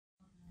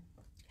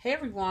Hey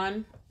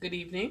everyone, good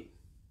evening.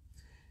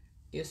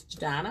 It's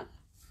Jadonna,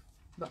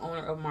 the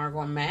owner of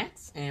Margaux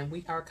Max, and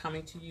we are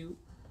coming to you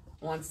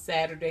on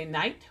Saturday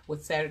night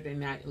with Saturday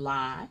Night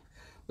Live.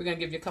 We're going to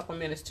give you a couple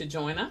minutes to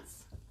join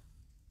us.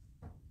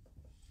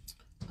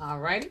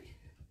 Alrighty.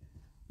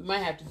 We might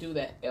have to do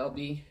that,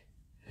 LB.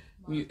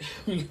 Mute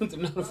the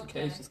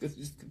notifications because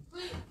it's just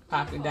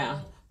popping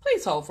down.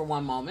 Please hold for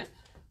one moment.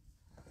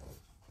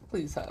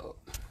 Please hold.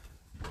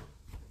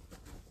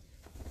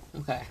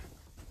 Okay.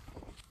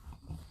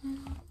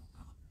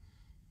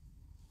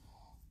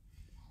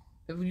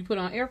 If you put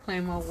on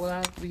airplane mode, will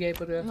I be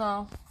able to?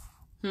 No.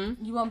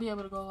 You won't be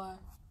able to go live.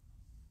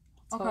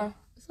 Okay.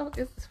 So what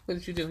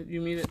did you do? You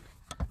muted?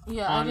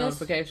 Yeah. On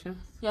notification?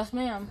 Yes,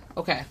 ma'am.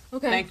 Okay.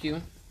 Okay. Thank you.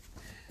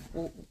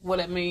 Will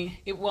it mean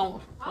it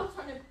won't?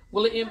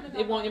 Will it?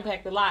 It won't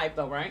impact the live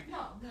though, right?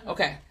 No.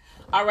 Okay.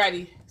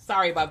 Alrighty.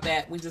 Sorry about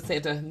that. We just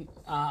had to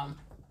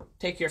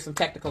take care of some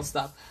technical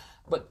stuff.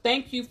 But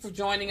thank you for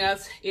joining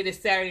us. It is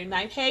Saturday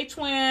night. Hey,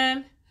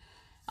 twin.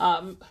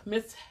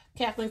 Miss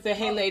Kathleen said,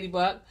 "Hey,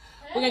 Ladybug."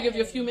 Hey. We're gonna give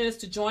you a few minutes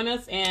to join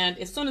us, and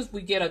as soon as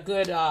we get a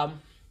good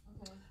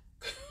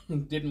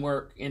didn't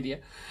work, India.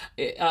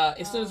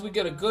 As soon as we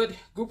get a good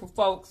group of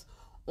folks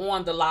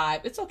on the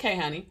live, it's okay,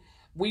 honey.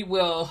 We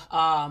will.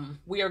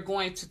 We are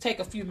going to take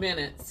a few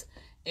minutes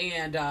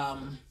and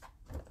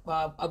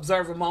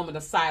observe a moment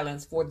of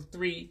silence for the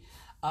three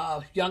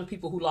young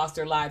people who lost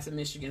their lives in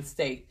Michigan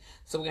State.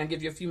 So we're gonna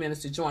give you a few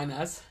minutes to join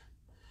us.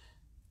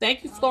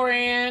 Thank you,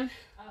 Florian.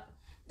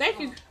 Thank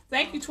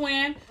you,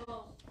 twin.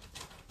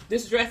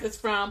 This dress is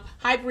from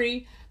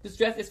Bree. This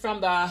dress is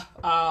from the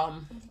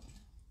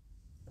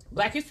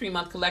Black History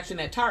Month collection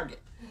at Target.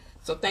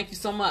 So thank you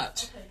so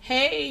much.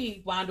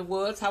 Hey, Wanda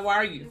Woods, how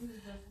are you?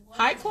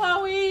 Hi,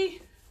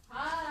 Chloe.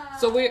 Hi.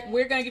 So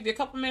we're going to give you a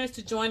couple minutes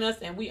to join us,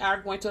 and we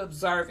are going to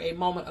observe a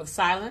moment of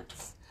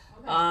silence.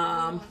 Okay,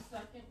 1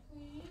 second,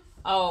 please.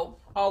 Oh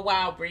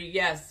wow, Bree.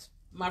 Yes,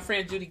 my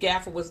friend Judy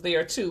Gaffer was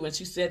there too, and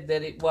she said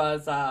that it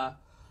was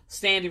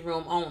standing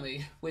room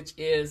only, which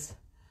is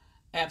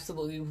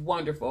absolutely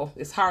wonderful.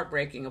 It's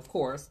heartbreaking, of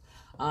course,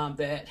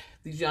 that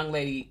these young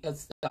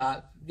ladies,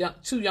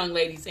 two young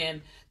ladies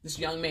and this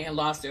young man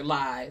lost their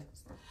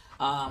lives.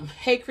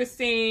 Hey,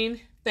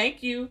 Christine,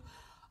 thank you.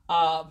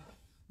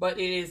 But it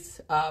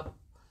is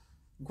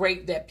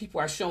great that people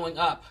are showing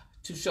up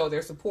to show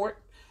their support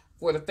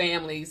for the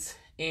families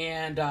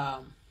and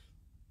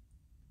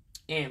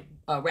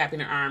wrapping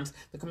their arms.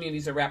 The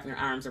communities are wrapping their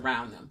arms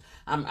around them.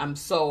 I'm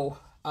so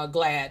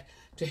glad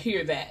to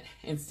hear that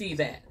and see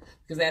that,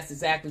 because that's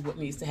exactly what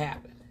needs to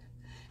happen.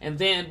 And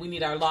then we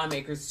need our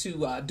lawmakers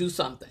to do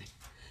something.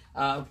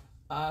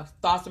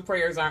 Thoughts and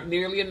prayers aren't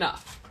nearly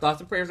enough. Thoughts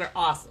and prayers are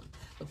awesome,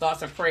 but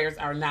thoughts and prayers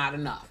are not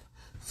enough.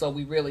 So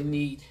we really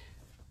need,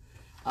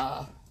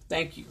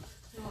 thank you,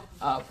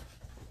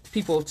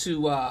 people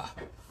to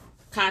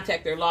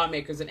contact their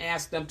lawmakers and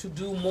ask them to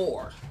do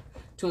more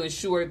to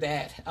ensure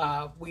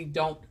that we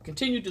don't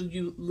continue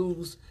to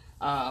lose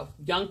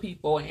young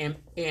people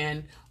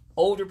and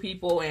older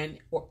people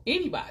or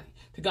anybody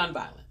to gun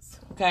violence.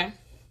 Okay,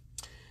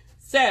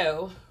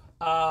 so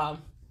we're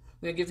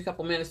gonna give you a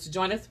couple minutes to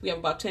join us. We have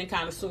about 10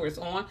 connoisseurs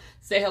on.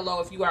 Say hello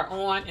if you are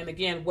on, and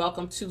again,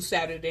 welcome to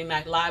Saturday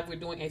Night Live. We're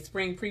doing a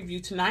spring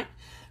preview tonight,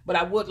 but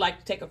I would like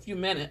to take a few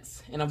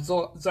minutes and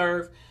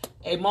observe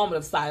a moment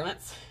of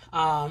silence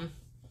and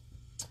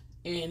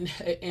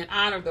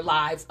honor the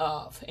lives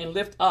of and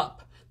lift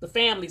up the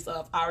families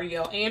of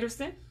Ariel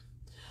Anderson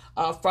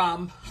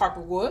from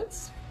Harper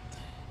Woods,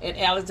 and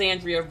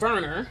Alexandria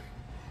Verner.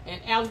 And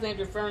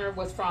Alexandria Verner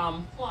was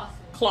from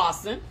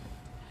Clawson,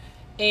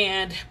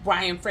 and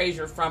Brian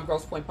Frazier from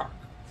Grosse Pointe Park.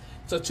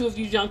 So two of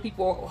you young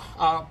people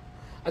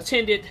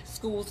attended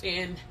schools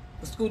in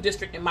the school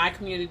district in my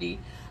community,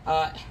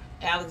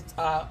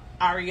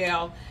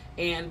 Ariel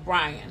and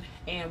Brian.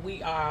 And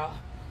we are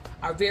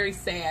very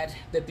sad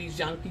that these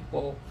young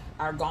people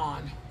are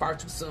gone far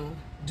too soon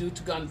due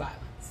to gun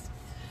violence.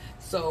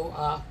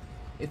 So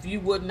if you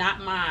would not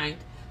mind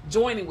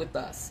joining with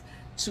us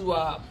to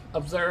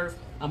observe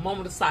a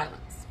moment of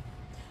silence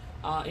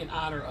in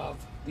honor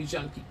of these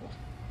young people.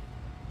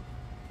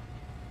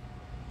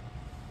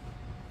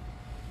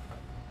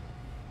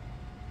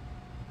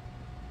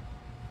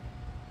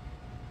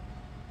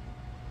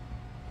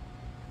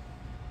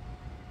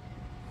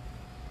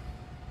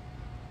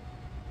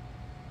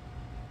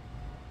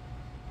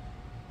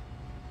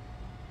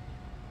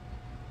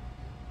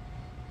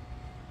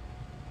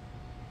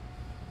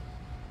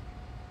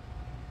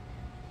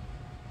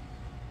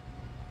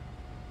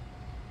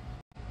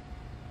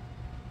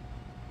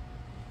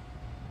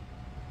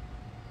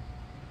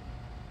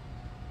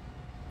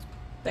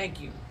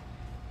 Thank you.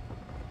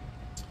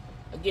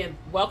 Again,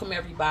 welcome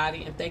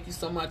everybody, and thank you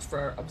so much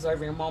for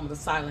observing a moment of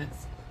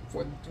silence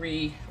for the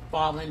three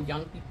fallen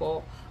young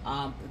people,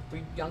 the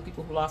three young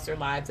people who lost their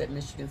lives at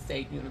Michigan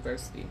State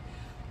University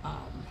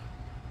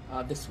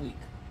this week,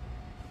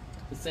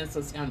 the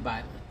senseless gun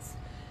violence.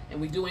 And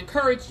we do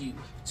encourage you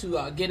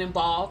to get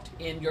involved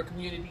in your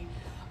community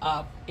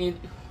in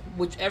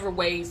whichever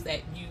ways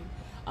that you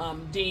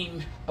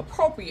deem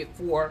appropriate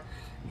for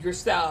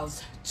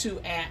yourselves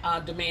to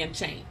demand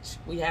change.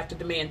 We have to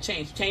demand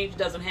change. Change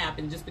doesn't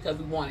happen just because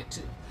we want it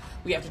to.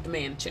 We have to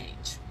demand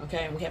change,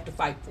 okay? And we have to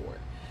fight for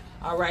it.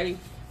 All righty?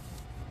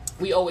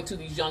 We owe it to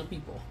these young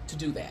people to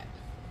do that,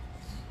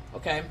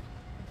 okay?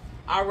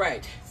 All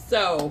right.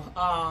 So,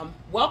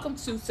 welcome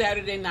to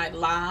Saturday Night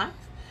Live.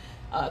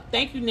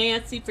 Thank you,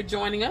 Nancy, for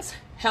joining us.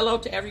 Hello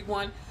to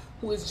everyone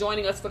who is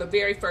joining us for the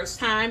very first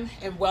time,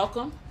 and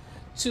welcome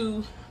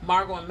to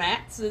Margaux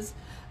Max's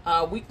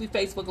weekly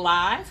Facebook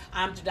Live.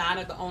 I'm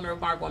Jadonna, the owner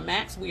of Margaux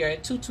Max. We are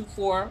at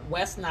 224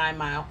 West 9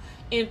 Mile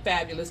in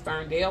fabulous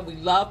Ferndale. We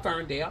love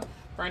Ferndale.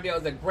 Ferndale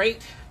is a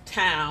great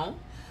town.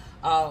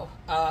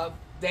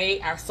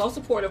 They are so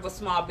supportive of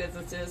small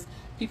businesses.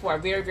 People are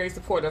very, very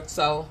supportive.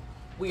 So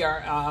we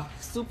are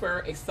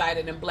super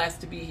excited and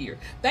blessed to be here.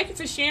 Thank you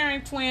for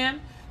sharing,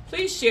 Twin.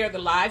 Please share the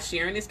live.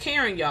 Sharing is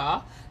caring,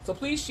 y'all. So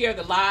please share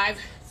the live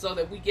so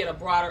that we get a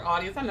broader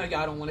audience. I know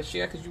y'all don't want to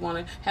share because you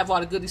want to have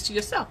all the goodies to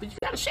yourself, but you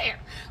got to share,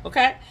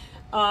 okay?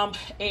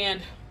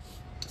 And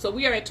so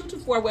we are at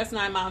 224 West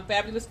 9 Mile in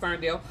fabulous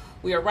Ferndale.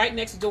 We are right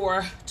next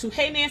door to,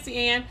 hey, Nancy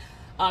Ann,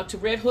 to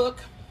Red Hook,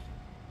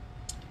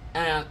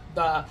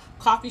 the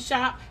coffee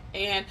shop.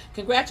 And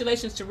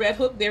congratulations to Red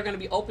Hook. They're going to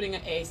be opening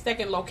a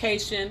second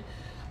location,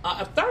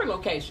 a third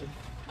location.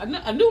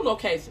 A new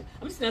location.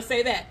 I'm just gonna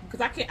say that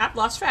because I've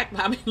lost track of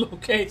how many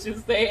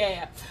locations they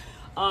have.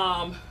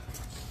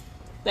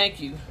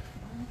 Thank you.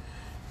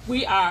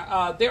 We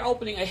are. They're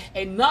opening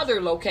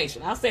another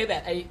location. I'll say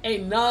that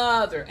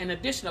an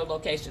additional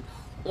location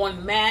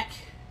on Mac,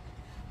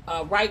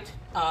 right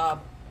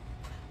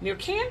near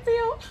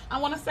Canfield. I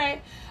want to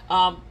say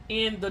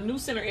in the New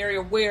Center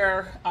area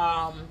where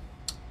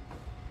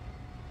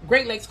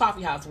Great Lakes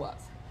Coffee House was.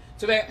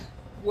 So there,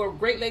 where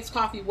Great Lakes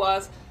Coffee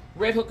was.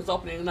 Red Hook is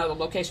opening another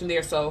location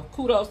there, so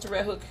kudos to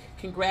Red Hook.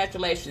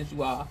 Congratulations,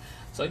 you all.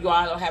 So you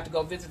all don't have to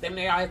go visit them.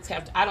 They always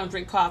have. I don't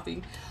drink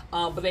coffee,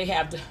 but they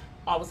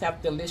always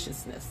have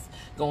deliciousness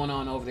going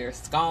on over there.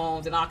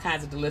 Scones and all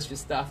kinds of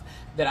delicious stuff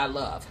that I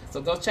love. So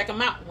go check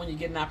them out when you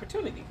get an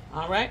opportunity.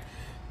 All right.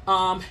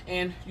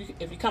 And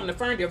if you come to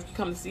Ferndale, if you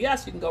come to see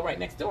us, you can go right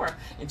next door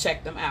and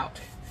check them out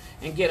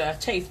and get a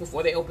taste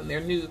before they open their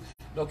new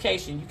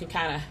location. You can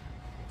kind of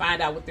find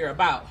out what they're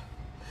about.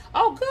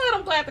 Oh, good.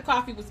 I'm glad the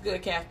coffee was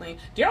good, Kathleen.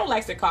 Daryl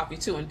likes their coffee,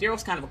 too, and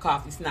Daryl's kind of a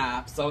coffee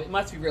snob, so it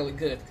must be really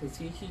good because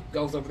he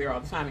goes over there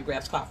all the time and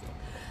grabs coffee.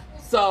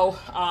 So,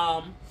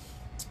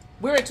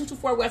 we're at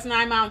 224 West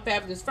 9 Mile in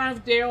fabulous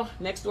Ferndale,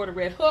 next door to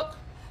Red Hook,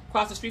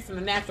 across the street from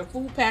the Natural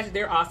Food Patch.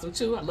 They're awesome,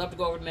 too. I love to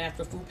go over to the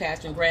Natural Food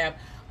Patch and grab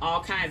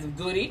all kinds of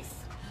goodies.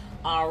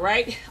 All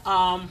right.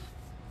 And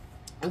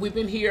we've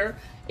been here.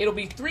 It'll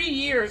be 3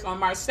 years on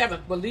March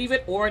 7th, believe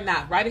it or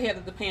not. Right ahead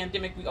of the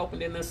pandemic, we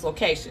opened in this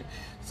location.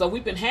 So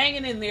we've been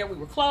hanging in there. We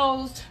were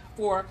closed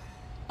for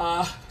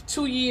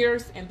 2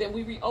 years, and then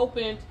we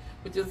reopened,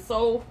 which is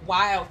so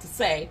wild to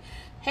say.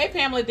 Hey,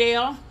 Pamela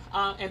Dale.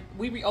 And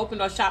we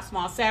reopened our Shop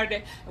Small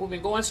Saturday, and we've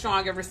been going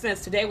strong ever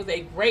since. Today was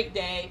a great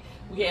day.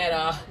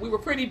 We were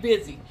pretty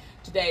busy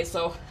today,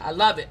 so I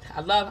love it.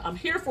 I'm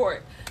here for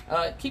it.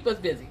 Keep us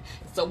busy.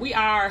 So we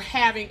are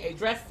having a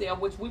dress sale,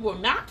 which we will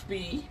not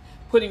be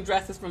putting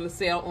dresses from the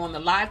sale on the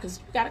live because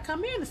you got to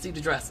come in to see the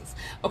dresses.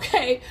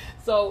 Okay,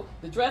 so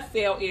the dress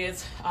sale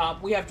is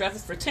we have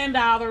dresses for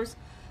 $10,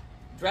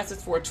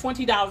 dresses for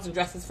 $20, and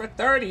dresses for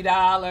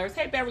 $30.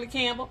 Hey, Beverly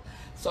Campbell.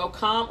 So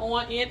come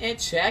on in and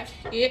check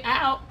it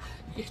out.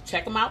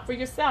 Check them out for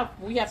yourself.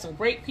 We have some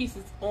great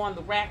pieces on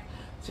the rack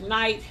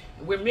tonight.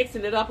 We're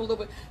mixing it up a little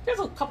bit. There's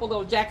a couple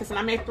little jackets, and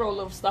I may throw a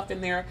little stuff in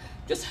there.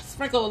 Just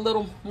sprinkle a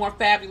little more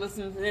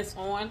fabulousness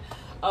on.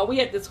 We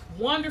had this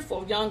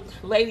wonderful young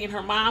lady and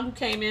her mom who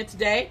came in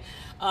today.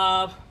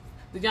 The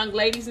young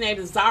lady's name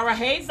is Zara.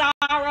 Hey,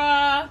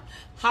 Zara.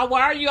 How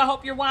are you? I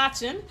hope you're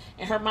watching.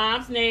 And her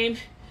mom's name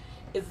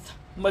is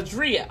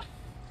Madria.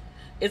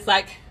 It's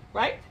like,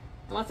 right?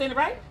 Am I saying it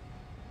right?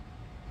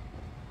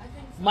 I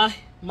think so.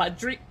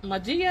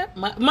 Madia?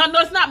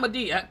 No, it's not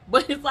Madia,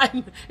 but it's like,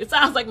 it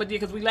sounds like Madia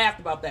because we laughed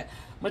about that.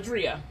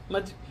 Madria.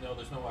 No,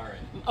 there's no R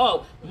in it.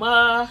 Oh,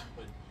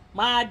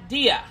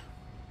 Madia.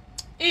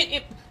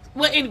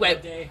 Well,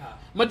 anyway,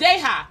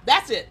 Madeha.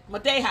 That's it.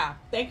 Madeha.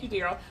 Thank you,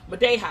 Daryl.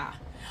 Madeha.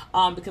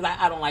 Because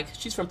I don't like,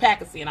 she's from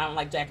Pakistan. I don't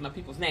like jacking up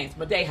people's names.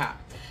 Madeha.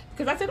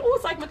 Because I said, oh,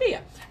 it's like Madea.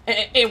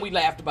 And we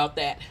laughed about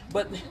that.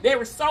 But they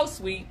were so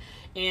sweet.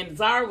 And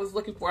Zara was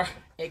looking for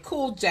a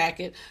cool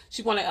jacket.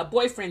 She wanted a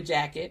boyfriend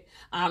jacket.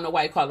 I don't know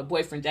why you call it a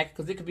boyfriend jacket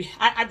because it could be,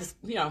 I just,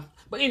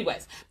 but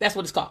anyways, that's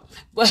what it's called.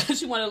 But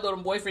she wanted a little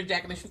boyfriend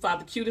jacket and she found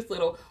the cutest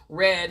little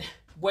red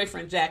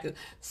boyfriend jacket.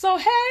 So,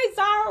 hey,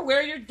 Zara,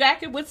 wear your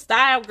jacket with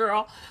style,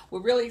 girl. We're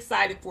really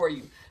excited for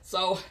you.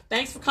 So,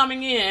 thanks for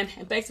coming in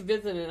and thanks for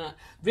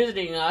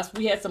visiting us.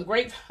 We had some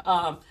great,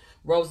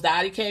 Rose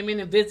Dottie came in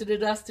and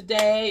visited us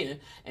today,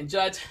 and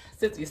Judge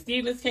Cynthia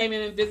Stevens came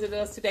in and visited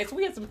us today. So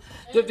we had some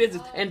good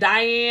visits. And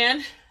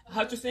Diane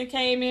Hutcherson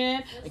came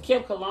in, and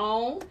Kim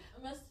Cologne.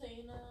 Miss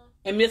Tina.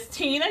 And Miss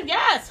Tina,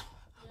 yes.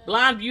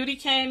 Blonde Beauty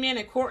came in,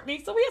 and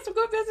Courtney. So we had some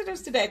good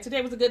visitors today.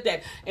 Today was a good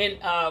day. And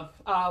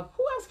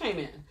who else came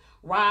in?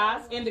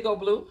 Roz, Indigo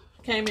Blue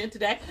came in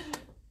today.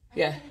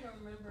 Yeah.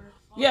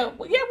 Yeah,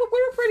 we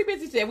were pretty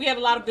busy today. We had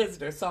a lot of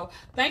visitors. So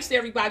thanks to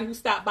everybody who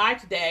stopped by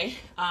today.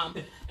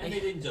 And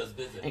they didn't just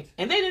visit.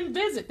 And they didn't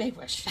visit. They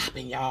were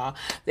shopping, y'all.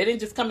 They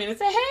didn't just come in and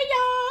say, hey,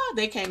 y'all.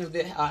 They came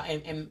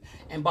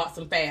and bought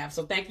some fab.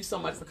 So thank you so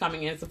much for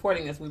coming in and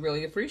supporting us. We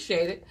really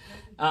appreciate it.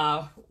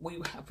 We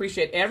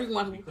appreciate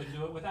everyone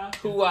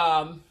who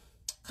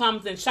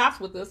comes and shops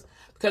with us,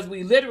 because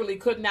we literally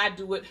could not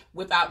do it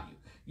without you.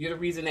 You're the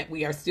reason that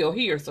we are still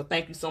here. So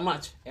thank you so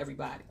much,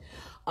 everybody.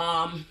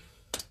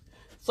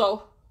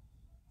 So,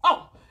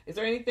 is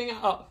there anything?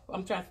 Oh,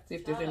 I'm trying to see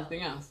if there's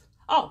anything else.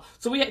 Oh,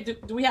 so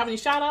do we have any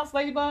shout outs,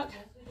 Ladybug?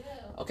 Yes, we do.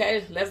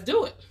 Okay, let's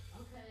do it.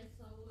 Okay,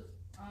 so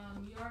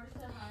you already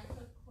said hi to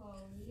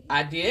Chloe.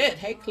 I did.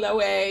 Hey,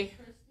 Chloe.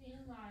 Christine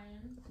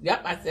Lyons.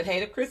 Yep, I said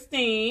hey to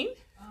Christine.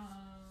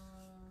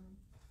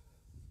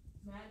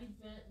 Maddie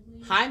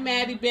Bentley. Hi,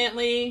 Maddie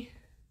Bentley.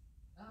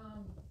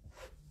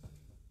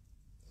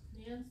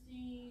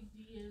 Nancy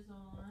D is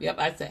on. Yep,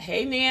 I said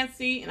hey,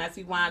 Nancy, and I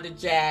see Wanda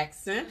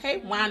Jackson. Hey,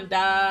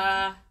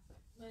 Wanda.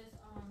 Nancy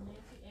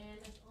Ann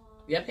is on.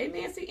 Yep, hey,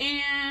 Nancy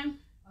Ann.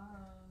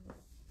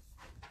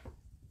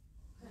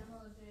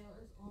 Pamela Dale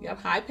is on. Yep,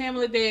 hi,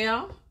 Pamela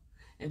Dale.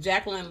 And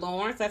Jacqueline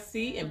Lawrence, I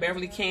see, and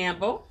Beverly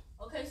Campbell.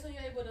 Okay, so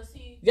you're able to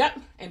see.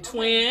 Yep, and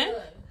Twin.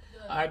 Good.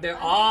 Are they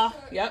all?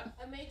 Yep.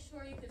 I made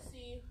sure you could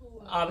see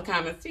who. All the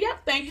comments.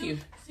 Yep, thank you.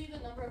 See the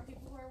number of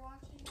people who are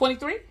watching?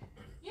 23?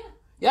 Yeah.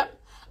 Yep.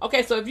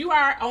 Okay, so if you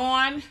are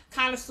on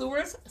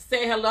Connoisseurs,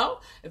 say hello.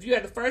 If you are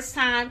the first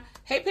time,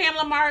 hey,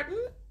 Pamela Martin,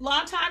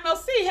 long time no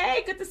see.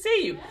 Hey, good to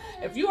see you.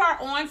 Hey. If you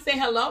are on, say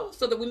hello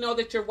so that we know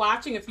that you're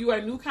watching. If you are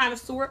a new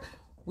connoisseur,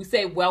 we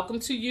say welcome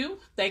to you.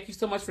 Thank you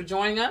so much for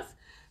joining us.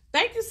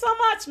 Thank you so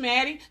much,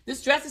 Maddie.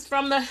 This dress is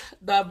from the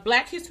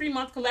Black History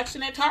Month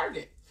collection at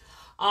Target.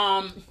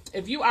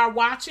 If you are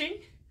watching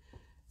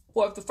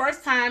for the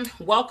first time,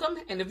 welcome.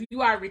 And if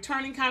you are a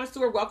returning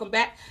connoisseur, welcome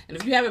back. And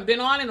if you haven't been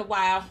on in a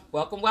while,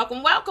 welcome,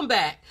 welcome, welcome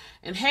back.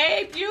 And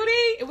hey, Beauty,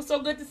 it was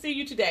so good to see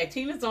you today.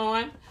 Tina's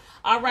on.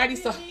 Alrighty,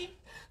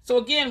 so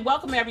again,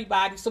 welcome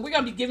everybody. So we're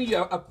going to be giving you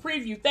a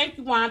preview. Thank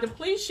you, Wanda.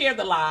 Please share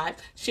the live.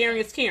 Sharing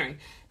is caring.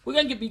 We're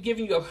going to be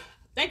giving you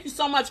thank you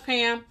so much,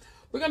 Pam.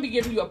 We're going to be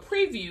giving you a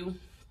preview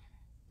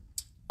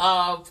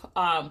of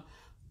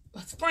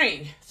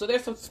spring. So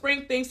there's some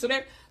spring things. So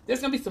there's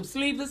going to be some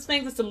sleeveless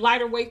things and some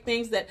lighter weight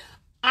things that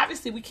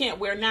obviously we can't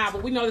wear now,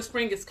 but we know the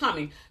spring is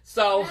coming.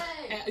 So,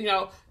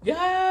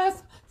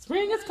 yes,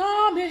 spring is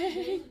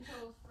coming.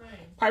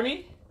 Pardon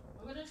me?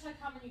 I'm going to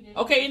check how many days.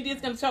 Okay, India's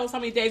going to tell us how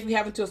many days we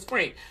have until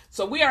spring.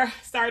 So we are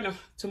starting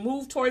to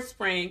move towards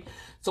spring.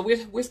 So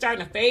we're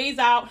starting to phase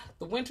out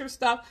the winter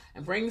stuff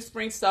and bring the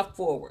spring stuff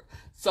forward.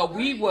 So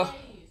we will...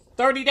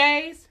 30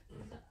 days?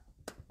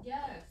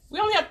 Yes. We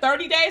only have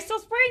 30 days till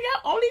spring. Yeah,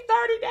 only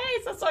 30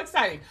 days. That's so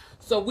exciting.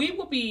 So we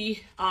will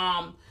be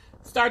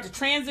start to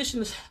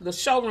transition the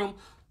showroom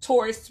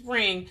towards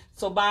spring.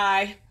 So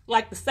by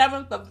like the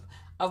 7th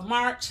of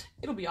March,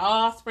 it'll be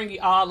all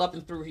springy, all up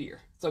and through here.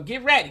 So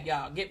get ready,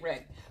 y'all. Get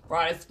ready for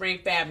all that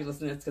spring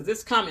fabulousness, because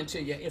it's coming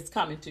to you. It's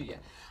coming to you.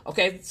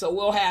 Okay, so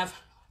we'll have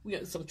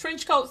some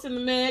trench coats in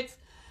the mix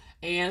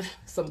and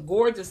some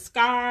gorgeous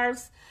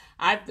scarves.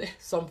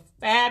 Some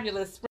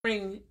fabulous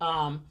spring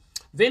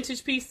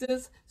vintage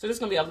pieces. So there's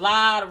going to be a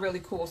lot of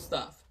really cool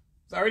stuff.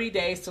 30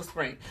 days till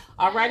spring.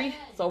 Alrighty?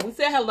 So we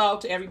said hello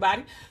to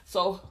everybody.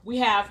 So we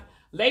have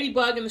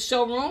Ladybug in the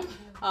showroom.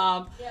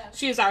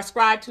 She is our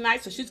scribe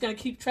tonight, so she's going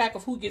to keep track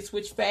of who gets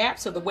which fab.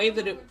 So the way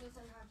that it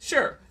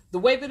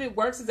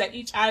works is that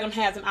each item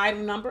has an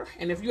item number.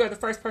 And if you are the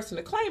first person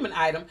to claim an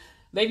item,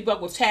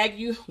 Ladybug will tag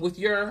you with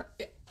your...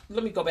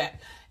 Let me go back.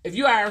 If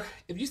you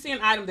see an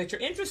item that you're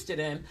interested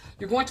in,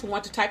 you're going to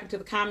want to type into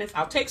the comments,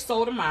 I'll take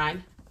sold or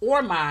mine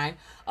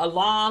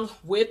along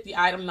with the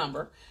item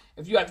number.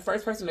 If you are the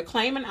first person to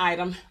claim an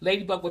item,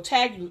 Ladybug will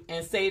tag you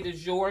and say it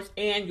is yours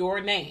and your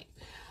name.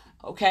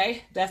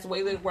 Okay? That's the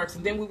way that it works.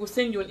 And then we will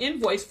send you an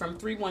invoice from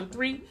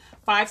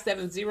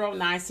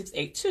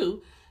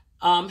 313-570-9682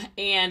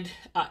 in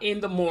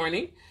the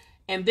morning.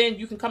 And then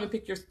you can come and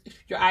pick your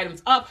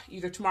items up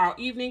either tomorrow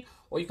evening,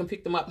 or you can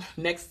pick them up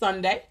next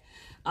Sunday.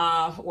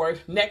 Or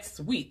next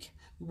week.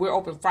 We're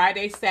open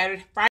Friday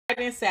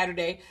and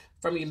Saturday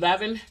from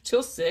 11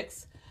 till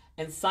 6,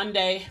 and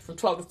Sunday from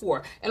 12 to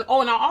 4. And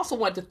I also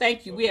want to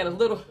thank you. We had a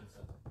little...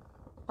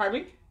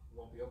 Pardon me? We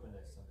won't be open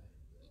next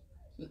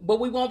Sunday.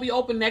 But we won't be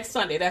open next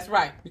Sunday. That's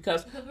right,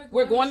 because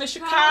we're going to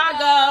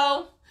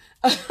Chicago.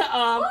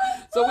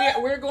 So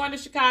we're going to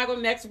Chicago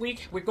next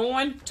week. We're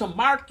going to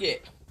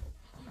market.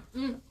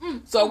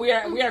 So we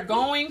are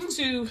going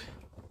to...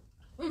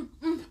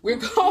 We're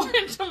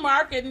going to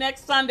market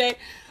next Sunday.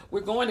 We're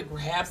going to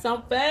grab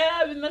some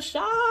fab in the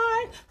shine.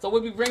 So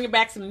we'll be bringing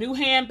back some new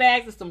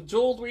handbags and some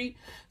jewelry.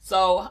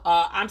 So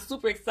I'm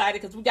super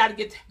excited because we got to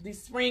get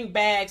these spring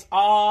bags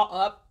all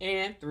up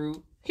and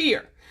through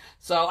here.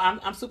 So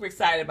I'm super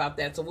excited about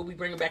that. So we'll be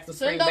bringing back some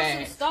spring bags.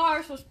 Send up some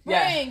stars for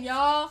spring,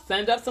 y'all.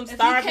 Send up some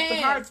stars and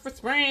some hearts for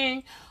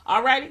spring.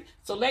 Alrighty.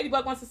 So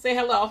Ladybug wants to say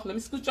hello. Let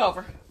me scooch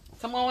over.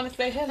 Come on and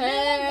say hello.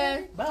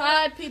 Hey,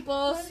 hi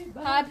peoples.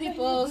 Hi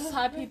peoples.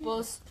 Hi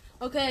peoples.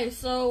 Okay,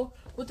 so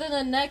within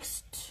the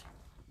next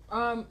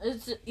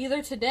it's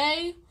either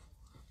today,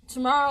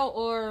 tomorrow,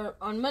 or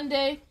on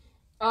Monday,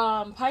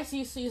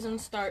 Pisces season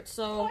starts.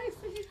 So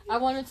I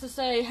wanted to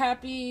say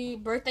happy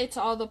birthday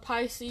to all the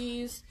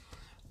Pisces.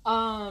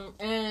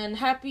 And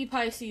happy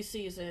Pisces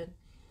season.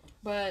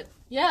 But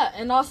yeah,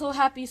 and also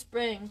happy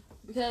spring,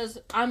 because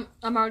I'm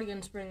already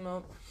in spring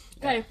mode.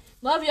 Okay,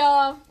 love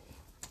y'all.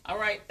 All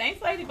right,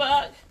 thanks,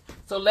 Ladybug.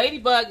 So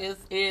Ladybug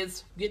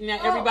is getting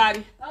at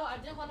everybody. Oh, I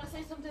did want to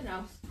say something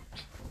else.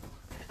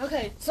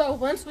 Okay, so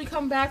once we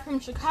come back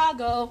from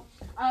Chicago,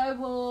 I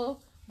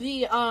will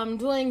be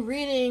doing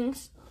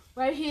readings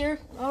right here,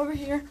 over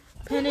here.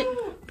 Pen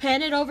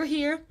it over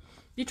here.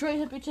 Detroit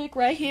Hippie Chick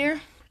right here.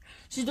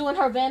 She's doing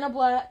her Vanna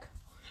Black.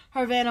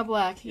 Her Vanna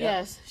Black. Yep.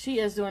 Yes, she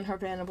is doing her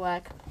Vanna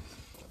Black.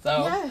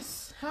 So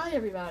yes. Hi,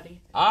 everybody.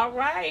 All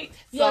right.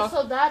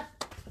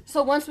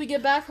 So once we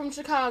get back from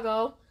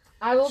Chicago,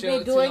 I will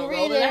be doing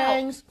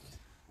readings.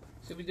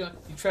 She'll be doing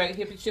Detroit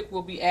Hippie Chick.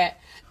 Will be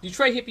at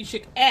Detroit Hippie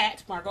Chick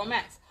at Margaux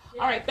Max.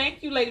 Yeah. All right.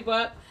 Thank you,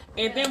 Ladybug.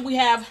 And then we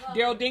have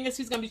Daryl Dingus.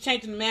 He's going to be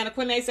changing the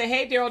mannequin. They say,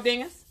 hey, Daryl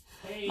Dingus.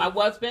 Hey. My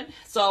husband.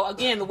 So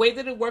again, the way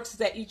that it works is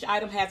that each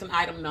item has an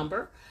item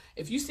number.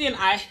 If you see an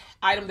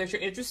item that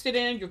you're interested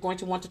in, you're going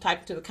to want to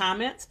type into the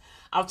comments.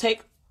 I'll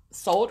take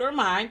sold or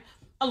mine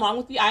along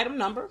with the item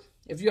number.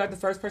 If you are the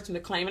first person to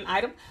claim an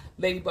item,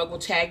 Ladybug will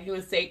tag you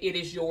and say it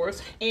is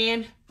yours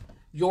and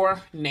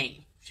your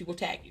name. She will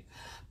tag you.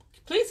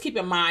 Please keep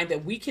in mind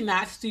that we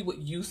cannot see what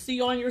you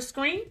see on your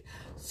screen,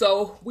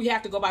 so we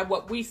have to go by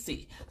what we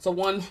see. So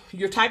when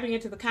you're typing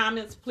into the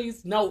comments,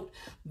 please note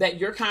that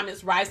your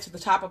comments rise to the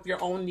top of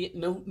your own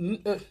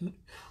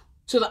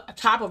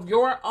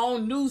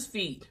news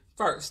feed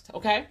first,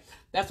 okay?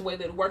 That's the way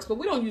that it works, but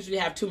we don't usually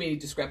have too many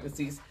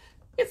discrepancies.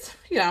 It's,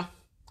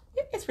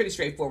 it's pretty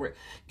straightforward.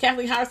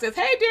 Kathleen Howard says,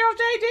 hey, Daryl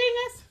J.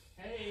 Dingus.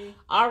 Hey.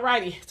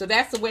 Alrighty, so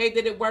that's the way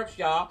that it works,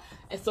 y'all.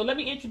 And so let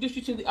me introduce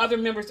you to the other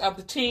members of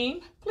the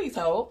team. Please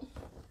hold.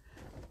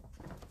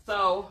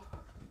 So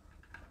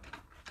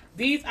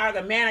these are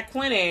the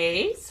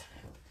mannequins,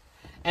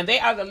 and they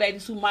are the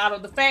ladies who model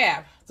the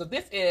fab. So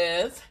this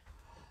is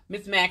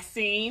Miss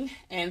Maxine,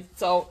 and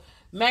so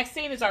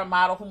Maxine is our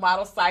model who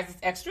models sizes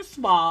extra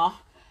small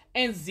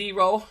and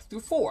 0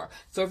 through 4.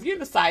 So if you're in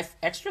the size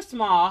extra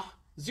small,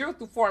 0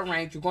 through 4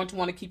 range, you're going to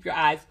want to keep your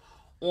eyes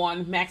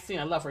on Maxine.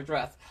 I love her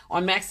dress.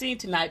 On Maxine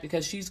tonight,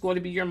 because she's going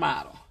to be your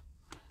model.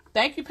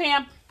 Thank you,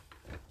 Pam.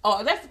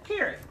 Oh, that's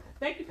Paris.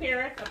 Thank you,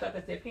 Paris. I thought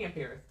that said Pam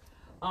Paris.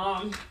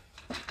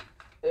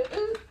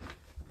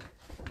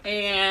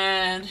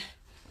 And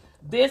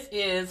this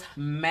is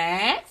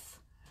Max.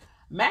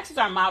 Max is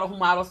our model who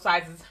models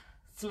sizes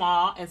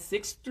small and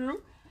 6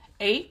 through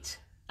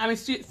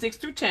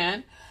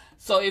 10.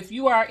 So if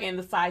you are in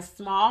the size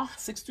small,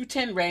 6 through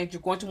 10 range,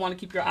 you're going to want to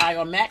keep your eye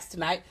on Max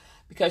tonight,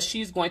 because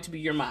she's going to be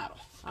your model.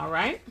 All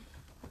right.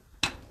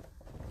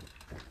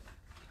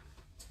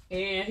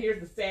 And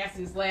here's the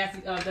sassiest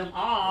lassie of them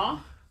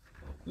all,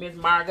 Miss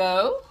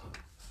Margaux.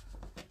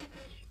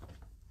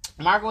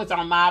 Margaux is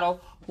our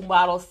model who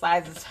models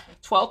sizes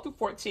 12 through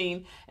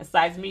 14 and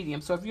size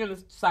medium. So if you're in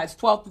the size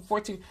 12 through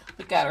 14,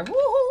 look at her.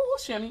 Woo-hoo,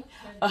 shimmy.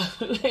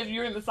 If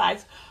you're in the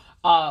size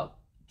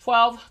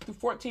 12 through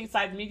 14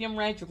 size medium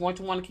range, you're going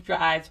to want to keep your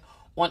eyes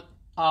on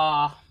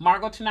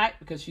Margaux tonight,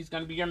 because she's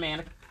going to be your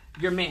mannequin.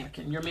 She's going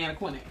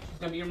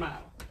to be your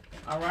model.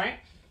 All right.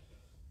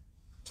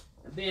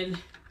 And then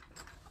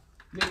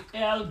Miss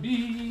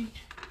LB.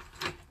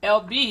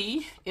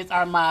 LB is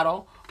our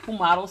model who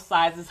models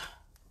sizes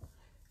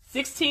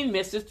 16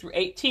 misses through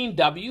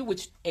 18W,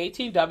 which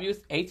 18W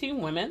is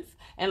 18 women's,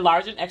 and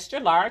large and extra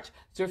large.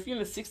 So if you're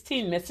in the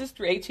 16 misses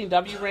through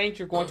 18W range,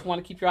 you're going to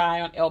want to keep your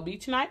eye on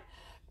LB tonight,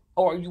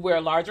 or you wear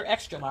a large or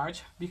extra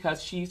large,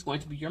 because she's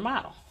going to be your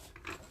model.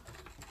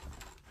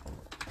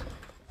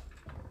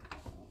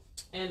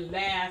 And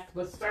last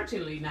but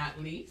certainly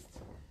not least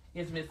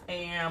is Miss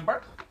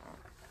Amber.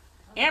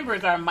 Amber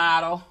is our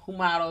model who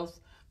models,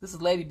 this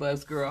is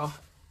Ladybug's girl.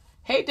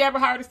 Hey, Deborah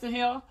Hardison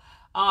Hill.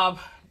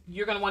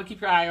 You're going to want to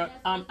keep your eye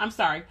on,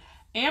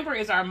 Amber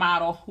is our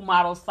model who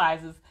models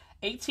sizes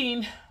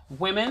 18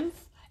 women's,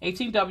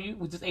 18W,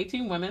 which is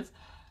 18 women's,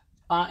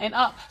 and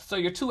up. So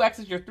your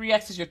 2Xs, your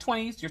 3Xs, your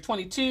 20s, your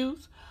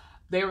 22s,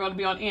 they are going to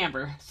be on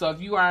Amber. So if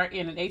you are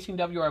in an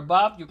 18W or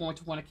above, you're going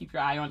to want to keep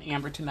your eye on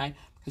Amber tonight,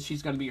 because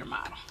she's going to be your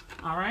model.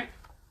 All right?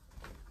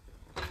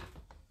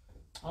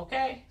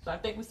 Okay, so I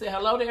think we said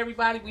hello to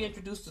everybody. We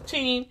introduced the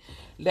team.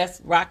 Let's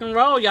rock and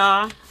roll,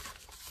 y'all.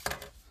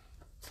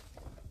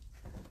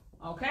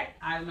 Okay,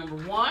 item number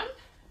 1.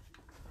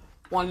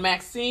 One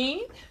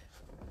Maxine.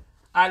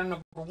 Item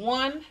number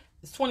 1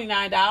 is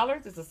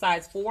 $29. It's a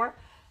size 4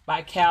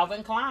 by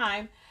Calvin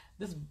Klein.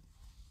 This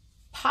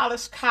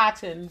polished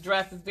cotton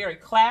dress is very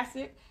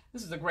classic.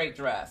 This is a great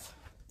dress.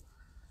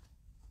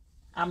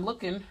 I'm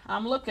looking.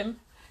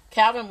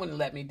 Calvin wouldn't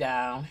let me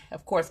down.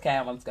 Of course,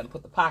 Calvin's going to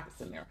put the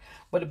pockets in there.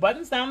 But it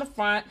buttons down the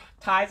front,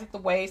 ties at the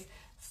waist.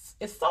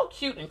 It's so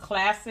cute and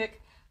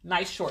classic.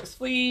 Nice short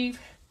sleeve.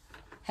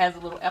 Has a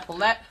little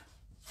epaulette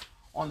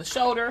on the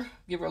shoulder.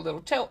 Give her a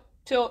little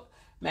tilt.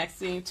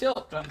 Maxine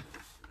tilt.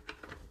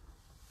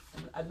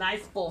 A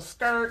nice full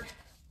skirt.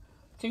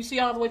 Can you see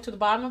all the way to the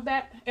bottom of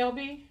that,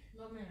 LB?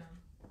 No, ma'am.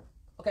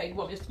 Okay, you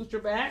want me to scoot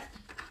your back?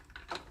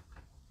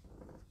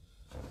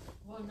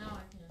 Well, now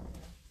I can.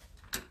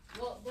 Yeah.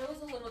 Well, there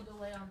was a little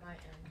delay on my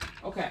end.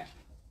 Okay.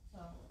 So.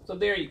 So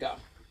there you go.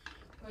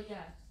 But yes,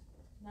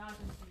 now I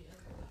can see it.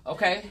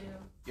 Okay. Thank you.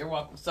 You're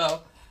welcome.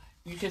 So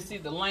you can see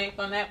the length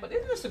on that, but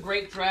isn't this a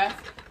great dress?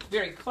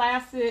 Very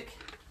classic.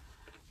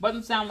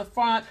 Buttons down the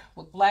front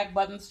with black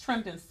buttons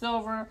trimmed in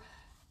silver.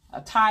 A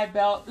tie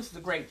belt. This is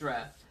a great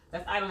dress.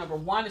 That's item number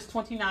 1. It's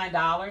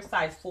 $29,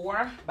 size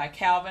 4 by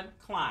Calvin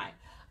Klein.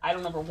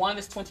 Item number 1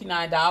 is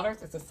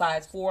 $29. It's a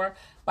size 4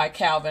 by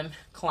Calvin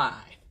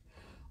Klein.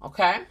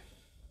 Okay?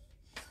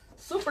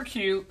 Super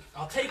cute.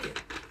 I'll take it.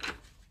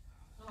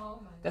 Oh my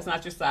God. That's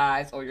not your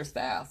size or your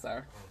style,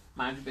 sir.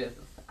 Mind your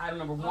business. Item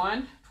number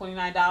 1,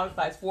 $29,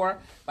 size 4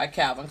 by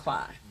Calvin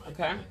Klein.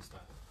 Okay?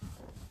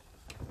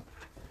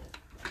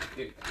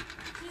 Here you go.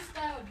 She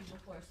styled you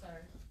before, sir.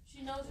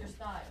 She knows your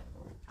style.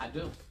 I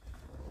do.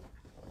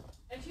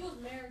 And she was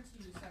married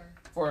to you, sir.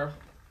 For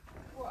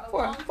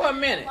long a time,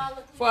 minute.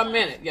 symbolically For a so.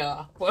 minute,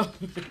 y'all.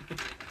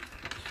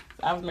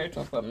 I was married to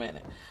her for a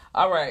minute.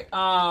 All right.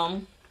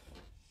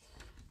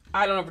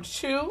 Item number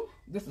 2.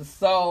 This is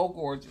so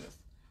gorgeous.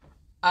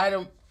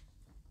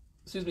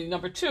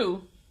 Number 2.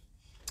 Look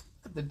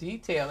at the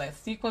detail. That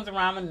sequins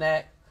around the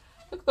neck.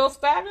 Look at those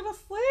fabulous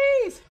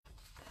sleeves.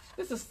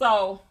 This is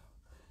so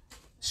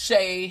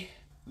Shea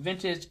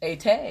Vintage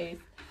Etés,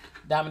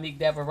 Dominique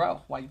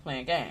Devereaux, while you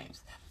playing games.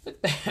 Look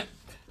at that.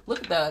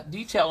 Look at the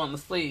detail on the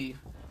sleeve.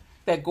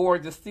 That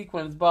gorgeous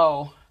sequins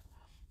bow.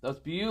 Those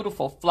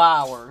beautiful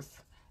flowers.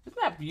 Isn't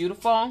that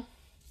beautiful?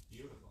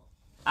 Beautiful.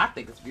 I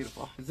think it's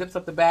beautiful. It zips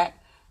up the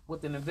back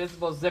with an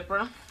invisible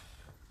zipper.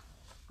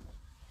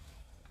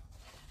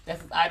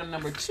 That's item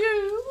number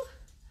 2.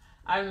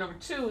 Item number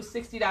 2 is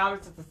 $60.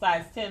 It's a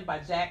size 10 by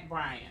Jack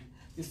Bryan.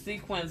 The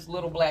sequins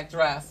little black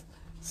dress.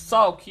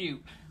 So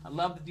cute. I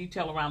love the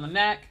detail around the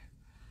neck.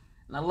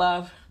 And I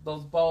love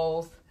those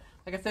bows.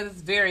 Like I said,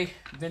 it's very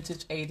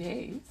vintage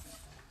 80s.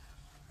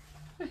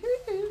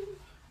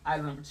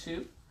 Item number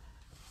 2,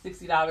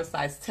 $60,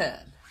 size 10.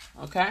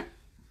 Okay?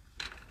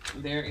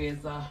 There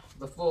is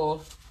the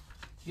full,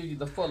 give you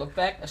the full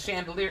effect, a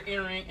chandelier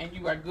earring, and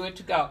you are good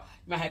to go.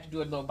 You might have to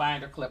do a little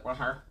binder clip on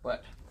her,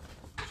 but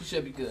she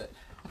should be good.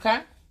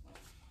 Okay?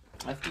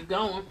 Let's keep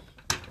going.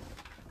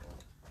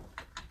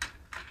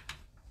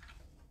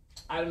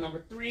 Item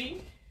number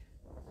 3.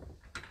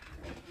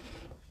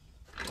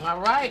 All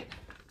right.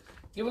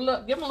 Give him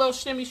a little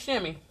shimmy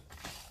shimmy.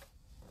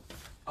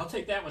 I'll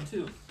take that one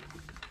too.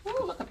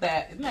 Ooh, look at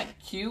that. Isn't that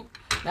cute?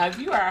 Now, if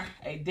you are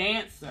a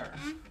dancer,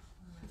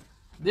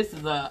 this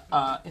is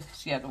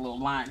she has a little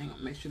lining.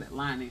 Make sure that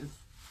lining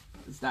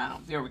is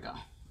down. There we go.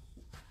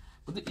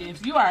 But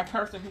if you are a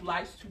person who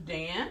likes to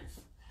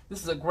dance,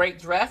 this is a great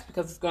dress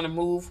because it's going to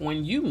move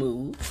when you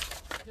move.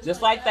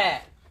 Just like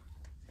that.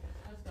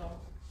 Let's go.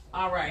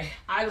 All right.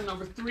 Item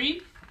number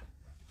 3.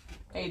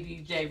 Hey,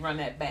 DJ, run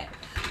that back.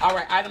 All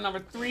right. Item number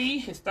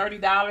 3 is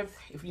 $30.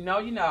 If you know,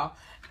 you know.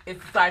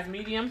 It's a size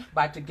medium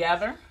by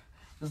Together.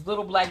 This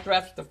little black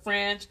dress with the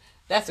fringe.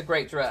 That's a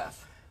great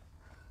dress.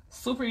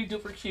 Super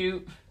duper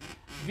cute.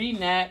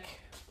 V-neck.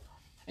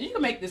 And you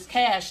can make this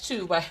cash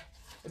too, but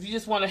if you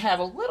just want to have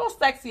a little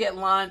sexy at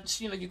lunch,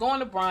 you know, you're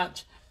going to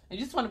brunch, and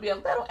you just want to be a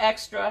little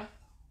extra.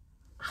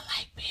 I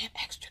like being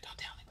extra, don't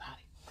tell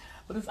anybody.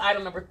 But this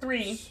item number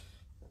 3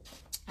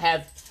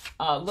 has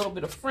a little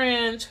bit of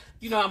fringe.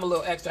 You know I'm a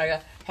little extra.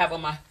 I have on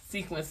my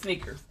sequin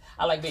sneakers.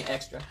 I like being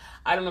extra.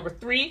 Item number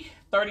 3,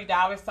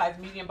 $30, size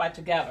medium by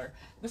Together.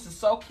 This is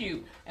so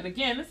cute. And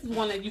again, this is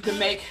one that you can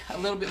make a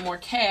little bit more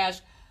cash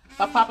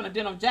by popping a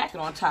denim jacket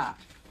on top.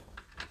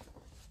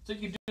 So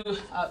you can do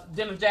a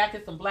denim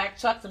jacket, some black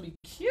chucks, and be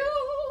cute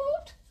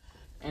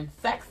and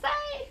sexy.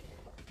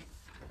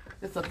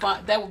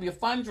 That would be a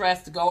fun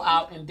dress to go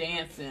out and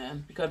dance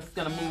in because it's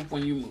going to move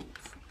when you move.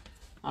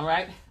 All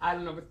right.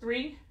 Item number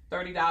 3,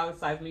 $30,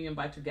 size medium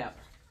by Together.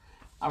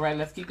 All right,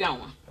 let's keep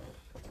going.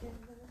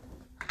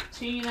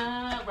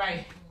 Tina,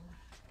 right.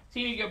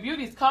 Tina, your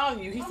beauty's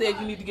calling you. He said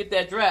you need to get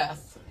that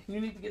dress. You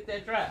need to get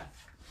that dress.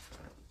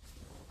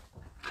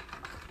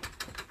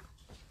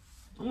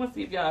 I'm gonna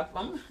see if y'all.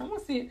 I'm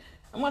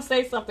gonna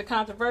say something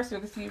controversial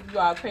to see if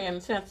y'all are paying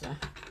attention.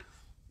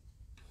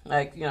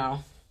 Like, you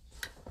know,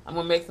 I'm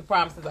gonna make some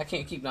promises I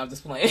can't keep. Now I'm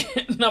just playing.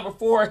 Number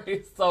 4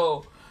 is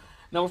sold.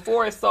 Number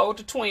 4 is sold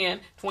to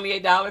twin.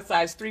 $28,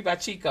 size 3 by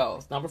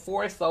Chico's. Number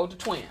 4 is sold to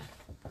twin.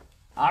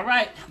 All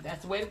right,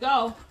 that's the way to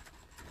go.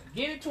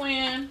 Get it,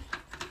 twin.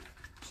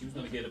 She was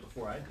gonna get it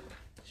before I did.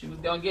 She was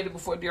gonna get it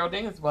before Daryl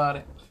Dingens bought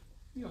it.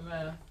 You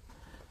know,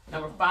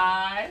 number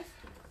 5.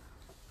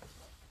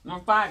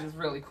 Number 5 is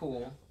really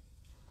cool.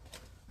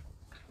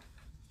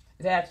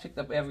 It has picked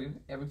up every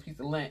piece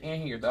of lint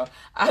in here, though.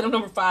 Item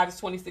number 5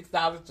 is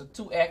 $26 to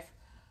 2X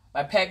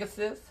by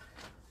Pegasus.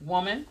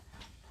 Woman.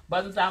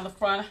 Buttons down the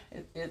front.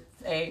 This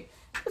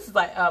is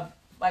like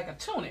a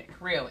tunic,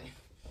 really.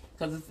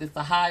 Because it's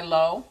a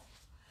high-low.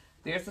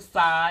 There's the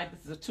side.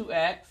 This is a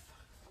 2X.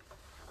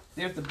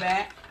 There's the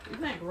back.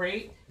 Isn't that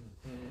great?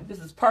 Mm-hmm. This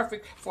is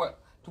perfect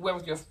to wear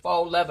with your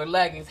faux leather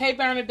leggings. Hey,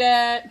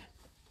 Bernadette.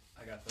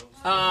 I got those.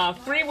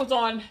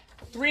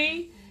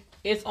 3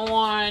 is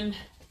on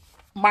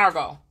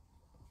Margaux.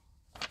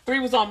 3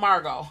 was on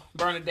Margaux,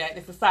 Bernadette.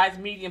 It's a size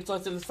medium, so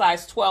it's in the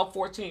size 12,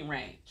 14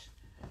 range.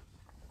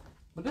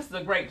 But this is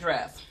a great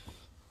dress.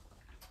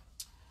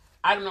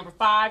 Item number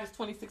 5 is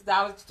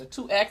 $26 to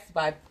 2X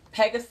by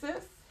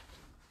Pegasus.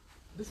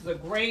 This is a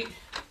great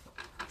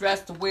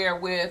dress to wear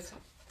with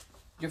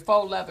your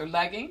faux leather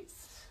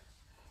leggings.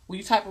 Will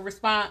you type a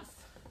response?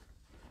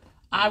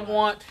 I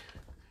want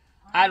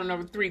item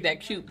number 3,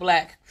 that cute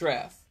black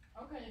dress.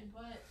 Okay,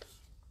 but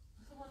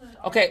someone had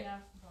Okay.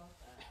 asked about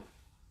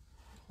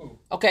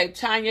that. Okay,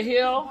 Tanya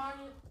Hill.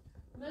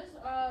 Miss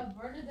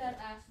Bernadette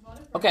asked about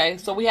it. Okay,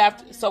 so we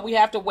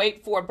have to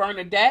wait for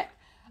Bernadette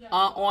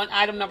on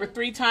item number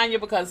 3, Tanya,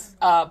 because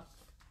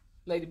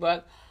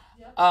Ladybug.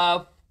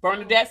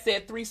 Bernadette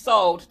said 3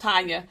 sold,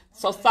 Tanya.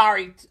 So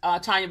sorry,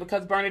 Tanya,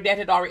 because Bernadette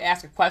had already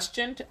asked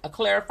a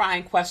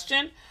clarifying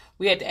question.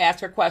 We had to ask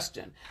her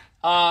question.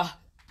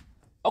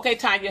 Okay,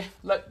 Tanya,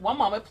 look, one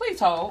moment, please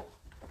hold.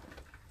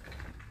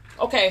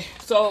 Okay,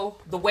 so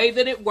the way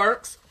that it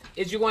works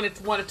is you're going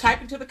to want to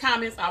type into the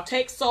comments, I'll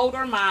take sold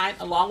or mine,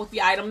 along with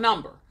the item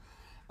number.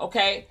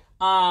 Okay,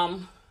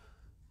 and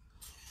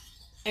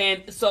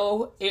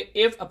so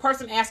if a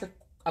person asks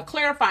a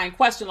clarifying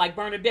question, like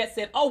Bernadette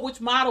said, oh,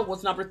 which model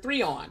was number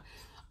 3 on?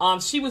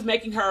 She was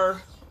making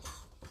her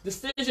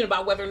decision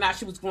about whether or not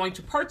she was going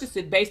to purchase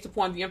it based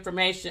upon the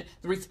information,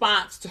 the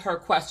response to her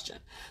question.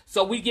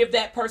 So we give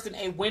that person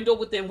a window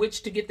within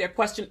which to get their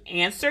question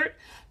answered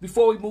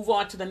before we move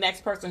on to the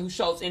next person who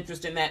shows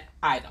interest in that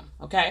item.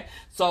 Okay?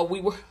 So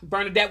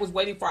Bernadette was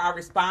waiting for our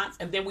response,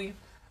 and then we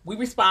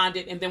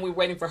responded, and then we were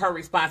waiting for her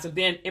response, and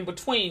then in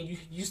between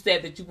you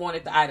said that you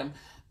wanted the item.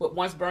 But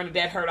once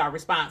Bernadette heard our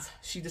response,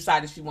 she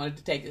decided she wanted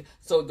to take it,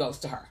 so it goes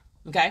to her.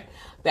 Okay?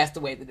 That's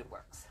the way that it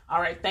works. All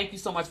right? Thank you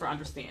so much for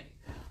understanding.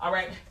 All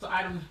right, so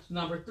item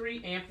number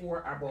 3 and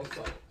 4 are both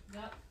sold.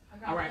 Yep, I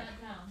got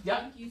that down. Yep.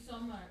 Thank you so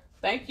much.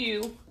 Thank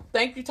you.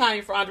 Thank you,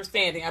 Tanya, for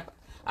understanding.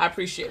 I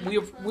appreciate it.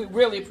 We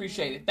really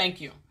appreciate it.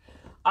 Thank you.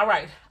 All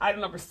right, item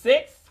number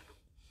 6.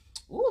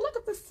 Ooh, look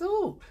at this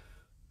suit.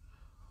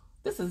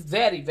 This is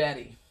very,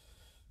 very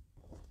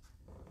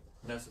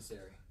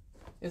necessary.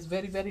 It's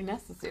very, very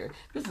necessary.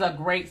 This is a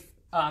great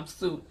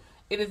suit.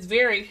 It is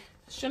very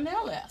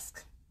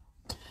Chanel-esque.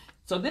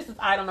 So this is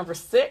item number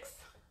 6.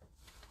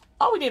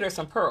 All we need are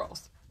some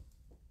pearls.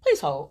 Please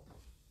hold.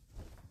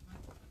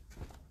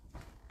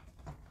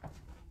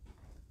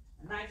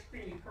 A nice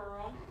creamy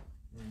pearl.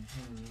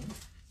 Mm-hmm.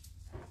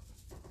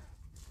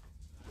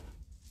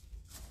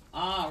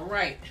 All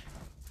right.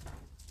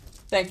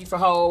 Thank you for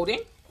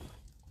holding.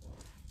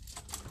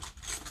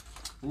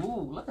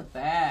 Ooh, look at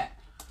that.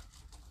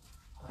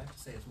 I have to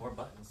say it's more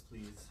buttons,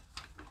 please.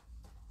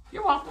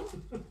 You're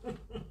welcome.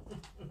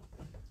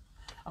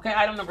 Okay,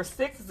 item number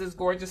 6 is this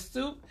gorgeous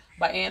suit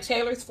by Ann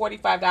Taylor. It's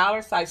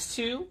 $45, size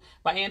 2.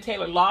 By Ann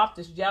Taylor Loft,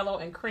 this yellow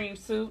and cream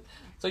suit.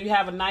 So you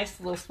have a nice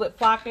little slip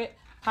pocket.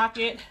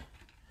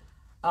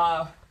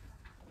 That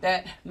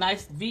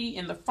nice V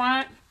in the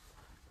front.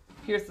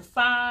 Here's the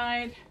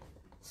side.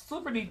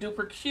 Super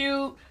duper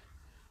cute.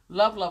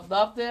 Love, love,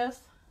 love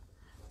this.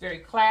 Very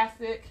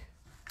classic.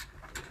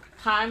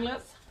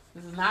 Timeless.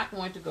 This is not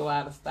going to go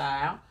out of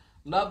style.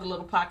 Love the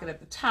little pocket at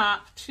the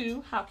top,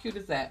 too. How cute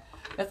is that?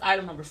 That's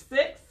item number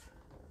 6.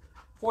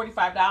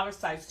 $45,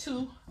 size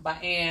 2 by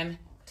Ann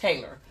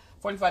Taylor.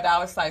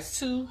 $45, size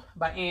 2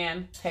 by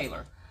Ann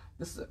Taylor.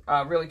 This is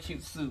a really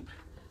cute suit.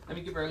 Let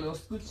me give her a little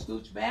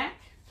scooch back.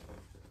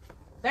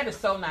 That is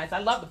so nice. I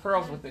love the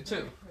pearls with it,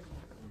 too.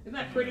 Isn't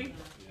that pretty?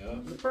 Yeah.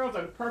 The pearls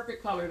are the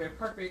perfect color. They're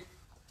perfect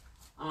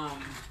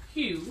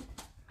hue.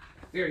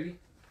 Very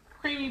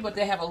creamy, but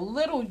they have a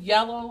little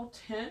yellow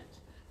tint.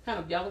 Kind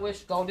of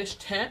yellowish, goldish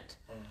tint.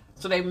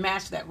 So they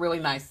match that really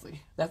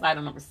nicely. That's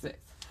item number 6.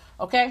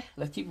 Okay,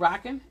 let's keep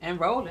rocking and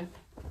rolling.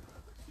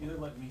 You'd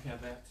let me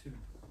have that too.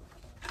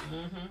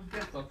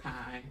 You're so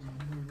kind.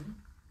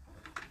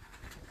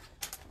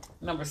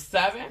 Number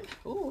 7.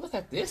 Ooh, look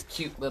at this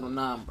cute little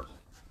number.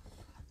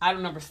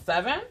 Item number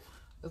 7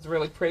 is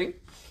really pretty.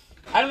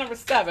 Item number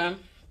 7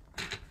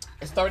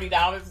 is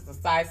 $30. It's a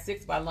size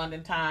 6 by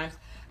London Times.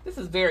 This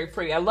is very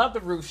pretty. I love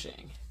the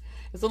ruching.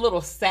 It's a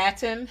little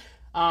satin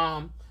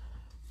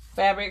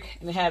fabric,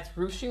 and it has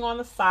ruching on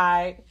the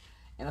side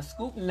and a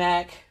scoop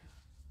neck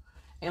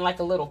and like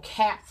a little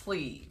cap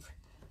sleeve,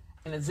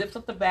 and it zips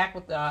up the back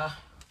with an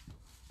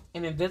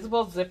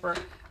invisible zipper.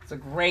 It's a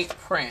great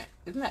print.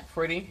 Isn't that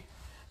pretty?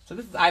 So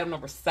this is item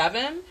number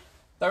 7,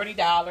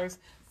 $30,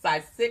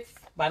 size 6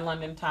 by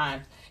London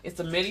Times. It's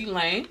a midi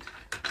length.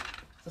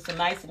 It's a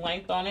nice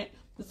length on it.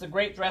 This is a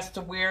great dress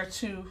to wear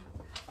to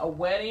a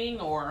wedding,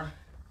 or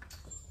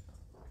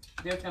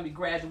there's going to be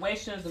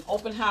graduations and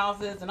open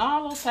houses and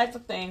all those types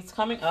of things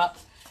coming up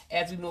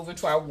as we move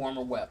into our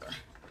warmer weather.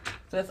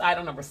 So that's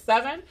item number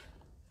 7,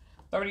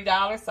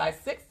 $30, size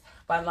 6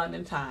 by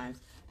London Times.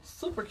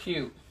 Super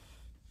cute.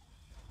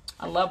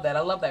 I love that.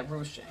 I love that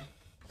ruching.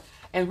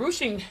 And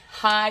ruching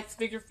hides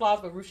figure flaws,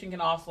 but ruching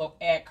can also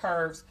add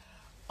curves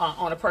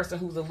on a person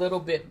who's a little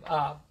bit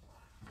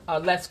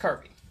less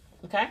curvy.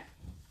 Okay?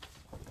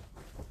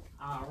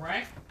 All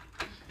right.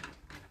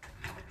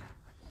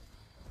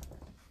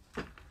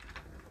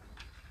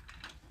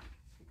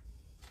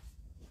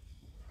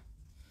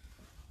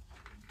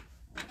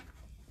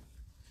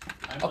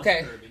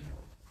 Okay.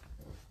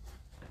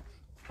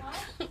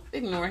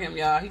 Ignore him,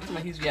 y'all.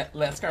 He's yet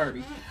less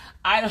curvy.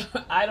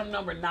 Item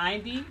number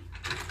 90.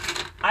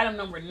 Item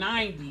number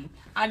 90.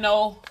 I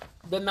know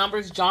the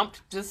numbers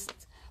jumped. Just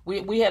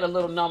we had a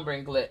little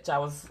numbering glitch. I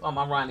was on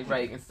my Ronnie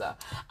Reagan stuff.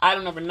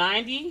 Item number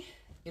 90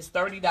 is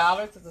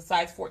 $30. It's a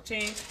size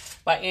 14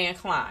 by Anne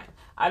Klein.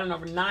 Item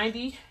number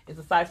 90 is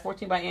a size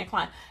 14 by Anne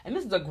Klein. And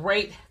this is a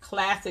great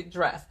classic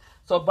dress.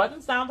 So it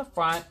buttons down the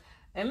front.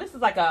 And this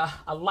is like a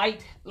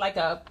light, like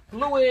a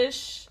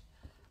bluish,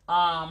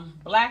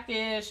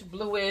 blackish,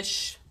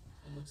 bluish.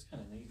 It looks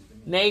kind of navy to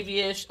me.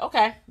 Navy-ish.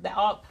 Okay.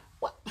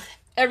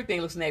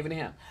 Everything looks navy to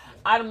him. Yeah.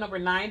 Item number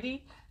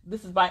 90.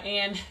 This is by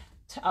Anne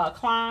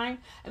Klein.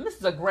 And this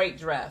is a great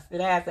dress.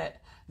 It has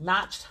that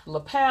notched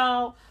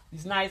lapel,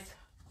 these nice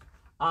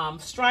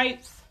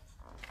stripes.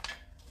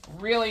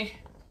 Really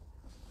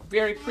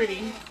very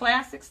pretty.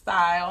 Classic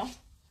style.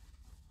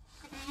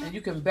 And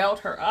you can belt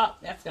her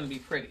up. That's going to be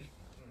pretty.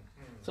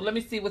 So let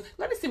me see what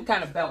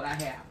kind of belt I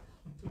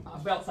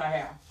have. Belts I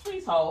have.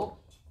 Please hold.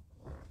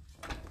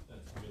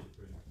 That's really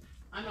pretty.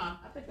 I know.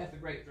 I think that's a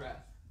great dress.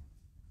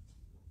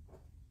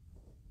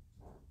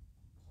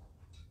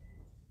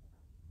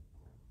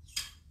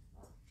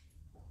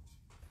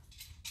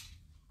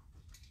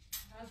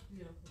 That's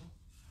beautiful.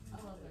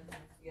 I love that dress.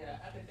 Yeah,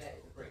 I think that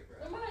is a great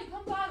dress. Somebody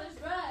come buy this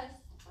dress.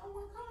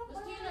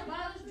 Christina,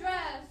 buy this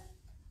dress.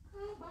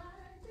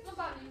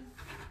 Somebody.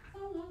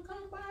 Someone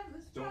come buy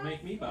this dress. Don't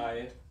make me buy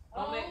it.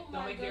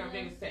 Don't make Daryl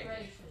Dingus take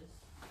it.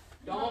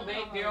 Don't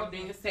make Daryl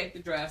Dingus take the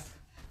dress.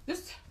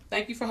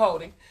 Thank you for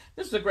holding.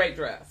 This is a great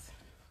dress.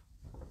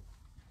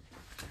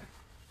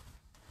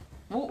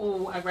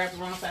 Ooh, I grabbed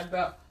the wrong side of the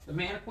belt. The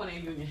mannequin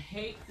and union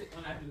hates it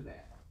when I do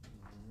that.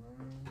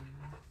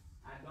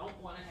 I don't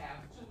want to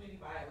have too many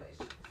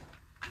violations.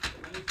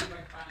 Let me see if I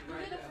can find it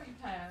right You get a free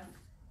pass.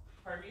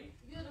 Pardon me?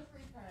 You get a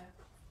free pass.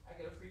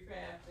 I get a free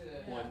pass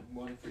to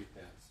One free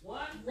pass.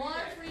 One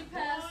free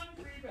pass. One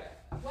free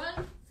pass.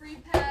 One free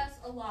pass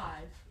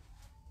alive.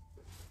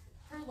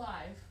 For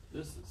live.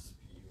 This is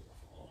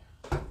beautiful.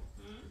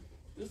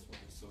 This one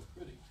is so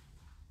pretty.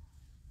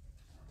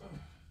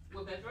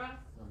 With that dress?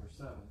 Number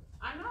 7.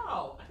 I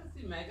know. I can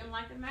see Megan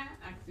liking that.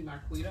 I can see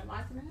Marquita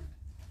liking it.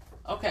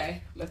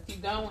 Okay, let's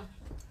keep going.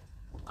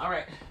 All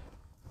right.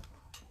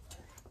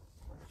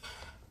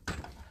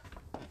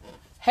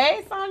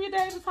 Hey, Sonia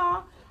Davis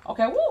Hall.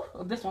 Okay,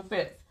 woo, this one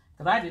fits.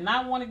 Because I did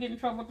not want to get in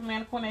trouble with the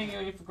mannequin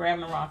union for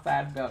grabbing the wrong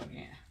side of the belt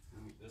again.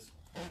 This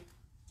one.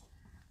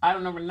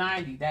 Item number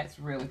 90. That's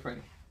really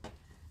pretty.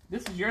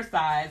 This is your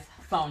size,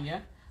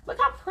 Sonia. Look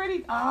how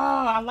pretty. Oh,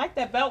 I like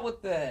that belt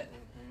with it.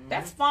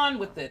 That's fun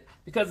with it.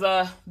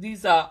 Because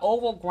these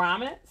oval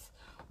grommets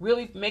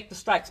really make the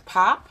stripes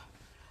pop.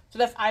 So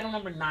that's item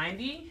number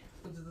 90,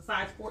 which is a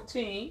size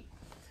 14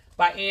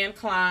 by Anne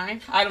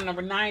Klein. Item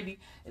number 90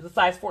 is a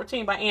size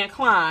 14 by Anne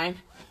Klein.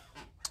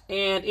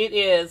 And it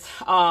is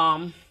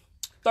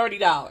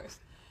 $30.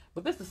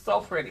 But this is so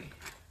pretty.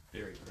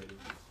 Very pretty.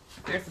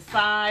 There's the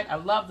side. I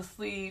love the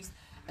sleeves.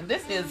 And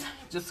this is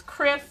just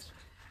crisp.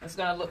 It's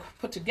going to look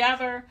put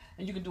together.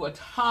 And you can do a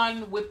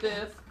ton with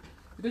this.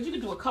 Because you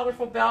can do a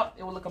colorful belt.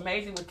 It will look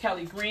amazing with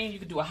Kelly green. You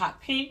can do a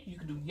hot pink. You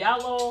can do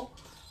yellow.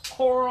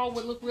 Coral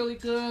would look really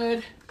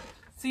good.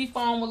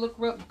 Seafoam would look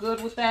real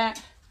good with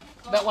that.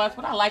 Belt-wise,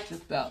 but I like this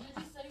belt.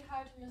 Did you say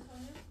hi to Miss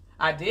Sonia?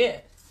 I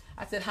did.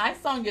 I said, hi,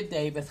 Sonia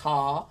Davis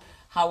Hall.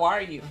 How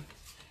are you?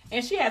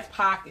 And she has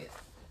pockets.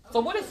 So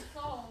what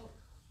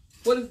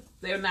is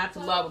there not to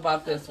love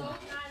about this one?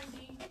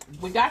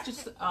 We got you,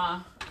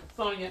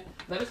 Sonia.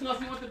 Let us know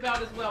if you want the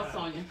belt as well,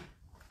 Sonia.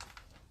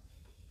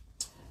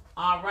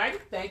 All right.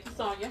 Thank you,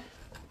 Sonia.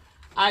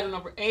 Item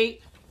number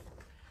 8.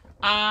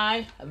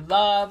 I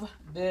love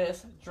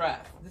this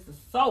dress. This is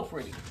so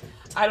pretty.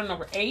 Item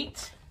number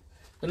 8.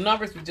 The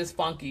numbers were just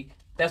funky.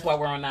 That's why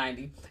we're on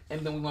 90.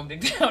 And then we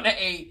wanted to go to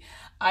 8.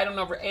 Item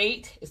number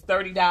 8 is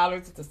 $30.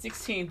 It's a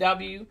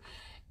 16W.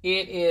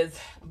 It is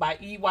by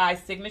EY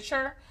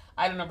Signature.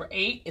 Item number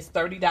 8 is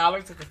 $30.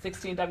 It's a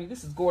 16W.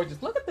 This is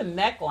gorgeous. Look at the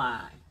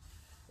neckline.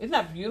 Isn't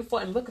that beautiful?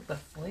 And look at the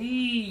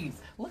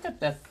sleeves. Look at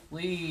the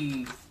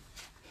sleeves.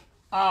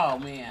 Oh,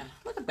 man.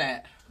 Look at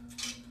that.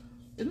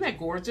 Isn't that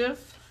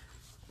gorgeous?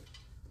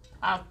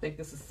 I think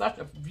this is such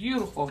a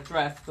beautiful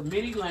dress. The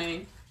midi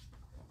length.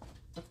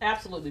 It's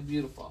absolutely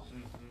beautiful.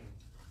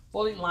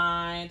 Fully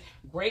lined.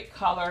 Great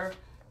color.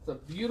 It's a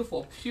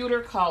beautiful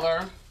pewter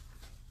color.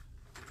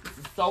 This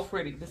is so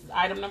pretty. This is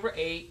item number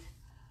 8.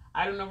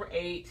 Item number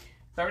 8,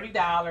 $30,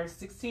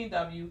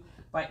 16W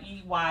by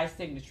EY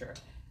Signature.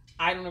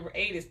 Item number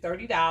 8 is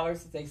 $30.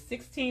 It's a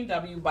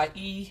 16W by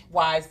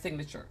EY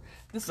Signature.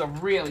 This is a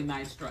really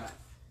nice dress.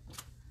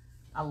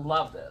 I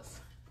love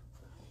this.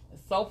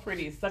 It's so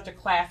pretty. It's such a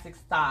classic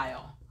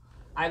style.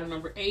 Item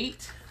number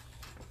 8.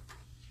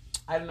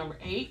 Item number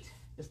 8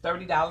 is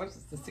 $30. It's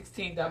the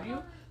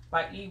 16W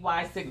by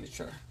EY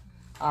Signature.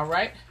 All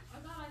right.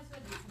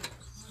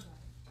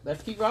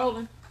 Let's keep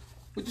rolling.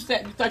 What you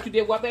said? You thought you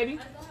did what, baby? You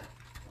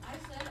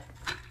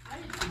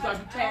thought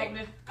you tagged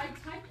it? I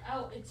typed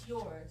out it's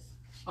yours.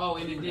 Oh,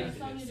 and it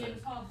didn't.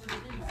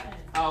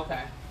 Oh,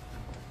 okay.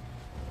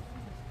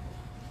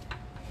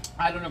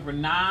 Item number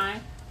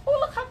 9. Oh,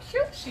 look how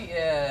cute she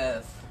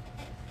is.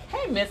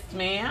 Hey, Miss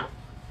Ma'am.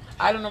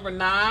 Item number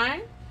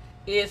 9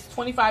 is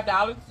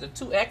 $25. The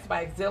 2X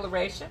by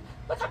Exhilaration.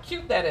 Look how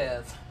cute that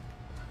is.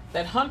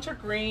 That hunter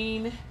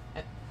green,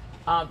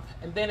 and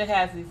then it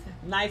has these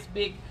nice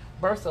big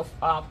bursts of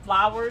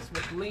flowers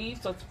with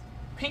leaves. So it's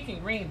pink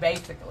and green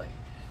basically.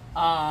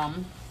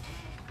 And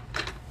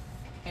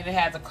it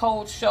has a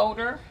cold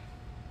shoulder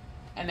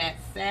and that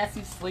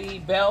sassy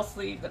sleeve, bell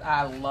sleeve that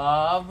I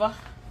love.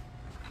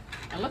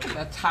 And look at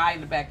the tie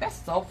in the back. That's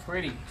so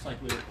pretty. It's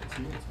like lyrical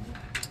teal to me.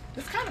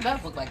 This kind of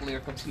does look like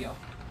lyrical teal.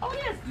 Oh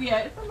yes, yeah,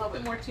 it's a little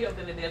bit more teal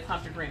than it is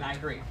hunter green. I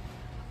agree.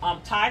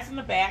 Ties in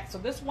the back. So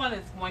this one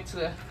is going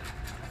to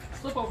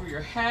slip over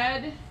your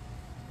head.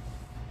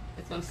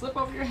 It's going to slip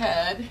over your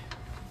head.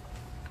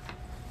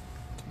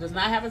 Does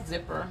not have a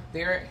zipper.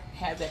 There it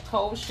has that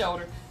cold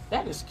shoulder.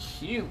 That is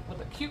cute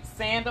with a cute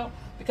sandal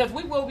because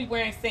we will be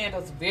wearing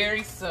sandals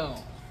very soon.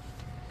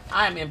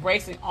 I am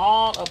embracing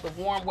all of the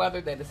warm weather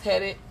that is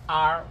headed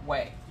our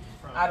way.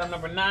 Promise. Item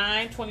number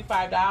 9,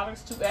 $25,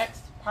 2X.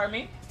 Pardon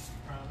me?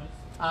 Promise.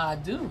 I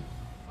do.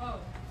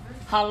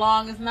 How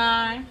long is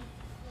 9?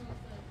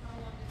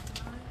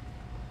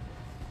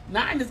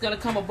 9 is going to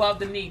come above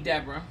the knee,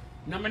 Deborah.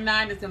 Number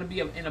 9 is going to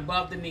be an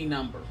above the knee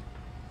number.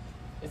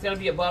 It's going to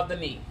be above the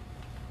knee.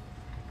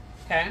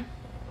 Okay?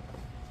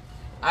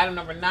 Item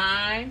number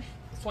 9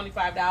 is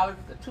 $25.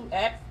 It's a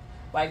 2X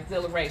by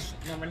Exhilaration.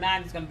 Number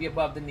 9 is going to be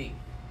above the knee.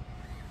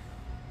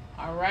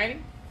 Alrighty?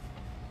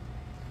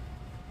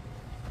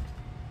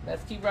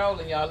 Let's keep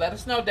rolling, y'all. Let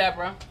us know,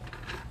 Deborah.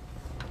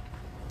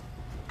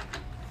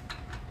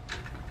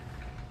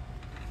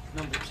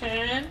 Number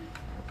 10.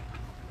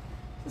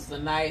 This is a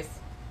nice,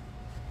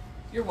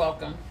 you're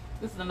welcome.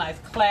 This is a nice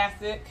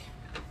classic.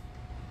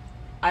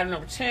 Item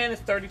number 10 is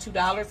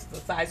 $32. It's a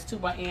size 2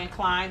 by Anne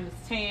Klein. This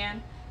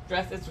tan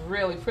dress is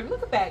really pretty.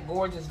 Look at that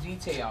gorgeous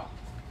detail.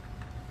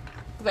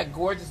 Look at that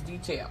gorgeous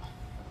detail.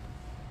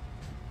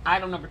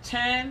 Item number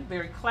 10,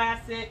 very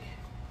classic.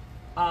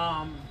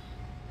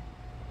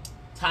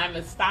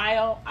 Timeless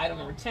style. Item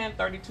number 10,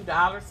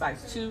 $32,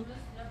 size 2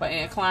 by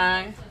Anne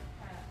Klein.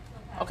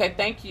 Okay,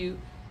 thank you.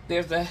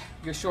 There's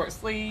your short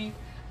sleeve.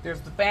 There's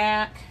the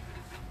back.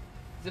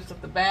 Zips up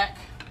the back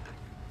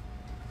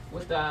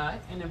with an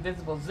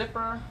invisible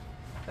zipper.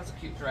 That's a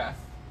cute dress.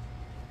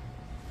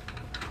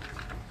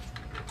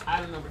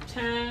 Item number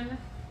 10,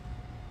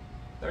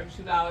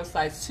 $32,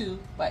 size 2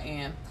 by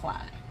Anne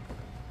Klein.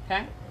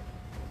 Okay?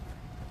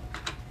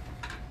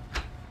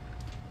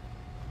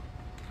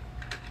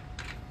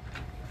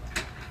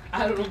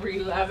 Item number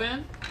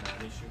 11.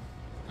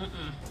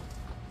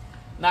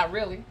 Not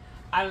really.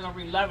 Item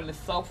number 11 is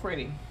so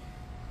pretty.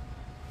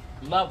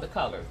 Love the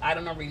colors.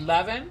 Item number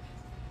 11,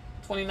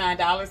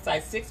 $29,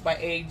 size 6 by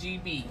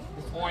AGB.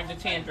 This orange and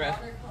tan dress.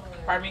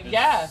 Pardon me?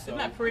 Yes, isn't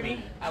that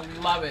pretty? I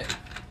love it.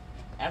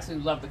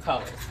 Absolutely love the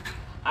colors.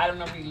 Item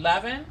number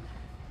 11,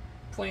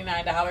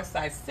 $29,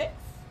 size 6.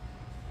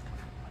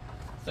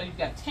 So you've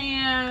got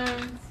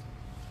tans.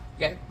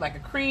 You got like a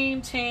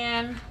cream,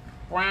 tan,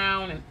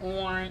 brown, and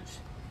orange.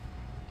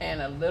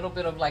 And a little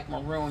bit of like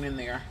maroon in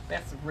there.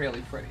 That's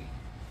really pretty.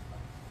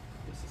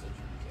 This is a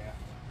Judy Gaff.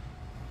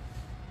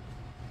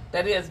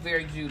 That is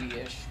very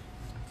Judy-ish.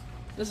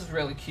 This is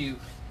really cute.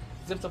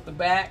 Zips up the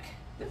back.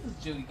 This is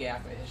Judy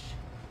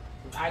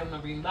Gaff-ish. Item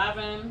number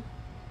 11.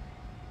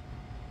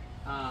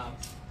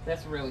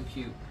 That's really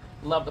cute.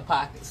 Love the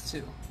pockets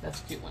too. That's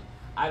a cute one.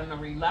 Item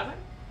number 11.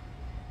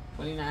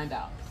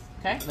 $29.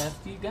 Okay, let's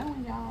keep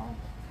going, y'all.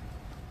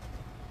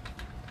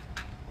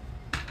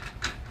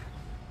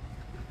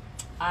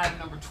 Item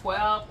number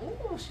 12.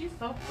 Ooh, she's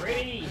so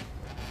pretty.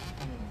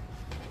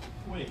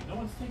 Wait, no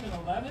one's taking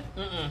 11?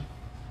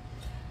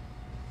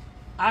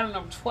 Item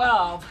number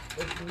 12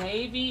 is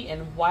navy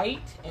and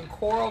white and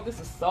coral. This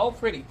is so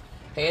pretty.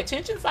 Pay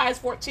attention, size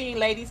 14,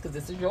 ladies, because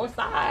this is your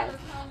size.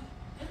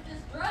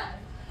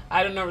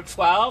 Item number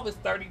 12 is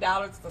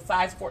 $30. It's a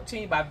size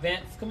 14 by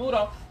Vince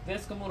Camuto.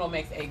 Vince Camuto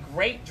makes a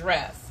great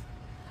dress.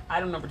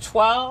 Item number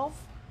 12,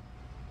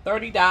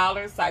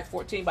 $30, size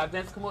 14 by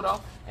Vince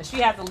Camuto. And she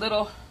has a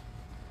little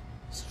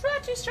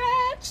stretchy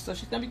stretch, so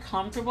she's going to be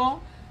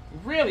comfortable.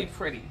 Really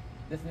pretty.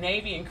 This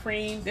navy and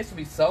cream. This would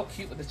be so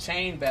cute with the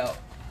chain belt.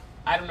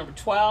 Item number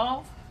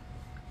 12.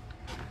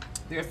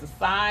 There's the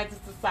sides. This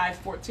is a size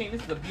 14.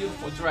 This is a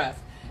beautiful dress.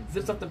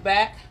 Zips up the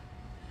back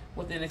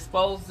with an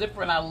exposed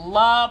zipper, and I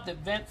love that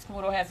Vince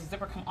Camuto has a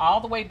zipper come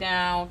all the way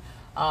down,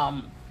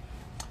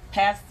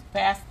 past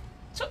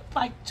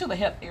to the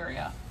hip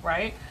area,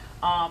 right?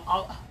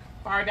 All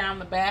far down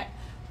the back.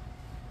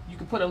 You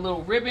can put a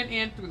little ribbon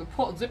in through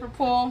the zipper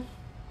pull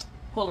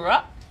her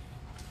up,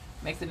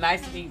 makes it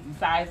nice and easy.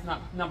 Size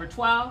number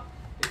 12.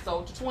 It's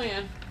sold to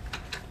twin.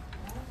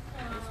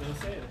 I was gonna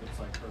say it looks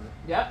like her.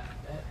 Yep,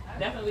 it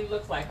definitely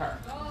looks like her.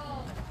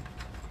 Oh.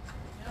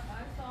 Yep,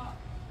 I saw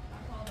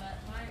that.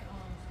 My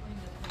screen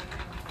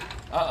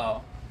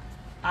Uh-oh.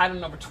 Item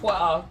number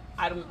 12.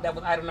 That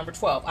was item number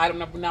 12.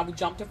 Now we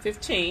jump to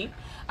 15.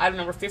 Item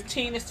number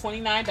 15 is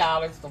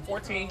 $29. So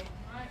 14,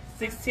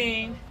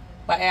 16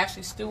 by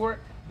Ashley Stewart.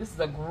 This is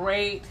a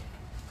great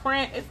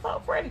print. It's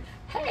so pretty.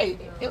 Hey,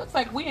 it looks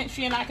like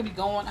she and I could be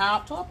going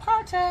out to a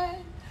party.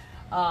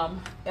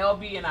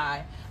 LB and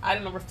I.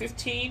 Item number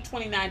 15,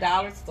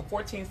 $29. It's a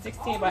 14,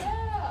 16 by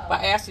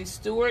Ashley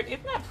Stewart.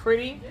 Isn't that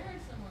pretty?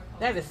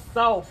 That is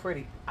so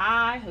pretty.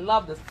 I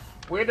love this.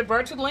 We're the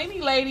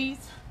Bertolini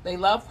ladies. They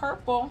love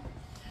purple.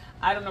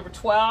 Item number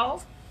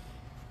 12,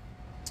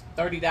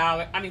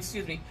 $30.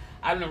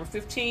 Item number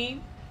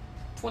 15,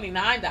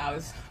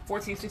 $29.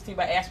 14, 16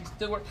 by Ashley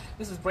Stewart.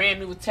 This is brand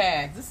new with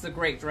tags. This is a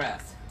great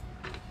dress.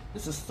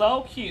 This is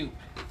so cute.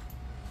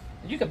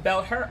 You could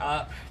belt her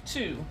up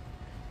too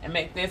and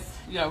make this,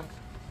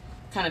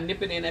 kind of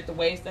nip it in at the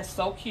waist. That's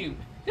so cute.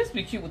 This would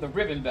be cute with a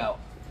ribbon belt.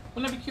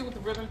 Wouldn't that be cute with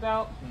a ribbon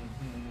belt?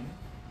 Mm-hmm.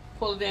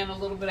 Pull it in a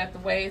little bit at the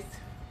waist.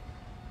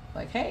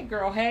 Like, hey,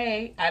 girl,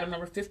 hey. Item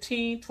number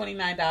 15,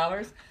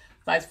 $29.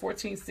 Size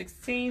 14,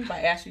 16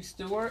 by Ashley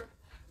Stewart.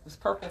 This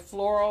purple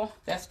floral.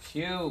 That's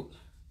cute.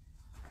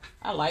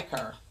 I like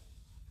her.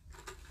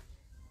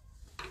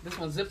 This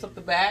one zips up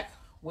the back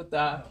with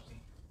an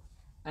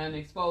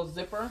exposed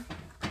zipper.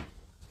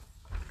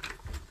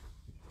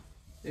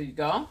 There you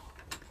go.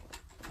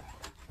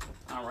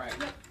 All right.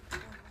 Yep.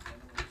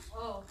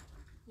 Oh,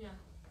 yeah.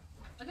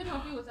 I can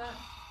help you with that.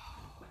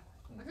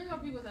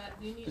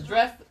 Do you need The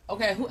dress,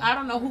 okay, I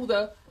don't know who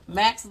the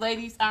Max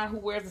ladies are who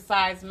wears the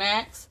size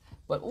Max,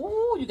 but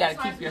ooh, you gotta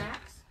keep your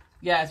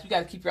you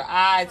gotta keep your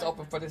eyes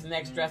open for this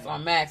next dress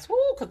on Max. Woo,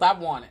 cause I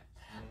want it.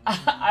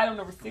 Item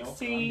number 16. Nope,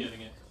 I'm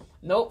getting it.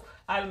 Nope.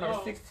 Item number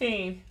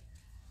 16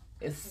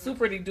 is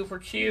super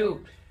duper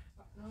cute.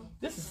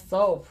 This is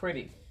so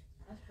pretty.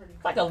 That's pretty.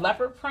 It's like a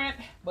leopard print,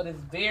 but it's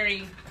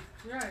very.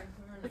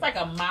 It's like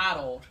a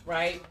mottled,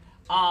 right?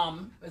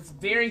 It's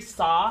very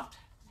soft.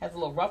 Has a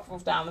little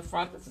ruffles down the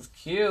front. This is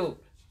cute.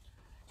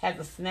 Has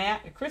a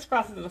snap. It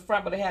crisscrosses in the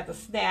front, but it has a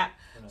snap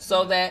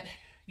so that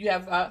you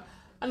have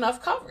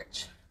enough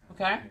coverage.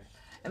 Okay?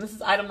 And this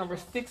is item number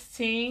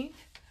 16.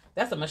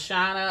 That's a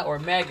Mashana or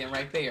Megan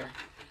right there.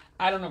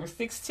 Item number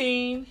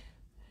 16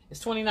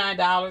 is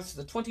 $29. It's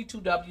a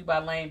 22W by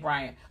Lane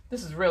Bryant.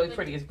 This is really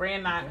pretty. It's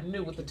brand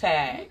new with the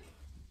tag.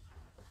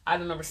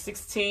 Item number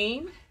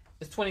 16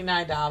 is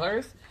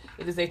 $29.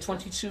 It is a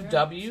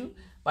 22W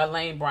by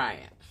Lane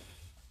Bryant.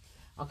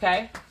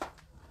 Okay?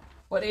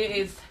 What it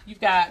is,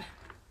 you've got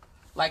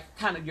like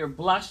kind of your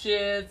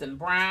blushes and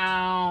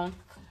brown.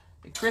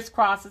 It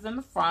crisscrosses in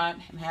the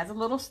front and has a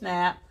little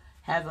snap.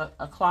 Has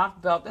a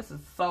cloth belt. This is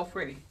so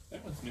pretty.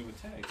 That one's new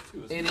with tags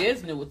too. It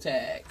is new with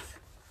tags.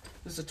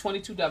 This is a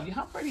 22W.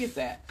 How pretty is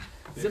that?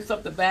 Zips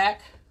up the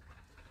back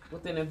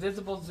with an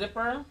invisible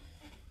zipper.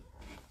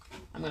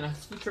 I'm going to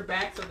scoot her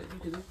back so that you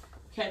can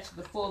catch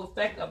the full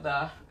effect of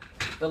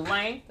the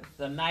length. It's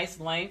a nice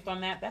length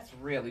on that. That's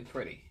really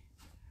pretty.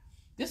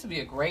 This would be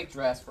a great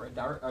dress for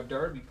a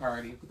derby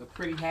party with a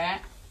pretty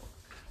hat.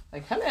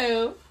 Like,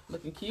 hello,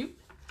 looking cute.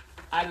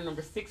 Item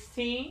number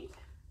 16,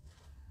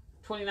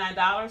 $29,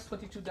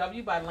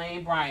 22W by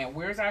Lane Bryant.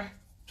 Where's our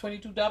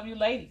 22W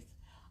ladies?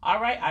 All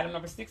right, item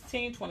number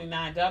 16,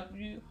 29,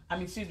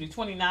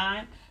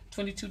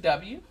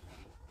 22W.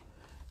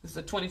 This is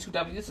a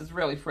 22W. This is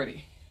really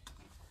pretty.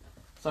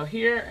 So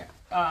here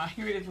it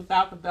is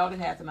without the belt. It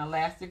has an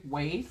elastic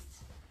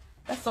waist.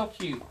 That's so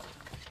cute.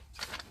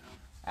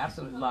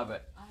 Absolutely love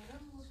it.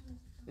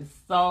 It's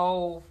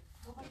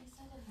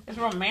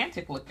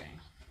romantic looking.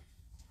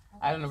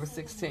 Item number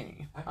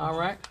 16. All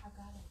right.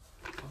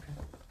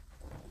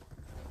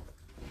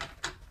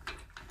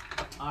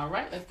 All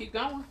right, let's keep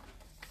going.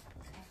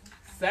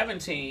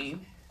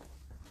 17.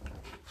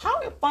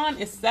 How fun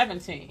is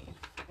 17?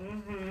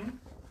 Mm-hmm.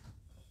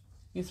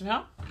 Need some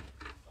help?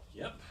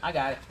 Yep. I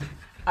got it.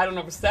 Item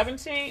number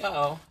 17.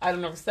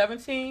 Item number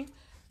 17.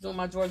 Doing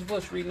my George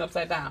Bush reading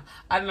upside down.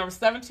 Item number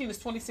 17 is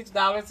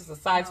 $26. It's a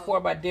size 4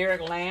 by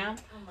Derek Lamb.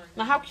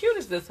 Now, how cute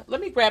is this?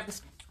 Let me grab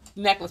this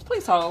necklace.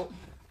 Please hold.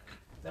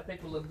 I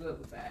think we'll look good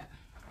with that.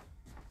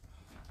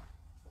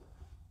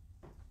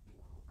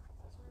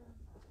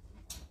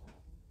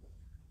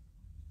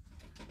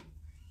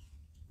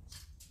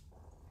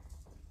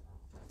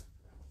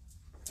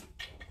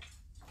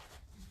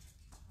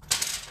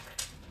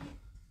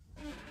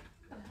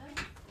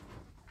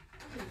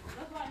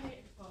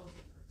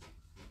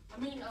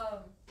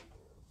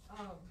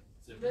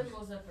 Visible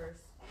zippers.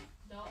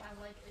 No, I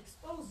like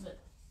exposed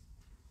zippers.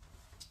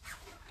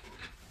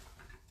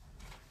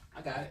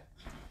 I got it.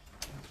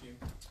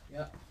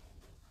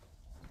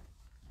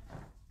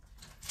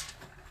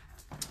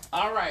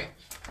 All right.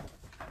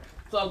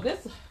 So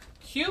this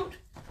cute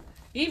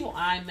evil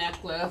eye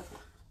necklace,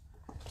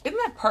 isn't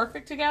that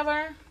perfect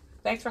together?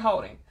 Thanks for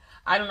holding.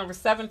 Item number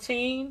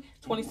 17,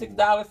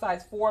 $26,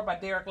 size 4 by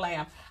Derek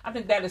Lamb. I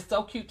think that is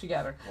so cute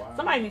together. Wow.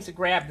 Somebody needs to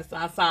grab this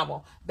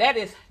ensemble. That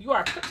is, you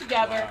are put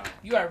together. Wow.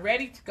 You are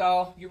ready to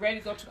go. You're ready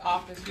to go to the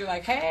office. You're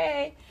like,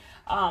 hey,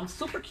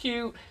 super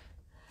cute.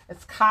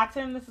 It's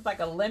cotton. This is like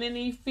a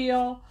linen-y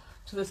feel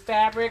to this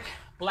fabric.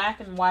 Black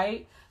and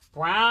white,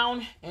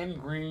 brown and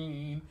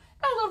green.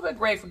 And a little bit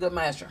gray for good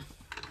measure.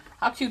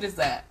 How cute is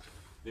that?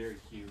 Very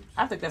cute.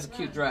 I think that's a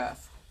cute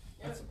dress.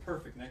 That's a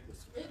perfect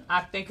necklace.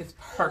 I think it's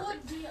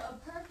perfect. It would be a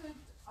perfect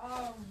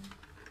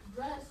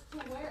dress to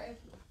wear if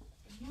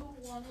you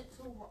wanted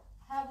to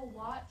have a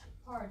watch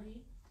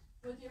party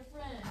with your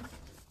friends,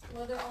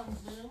 whether on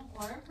Zoom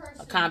or in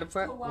person.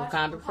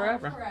 Wakanda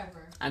Forever.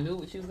 I knew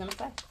what she was going to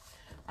say.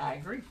 I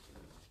agree.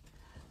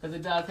 Because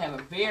it does have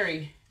a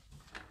very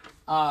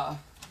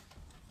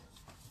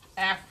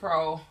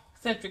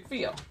Afro-centric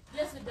feel.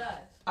 Yes, it does.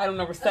 Item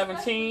number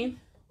 17.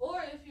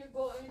 Or if you're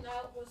going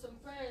out with some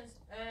friends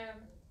and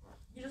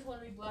you just want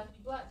to be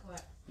blackity black.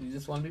 You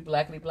just want to be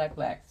blackity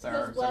black,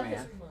 sir.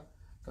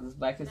 Because it's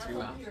Black History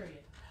Month.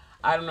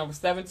 Item number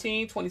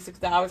 17,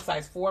 $26,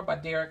 size 4 by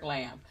Derek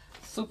Lamb.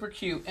 Super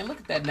cute. And look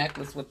at that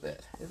necklace with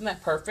it. Isn't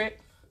that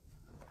perfect?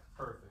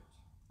 Perfect.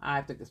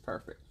 I think it's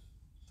perfect.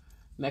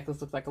 Necklace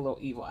looks like a little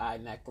evil eye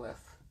necklace.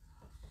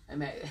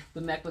 And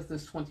the necklace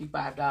is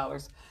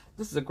 $25.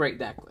 This is a great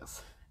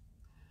necklace.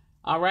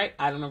 All right,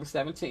 item number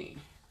 17.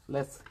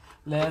 Let's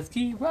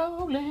keep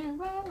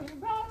rolling.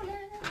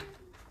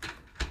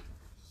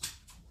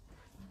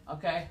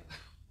 Okay,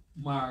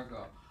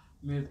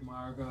 Miss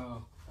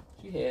Margaux.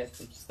 She has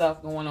some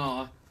stuff going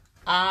on.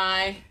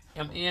 I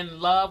am in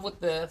love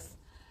with this,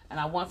 and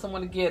I want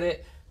someone to get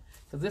it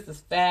because this is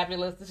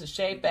fabulous. This is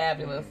Shea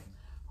Fabulous.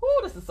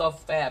 Ooh, this is so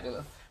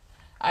fabulous.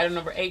 Item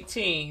number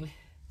 18.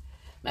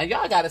 Now,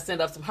 y'all got to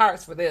send up some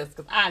hearts for this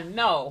because I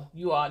know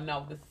you all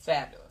know this is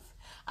fabulous.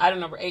 Item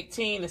number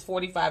 18 is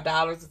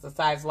 $45. It's a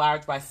size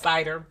large by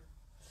Cider.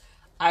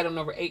 Item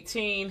number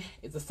 18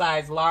 is a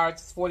size large.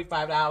 It's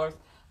 $45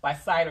 by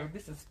Cider.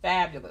 This is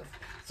fabulous.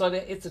 So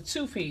that it's a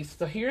two-piece.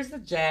 So here's the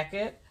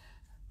jacket.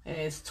 And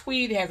it's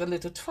tweed. It has a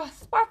little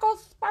sparkle.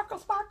 It's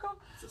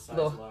a size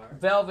large.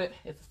 Velvet.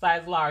 It's a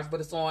size large,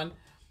 but it's on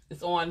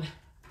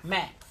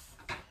Max.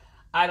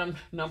 Item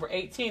number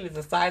 18 is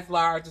a size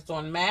large. It's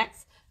on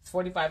Max. It's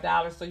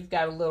 $45. So you've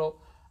got a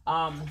little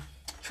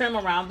trim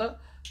around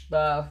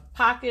the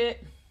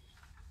pocket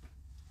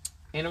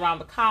and around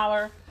the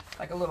collar,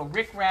 like a little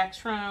rick-rack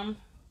trim.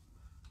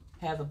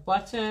 Has a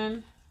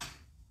button.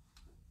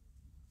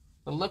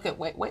 But look at,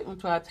 wait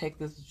until I take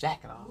this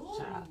jacket off,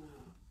 child.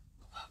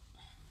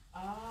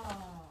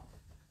 Oh.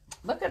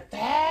 Look at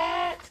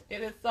that.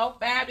 It is so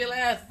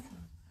fabulous.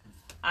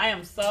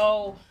 I'm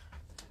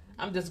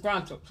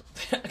disgruntled.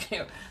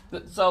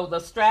 So the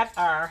straps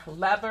are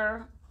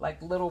leather,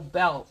 like little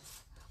belts.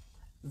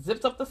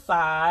 Zips up the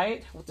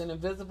side with an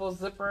invisible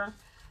zipper.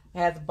 It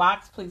has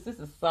box pleats. This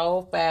is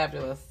so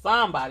fabulous.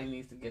 Somebody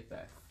needs to get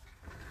this.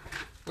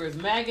 Where's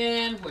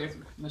Megan? Where's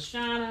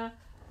Mashana?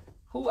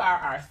 Who are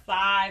our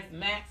size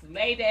Max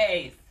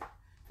ladies?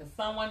 Because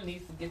someone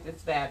needs to get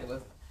this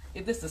fabulous.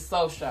 This is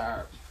so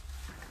sharp.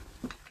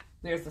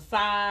 There's the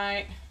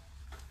side.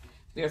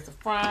 There's the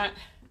front.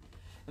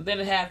 And then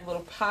it has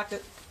little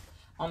pockets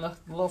on the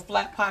little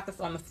flat pockets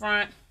on the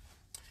front.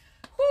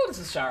 Whoo, this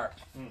is sharp.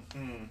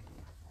 Mm-hmm.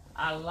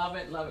 I love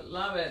it, love it,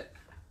 love it.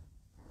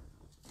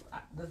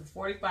 This is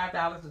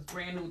 $45. It's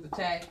brand new with the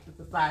tag. It's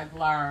a size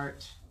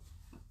large.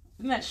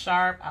 Isn't that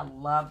sharp? I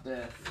love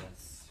this.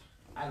 Yes.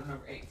 Item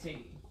number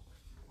 18.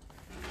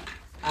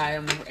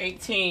 Item number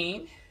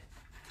 18,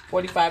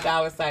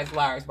 $45 size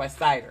large by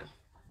Cider.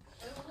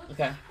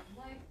 Okay.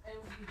 Like it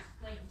would be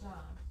St. John.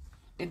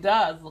 It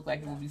does look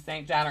like it would be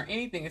St. John or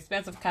anything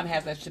expensive. Kind of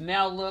has that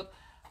Chanel look.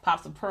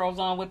 Pop some pearls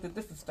on with it.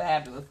 This is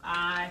fabulous.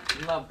 I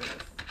love this.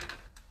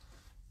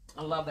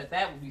 I love that.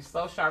 That would be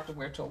so sharp to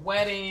wear to a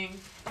wedding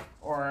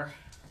or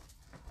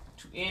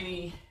to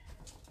any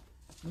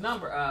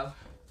number of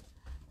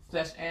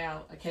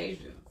special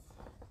occasions.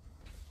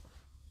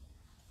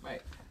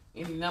 Right.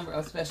 Any number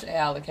of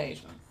special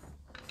occasions.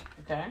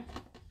 Okay?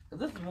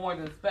 Because this is more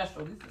than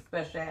special. This is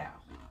special.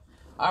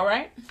 All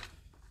right?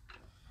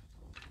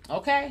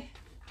 Okay?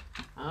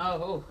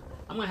 Oh,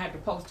 I'm going to have to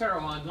post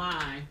her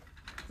online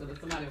so that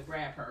somebody will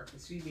grab her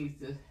because she needs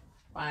to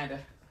find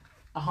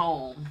a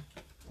home.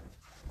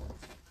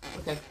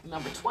 Look at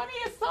number 20.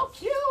 Is so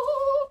cute.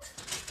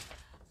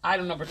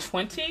 Item number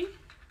 20.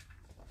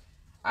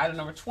 Item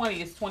number 20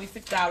 is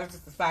 $26. It's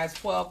the size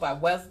 12 by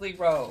Wesley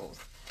Rose.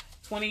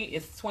 20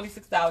 is $26.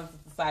 It's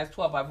the size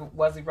 12 by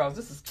Wesley Rose.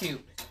 This is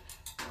cute.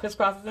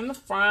 Crisscrosses in the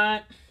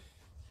front.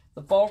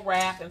 The faux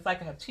wrap. And it's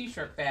like a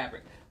t-shirt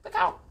fabric.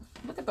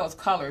 Look at those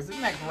colors.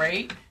 Isn't that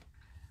great?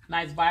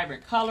 Nice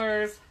vibrant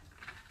colors.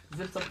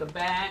 Zips up the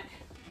back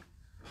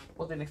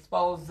with an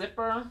exposed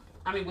zipper.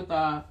 I mean with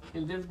a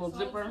invisible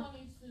zipper.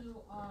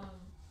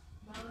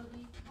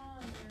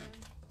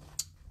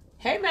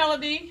 Hey,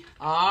 Melody.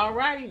 All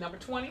righty, number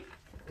 20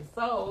 is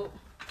sold.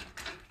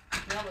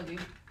 Melody.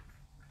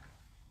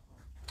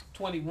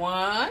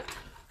 21.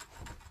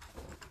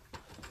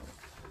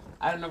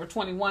 Item number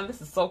 21.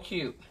 This is so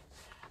cute.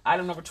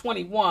 Item number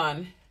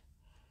 21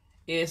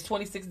 is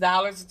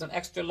 $26. It's an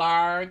extra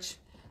large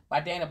by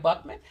Dana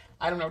Buckman.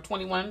 Item number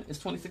 21 is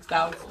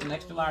 $26. It's an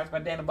extra large by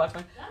Dana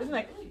Buckman.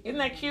 Isn't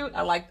that cute?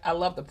 I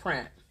love the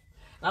print.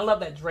 And I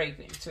love that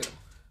draping too.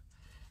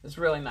 It's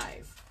really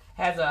nice.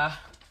 Has a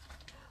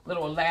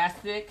little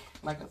elastic,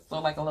 like a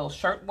little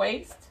shirt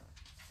waist.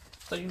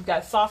 So you've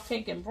got soft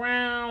pink and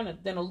brown, and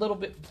then a little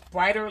bit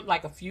brighter,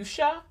 like a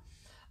fuchsia,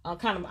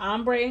 kind of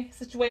ombre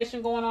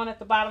situation going on at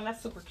the bottom.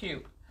 That's super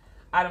cute.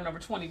 Item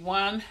number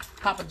 21.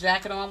 Pop a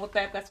jacket on with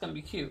that. That's going to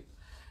be cute.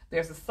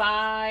 There's a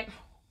side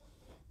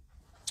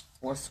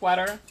or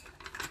sweater.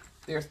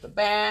 There's the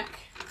back.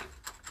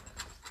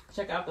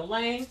 Check out the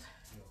length.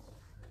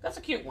 That's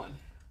a cute one.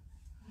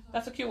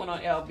 That's a cute one on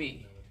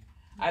LB.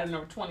 Item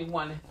number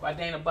 21 by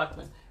Dana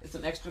Buckman. It's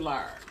an extra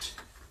large.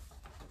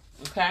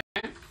 Okay.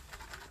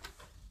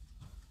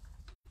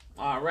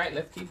 All right,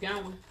 let's keep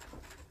going.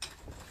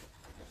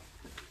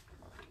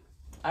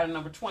 Item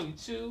number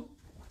 22.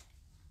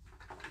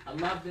 I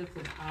love this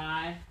because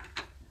I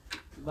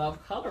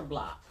love color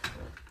block.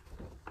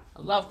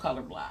 I love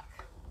color block.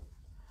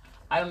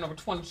 Item number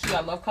 22.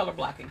 I love color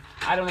blocking.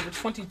 Item number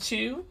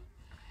 22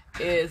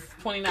 is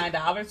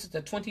 $29. It's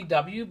a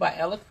 20W by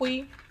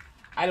Eloquy.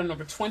 Item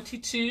number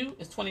 22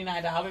 is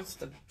 $29.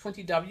 The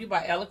 20W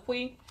by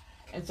Eloquy.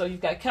 And so you've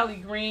got Kelly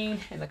green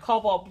and the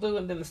cobalt blue,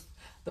 and then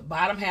the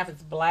bottom half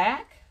is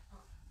black.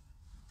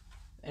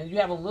 And you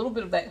have a little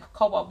bit of that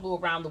cobalt blue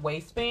around the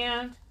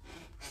waistband.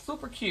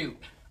 Super cute.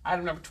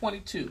 Item number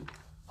 22.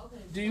 Okay.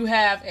 Do you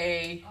have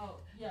a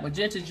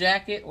magenta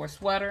jacket or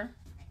sweater?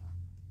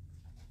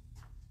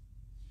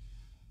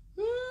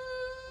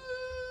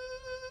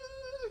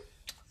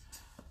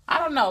 I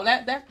don't know.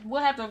 That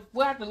we'll have to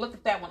look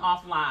at that one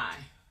offline.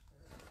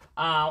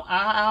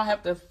 I'll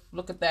have to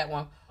look at that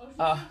one.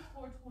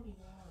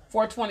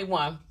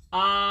 421.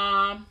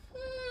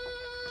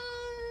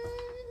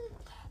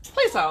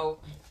 Please hold.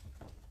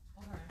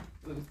 Okay.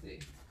 Let me see.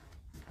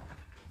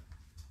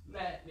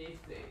 Let me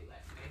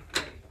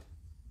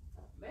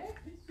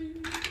see.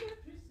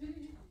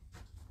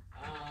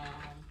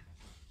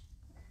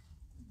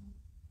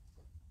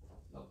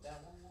 Nope,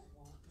 that one won't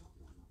want.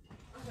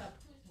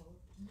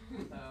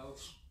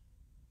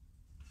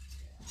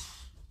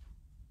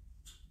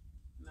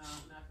 No,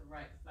 not the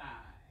right size.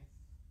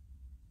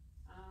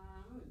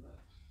 Let me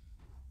look.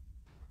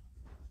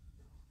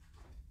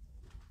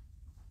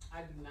 I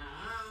do not.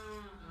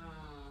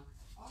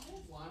 Oh,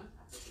 here's one.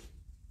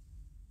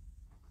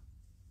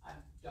 I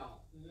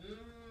don't.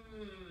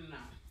 No.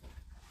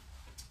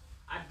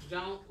 I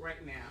don't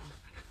right now.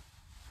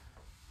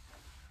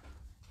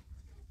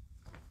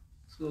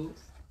 Schools.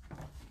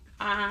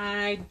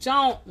 I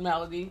don't,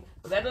 Melody.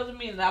 But that doesn't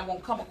mean that I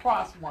won't come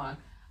across one.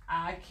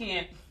 I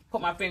can't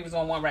put my fingers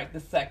on one right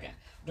this second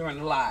during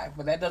the live.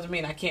 But that doesn't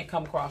mean I can't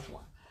come across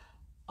one.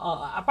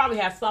 I probably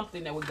have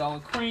something that would go in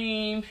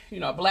cream. You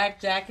know, a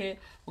black jacket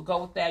would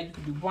go with that. You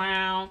could do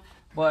brown.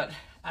 But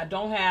I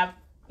don't have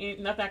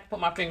nothing I can put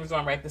my fingers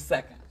on right this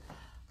second.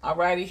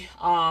 Alrighty.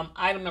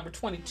 Item number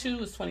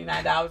 22 is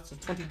 $29.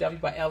 It's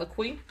 20W by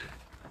Eloquy.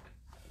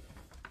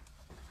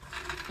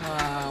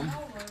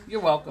 You're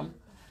welcome.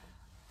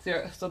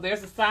 So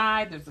there's a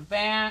side, there's a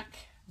back,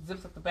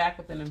 zips at the back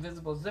with an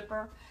invisible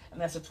zipper,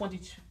 and that's a 20.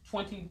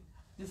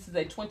 This is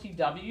a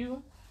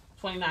 20W,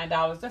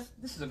 $29.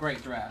 This is a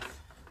great dress.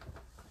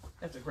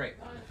 That's a great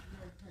one.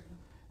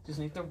 Just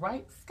need the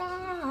right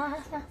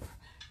scarf.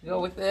 Go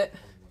with it.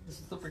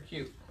 This is super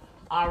cute.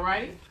 All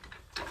right.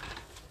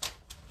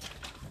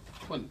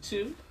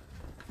 22.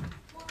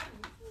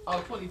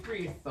 Oh,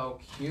 23 is so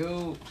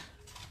cute.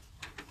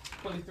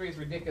 23 is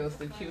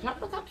ridiculously cute.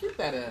 Look how cute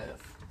that is.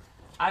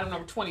 Item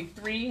number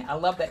 23. I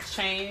love that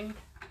chain.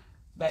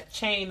 That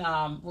chain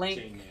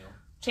link.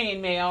 Chain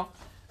mail.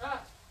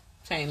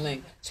 Chain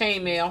link.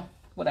 Chain mail.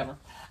 Whatever.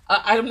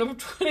 Item number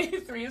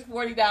 23 is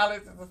 $40.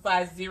 It's a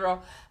size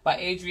 0 by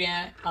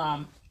Adrian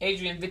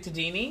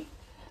Vittadini.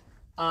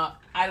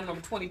 Item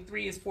number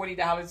 23 is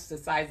 $40. It's a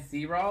size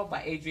 0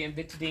 by Adrian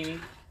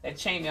Vittadini. That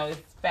chainmail is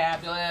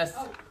fabulous.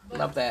 Oh,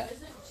 love that.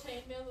 Isn't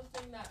chainmail the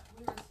thing that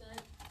we were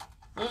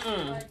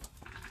sent? Like,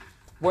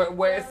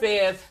 where it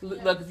says,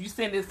 look, if you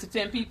send this to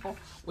 10 people,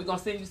 we're going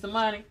to send you some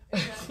money.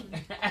 Exactly.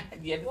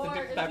 Yeah, it's a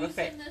different type of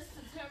thing. If you send this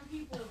to 10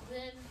 people,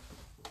 then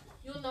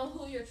you'll know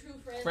who your true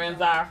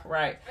friends are.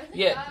 Right.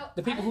 Yeah,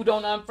 the people who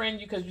don't unfriend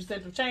you because you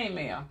sent them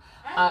chainmail.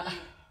 I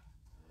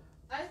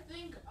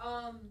think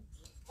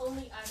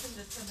only I can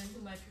determine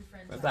who my true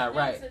friends are. That's all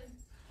right.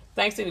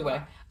 Thanks anyway.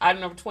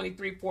 Item number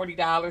 23,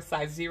 $40,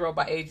 size 0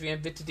 by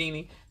Adrian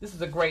Vittadini. This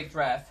is a great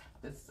dress.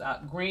 It's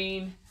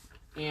green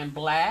and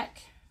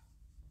black.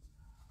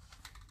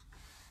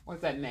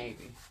 What's that,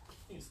 navy?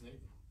 It's navy.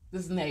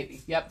 This is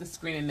navy. Yep, this is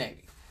green and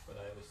navy. But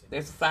I always think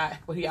there's a side,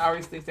 but he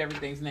always thinks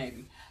everything's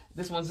navy.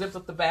 This one zips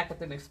up the back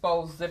with an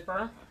exposed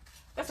zipper.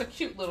 That's a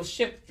cute little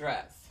shift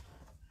dress.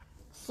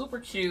 Super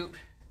cute,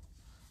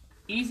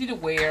 easy to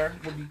wear,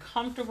 will be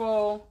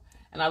comfortable,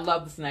 and I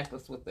love this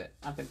necklace with it.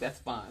 I think that's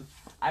fun.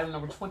 Item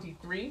number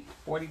 23,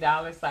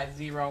 $40, size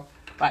 0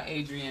 by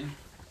Adrian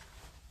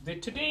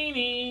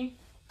Vittadini.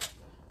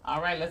 All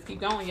right, let's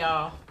keep going,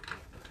 y'all.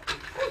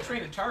 Oh,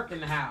 Trina Turk in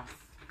the house.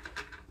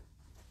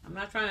 I'm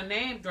not trying to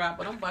name drop,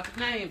 but I'm about to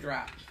name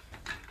drop.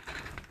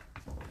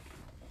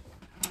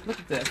 Look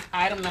at this.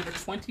 Item number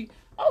 20.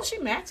 Oh, she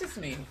matches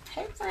me.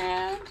 Hey,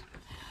 friend.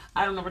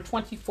 Item number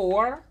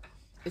 24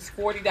 is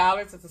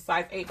 $40. It's a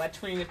size 8 by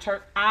Trina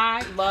Turk.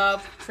 I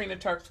love Trina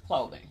Turk's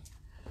clothing.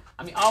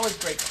 I mean, always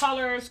great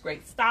colors,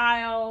 great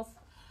styles.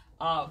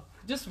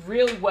 Just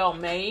really well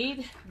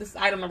made. This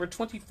item number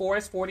 24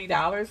 is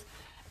 $40. It's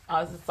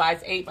a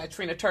size 8 by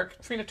Trina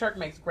Turk. Trina Turk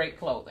makes great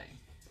clothing.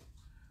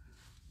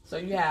 So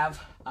you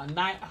have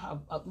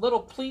a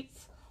little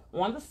pleats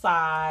on the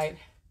side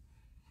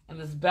and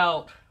this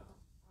belt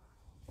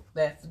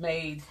that's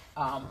made,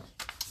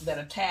 that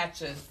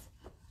attaches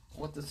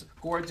with this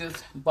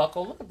gorgeous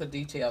buckle. Look at the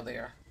detail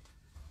there.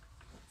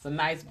 It's a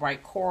nice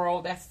bright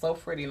coral. That's so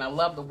pretty, and I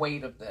love the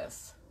weight of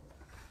this.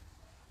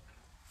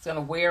 It's going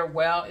to wear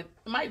well. It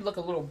might look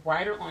a little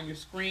brighter on your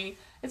screen.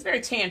 It's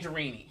very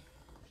tangerine-y.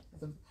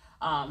 It's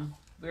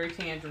very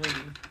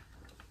tangerine.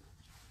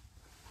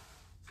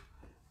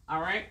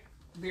 All right,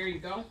 there you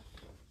go.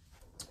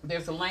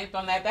 There's a length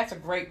on that. That's a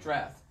great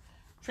dress.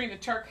 Trina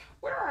Turk,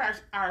 where are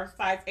our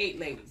size 8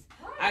 ladies?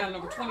 Item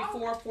number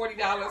 24,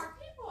 $40.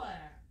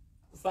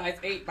 Size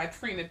 8 by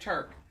Trina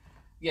Turk.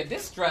 Yeah,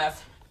 this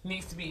dress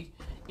needs to be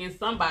in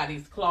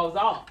somebody's clothes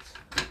off.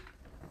 I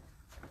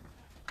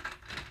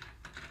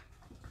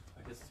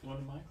guess it's one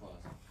in my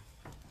closet.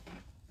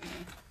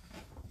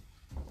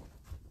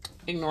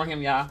 Ignore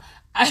him, y'all.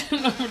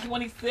 Item number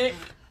 26.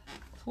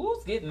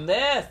 Who's getting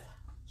this?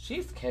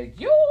 She's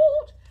cute.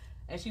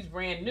 And she's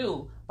brand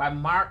new by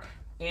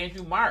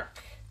Andrew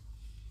Mark.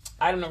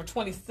 Item number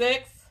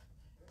 26.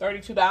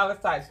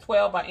 $32, size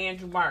 12 by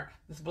Andrew Mark.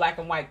 This is black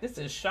and white. This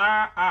is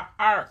Shark.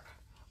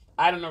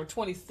 Item number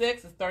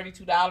 26 is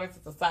 $32.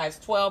 It's a size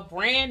 12,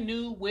 brand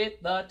new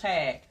with the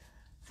tag.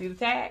 See the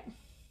tag?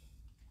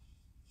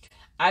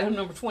 Item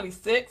number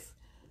 26,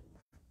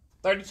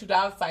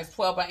 $32, size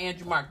 12 by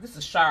Andrew Mark. This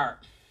is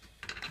Sharp.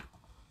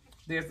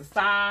 There's the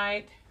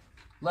side.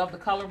 Love the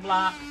color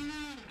block.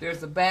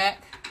 There's the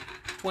back.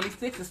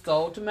 26 is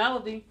sold to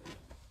Melody.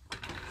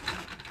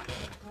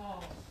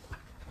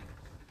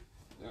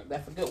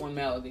 That's a good one,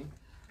 Melody.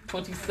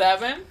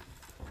 27.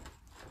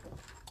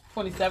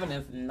 27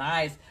 is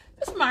nice.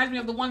 This reminds me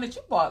of the one that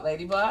you bought,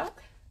 Ladybug.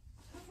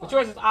 But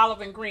yours is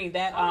olive and green.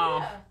 That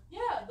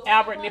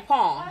Albert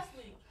Nippon.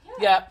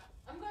 Yeah.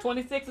 Yep.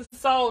 26 is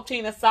sold,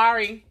 Tina.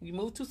 Sorry. You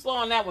moved too slow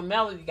on that one.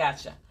 Melody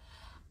got you.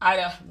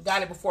 I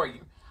got it before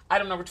you.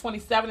 Item number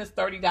 27 is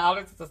 $30.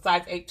 It's a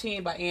size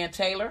 18 by Ann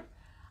Taylor.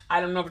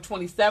 Item number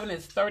 27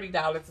 is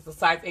 $30. It's a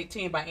size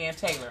 18 by Ann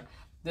Taylor.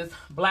 This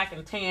black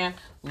and tan.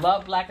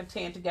 Love black and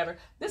tan together.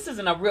 This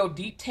isn't a real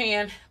deep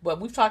tan,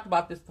 but we've talked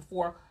about this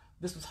before.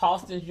 This was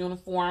Halston's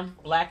uniform,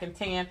 black and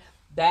tan.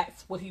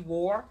 That's what he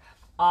wore.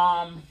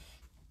 But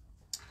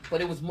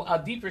it was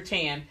a deeper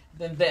tan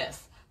than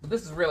this. But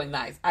this is really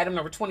nice. Item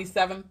number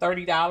 27,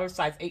 $30,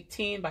 size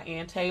 18 by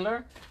Ann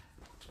Taylor.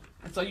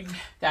 And so you've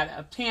got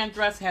a tan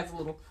dress, has a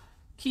little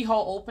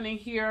keyhole opening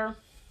here.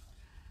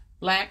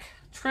 Black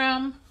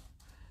trim.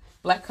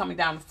 Black coming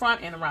down the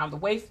front and around the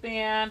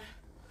waistband.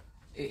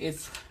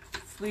 It's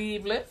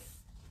sleeveless.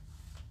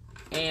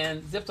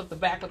 And zipped up the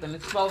back with an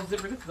exposed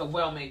zipper. This is a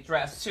well-made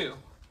dress, too.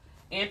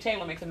 Ann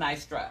Taylor makes a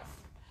nice dress.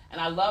 And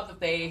I love that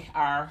they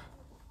are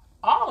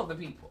all of the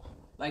people.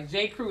 Like,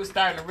 J. Crew is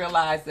starting to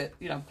realize that,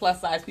 you know,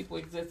 plus-size people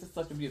exist. It's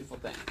such a beautiful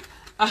thing.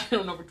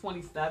 Item number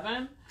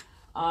 27,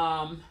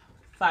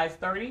 size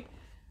 30.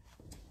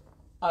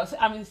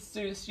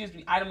 Excuse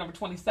me, item number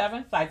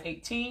 27, size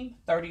 18,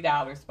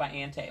 $30 by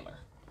Ann Taylor.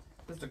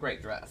 This is a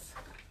great dress.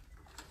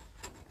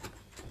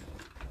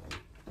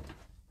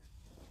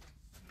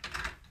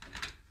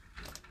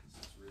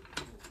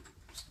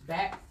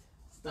 That's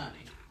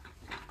stunning.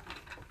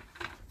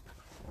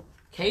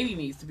 Katie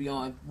needs to be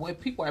on. Boy,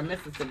 people are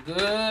missing some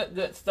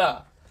good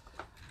stuff.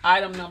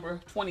 Item number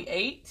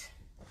 28,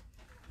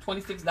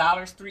 $26,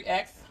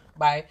 3X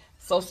by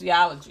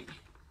Sociology.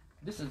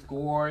 This is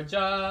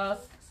gorgeous.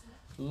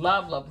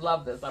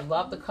 Love this. I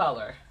love the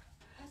color.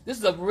 This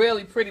is a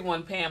really pretty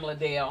one, Pamela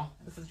Dale.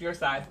 This is your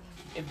size.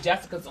 If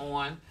Jessica's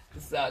on,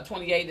 this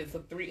 28 is a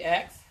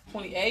 3X.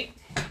 28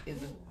 is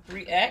a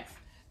 3X.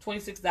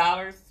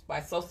 $26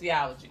 by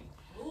Sociology.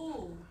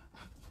 Ooh.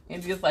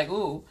 And just like,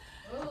 ooh.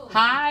 Ooh.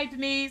 Hi,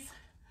 Denise.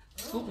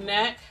 Scoop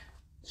neck,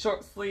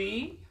 short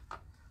sleeve.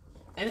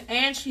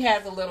 And she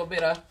has a little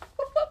bit of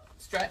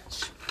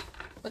stretch.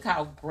 Look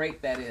how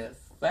great that is.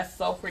 That's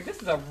so pretty.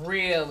 This is a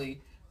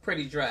really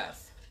pretty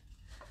dress.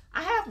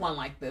 I have one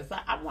like this.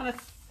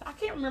 I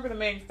can't remember the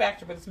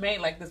manufacturer, but it's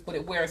made like this, but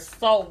it wears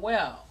so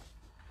well.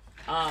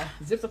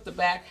 Zips up the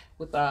back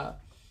with an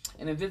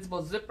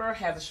invisible zipper,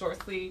 has a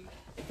short sleeve.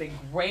 It's a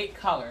great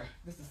color.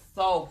 This is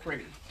so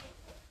pretty.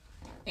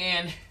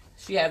 And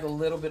She has a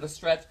little bit of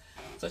stretch,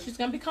 so she's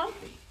going to be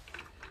comfy,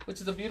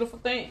 which is a beautiful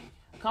thing.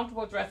 A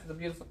comfortable dress is a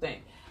beautiful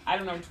thing.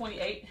 Item number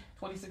 28,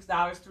 $26,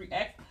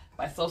 3X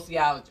by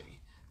Sociology.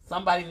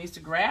 Somebody needs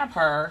to grab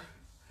her.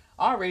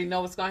 I already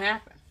know what's going to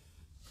happen.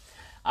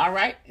 All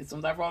right, as soon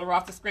as I roll her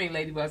off the screen,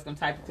 Ladybug's going to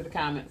type it to the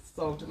comments.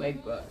 Sold to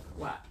Ladybug.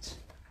 Watch.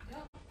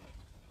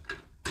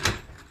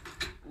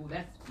 Ooh,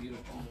 that's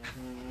beautiful.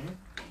 Mm-hmm.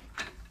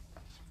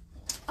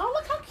 Oh,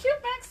 look how cute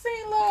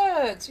Maxine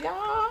looks,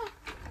 y'all.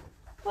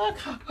 Look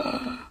how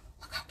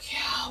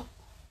cute.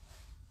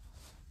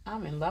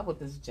 I'm in love with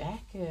this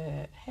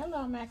jacket.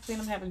 Hello, Maxine.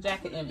 I'm having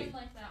jacket envy. I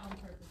like that on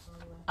purpose, by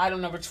the way.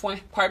 Item number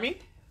 20. Pardon me?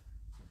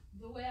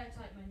 The way I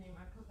type my name,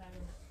 I put that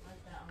in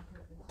like that on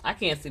purpose. I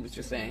can't see what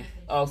you're saying.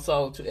 Oh,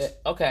 so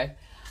okay.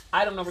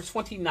 Item number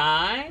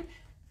 29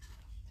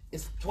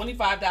 is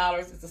 $25.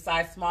 It's a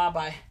size small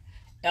by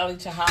Ellie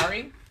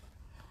Chahari.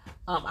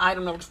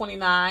 Item number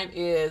 29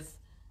 is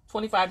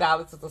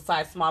 $25. It's a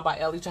size small by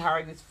Ellie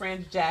Chahari. This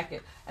fringe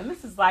jacket. And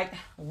this is like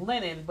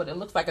linen, but it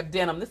looks like a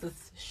denim. This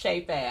is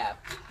Shea Fab.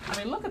 I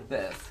mean, look at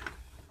this.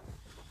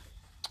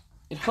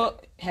 It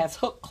has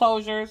hook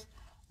closures.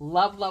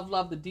 Love, love,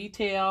 love the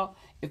detail.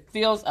 It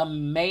feels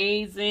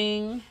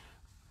amazing.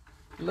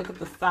 Look at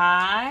the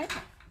side.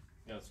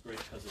 Yeah, it's great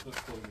because the hook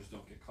closures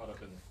don't get caught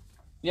up in the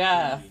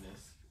Yes.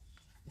 craziness.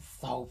 It's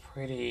so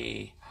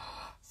pretty.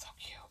 So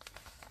cute.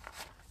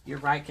 You're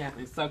right,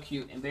 Kathleen. So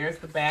cute. And there's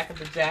the back of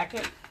the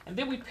jacket. And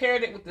then we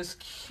paired it with this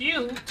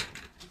cute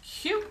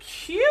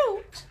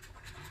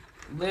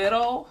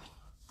little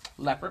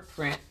leopard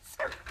print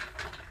skirt.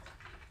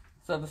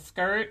 So the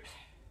skirt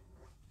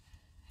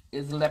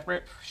is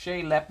leopard,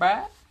 shea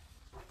leopard.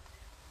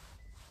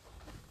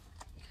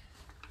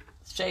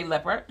 Shea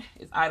leopard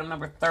is item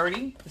number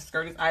 30. The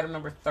skirt is item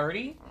number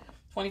 30.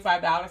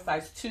 $25,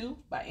 size 2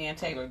 by Ann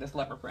Taylor. This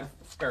leopard print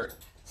skirt.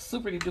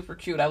 Super duper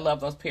cute. I love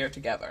those paired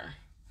together.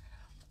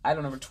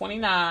 Item number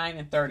 29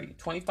 and 30.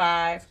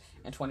 25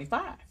 and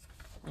 25.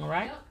 All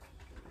right? Yep.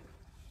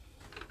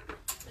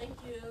 Thank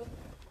you.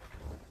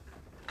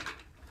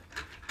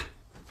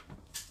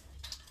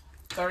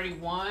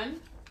 31.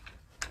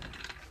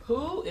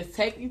 Who is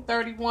taking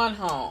 31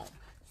 home?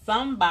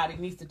 Somebody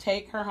needs to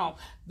take her home.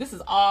 This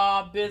is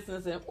all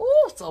business and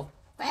ooh, so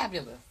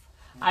fabulous.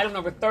 Item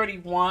number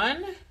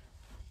 31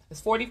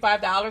 is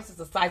 $45. It's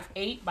a size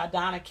 8 by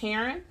Donna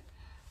Karen.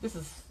 This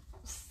is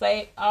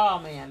oh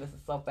man, this is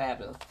so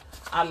fabulous.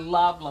 I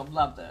love, love,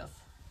 love this.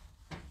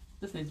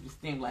 This needs to be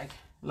steamed like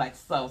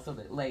so that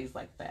it lays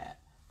like that.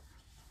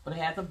 But it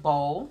has a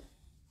bowl.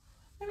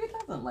 Maybe it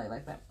doesn't lay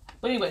like that.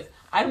 But anyways,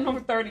 item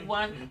number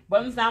 31,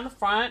 buttons down the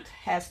front,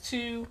 has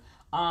 2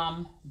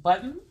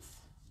 buttons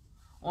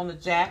on the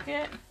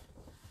jacket,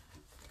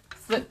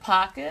 slip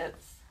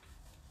pockets.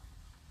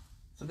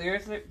 So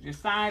there's your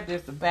side,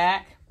 there's the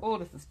back. Oh,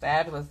 this is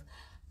fabulous.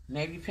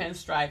 Navy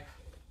pinstripe.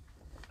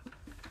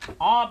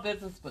 All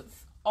business, but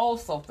oh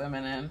so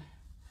feminine.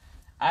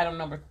 Item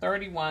number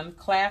 31,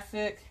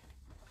 classic.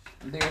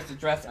 And there's the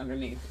dress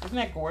underneath. Isn't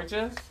that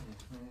gorgeous?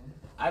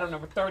 Item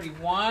number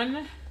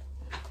 31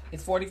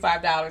 is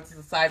 $45. It's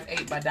a size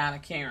 8 by Donna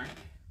Karen.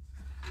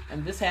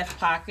 And this has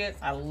pockets.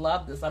 I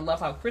love this. I love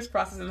how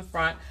crisscrosses in the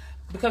front.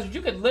 Because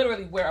you could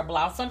literally wear a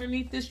blouse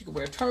underneath this. You could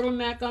wear a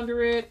turtleneck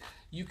under it.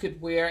 You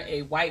could wear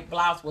a white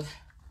blouse with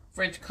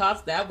French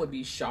cuffs. That would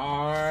be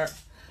sharp.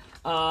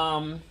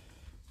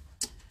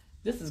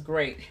 This is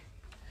great.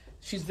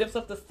 She zips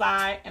up the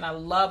side, and I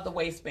love the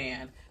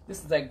waistband.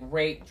 This is a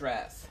great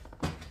dress.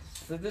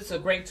 So this is a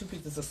great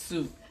two-piece. It's a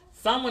suit.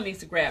 Someone needs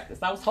to grab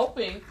this. I was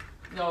hoping,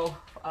 you know,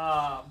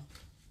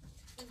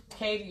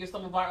 Katie or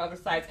some of our other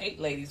size 8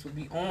 ladies would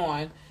be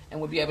on and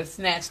would be able to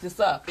snatch this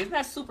up. Isn't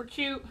that super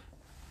cute?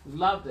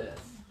 Love this.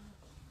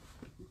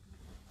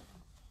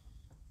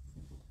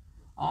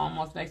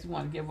 Almost makes me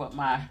want to give up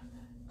my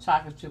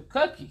chocolate chip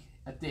cookie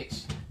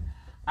addiction.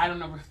 Item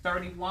number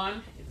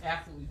 31 is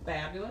absolutely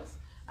fabulous.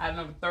 Item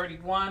number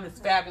 31 is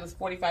fabulous.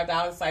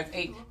 $45, size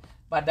 8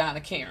 by Donna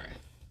Karen.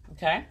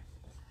 Okay?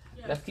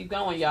 Yeah. Let's keep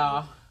going,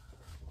 y'all.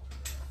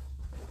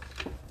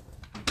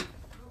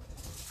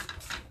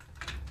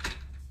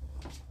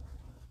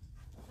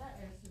 That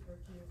is super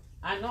cute.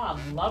 I know, I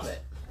love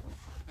it.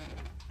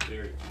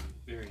 Very,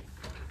 very.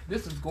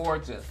 This is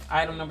gorgeous.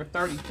 Item number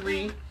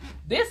 33.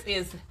 This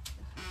is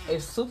a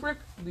super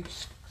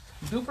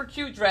duper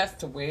cute dress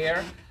to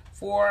wear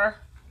for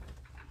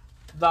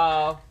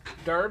the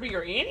derby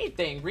or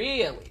anything,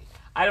 really.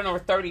 Item number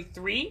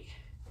 33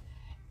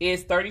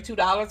 is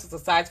 $32. It's a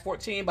size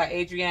 14 by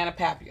Adriana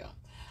Papio.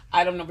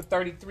 Item number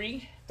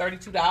 33,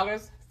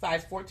 $32,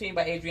 size 14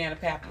 by Adriana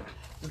Papio.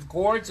 It's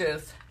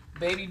gorgeous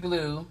baby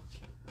blue.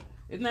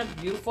 Isn't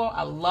that beautiful?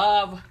 I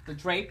love the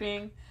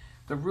draping,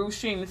 the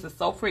ruching. This is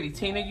so pretty.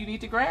 Tina, you need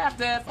to grab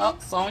this. Oh,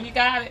 Sonya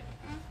got it.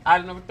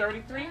 Item number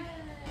 33,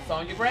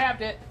 Sonya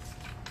grabbed it.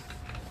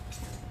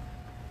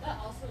 That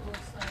also looks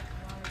like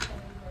watercolor.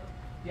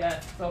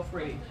 Yes, so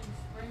pretty.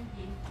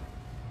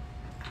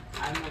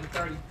 Item number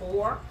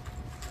 34.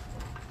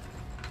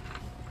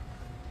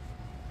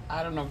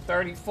 Item number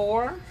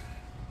 34.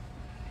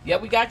 Yeah,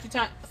 we got you,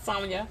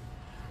 Sonya.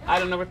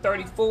 Item number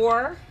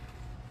 34.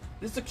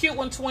 This is a cute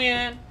one,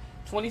 twin.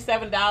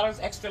 $27,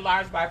 extra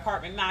large by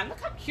apartment 9.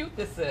 Look how cute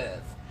this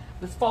is.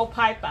 This faux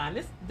python.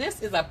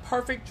 This is a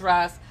perfect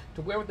dress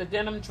to wear with a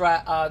denim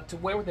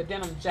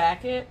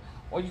jacket,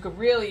 or you could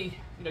really,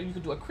 you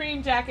could do a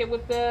cream jacket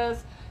with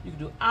this. You could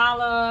do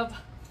olive.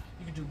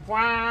 You could do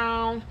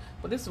brown.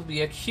 But this would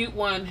be a cute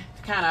one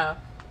to kind of,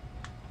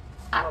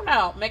 I don't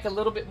know, make a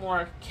little bit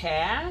more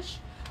cash.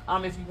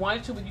 If you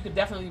wanted to, but you could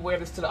definitely wear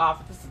this to the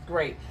office. This is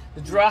great.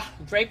 The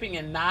draping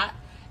and knot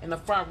in the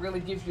front really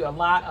gives you a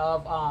lot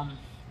of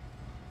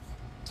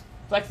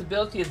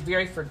flexibility. It's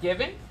very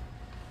forgiving.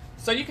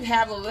 So you can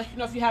have a little,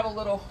 if you have a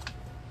little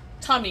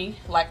tummy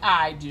like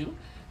I do,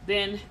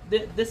 then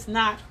this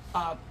knot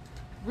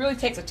really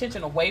takes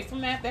attention away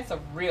from that. That's a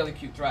really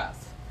cute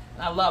dress.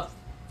 And I love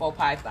faux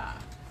python.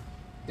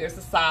 There's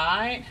the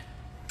side.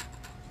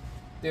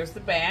 There's the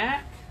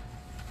back.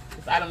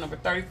 It's item number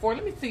 34.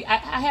 Let me see. I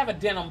have a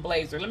denim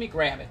blazer. Let me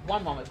grab it.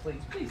 One moment, please.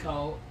 Please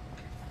hold.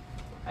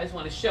 I just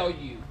want to show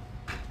you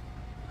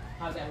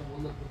how that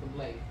will look with the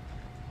blazer.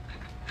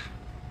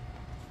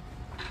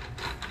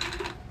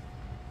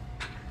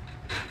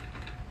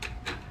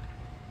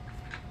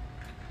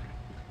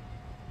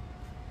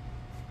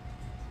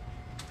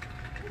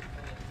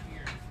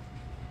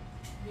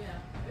 Yeah,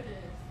 it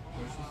is.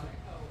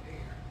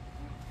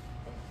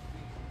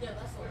 Yeah,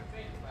 that's what we're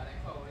thinking about, that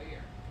cold air.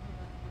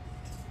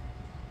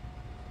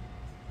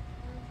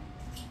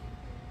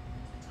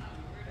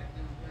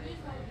 Please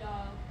hold,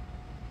 y'all.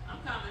 I'm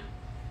coming.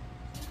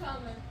 He's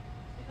coming.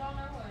 He's on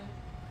their way.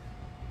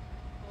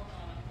 Hold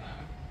on, I'm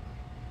coming.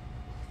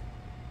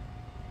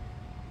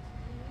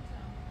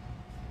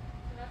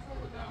 Can I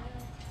hold it down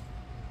now?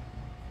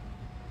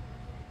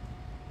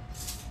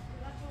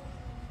 Can I hold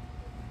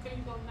it? Can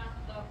you go knock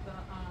up the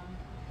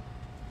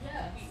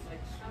Yes. heat, like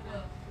I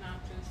will.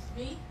 notches?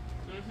 Me?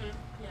 Mm-hmm.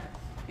 Yes.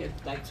 Get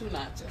like 2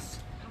 notches.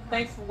 Okay.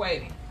 Thanks for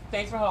waiting.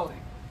 Thanks for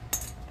holding.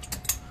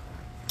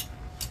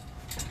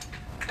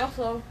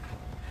 Also,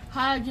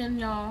 hi again,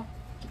 y'all.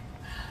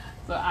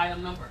 So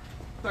item number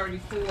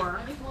 34.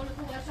 I just wanted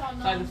to let y'all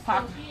know I I'm just still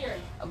popped here.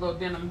 a little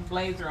denim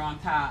blazer on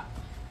top.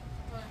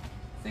 But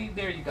See,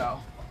 there you go.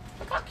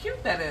 Look how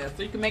cute that is.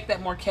 So you can make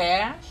that more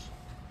cash.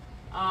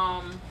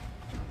 I'm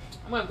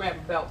gonna grab a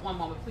belt. One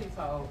moment, please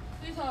hold.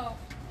 please hold.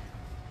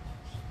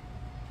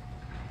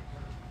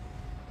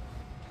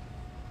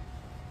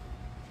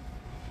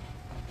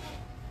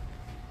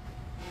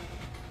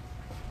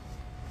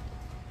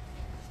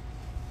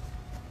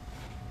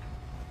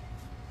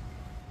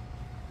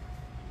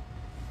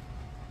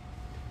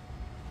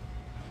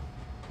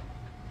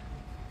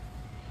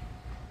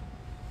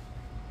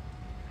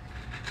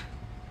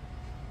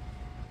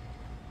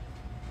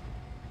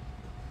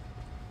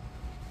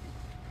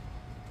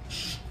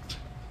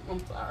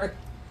 I'm sorry.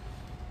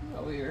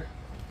 Over here.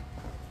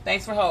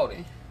 Thanks for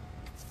holding.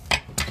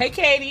 Hey,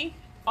 Katie.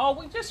 Oh,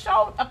 we just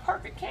showed a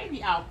perfect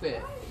Katie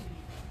outfit.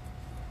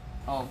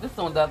 Oh, this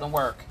one doesn't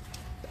work.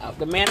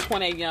 The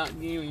Mannequin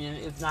Union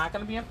is not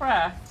going to be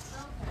impressed.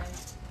 Okay.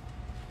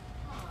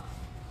 Huh.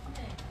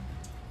 Man.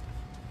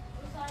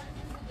 What size is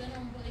the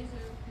denim blazer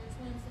your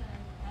twin said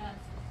asses?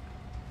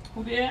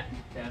 Who did?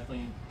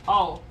 Kathleen.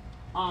 Oh,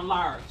 large.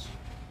 Large.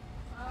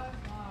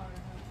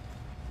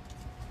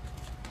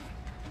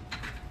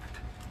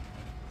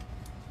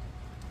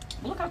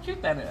 Look how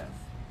cute that is.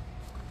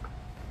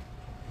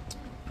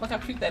 Look how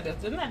cute that is.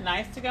 Isn't that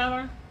nice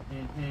together?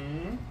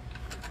 Mm-hmm.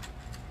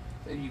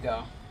 There you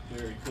go.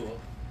 Very cool.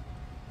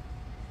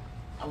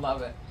 I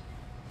love it.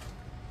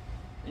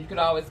 You could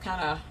always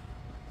kind of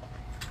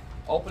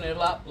open it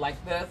up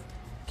like this.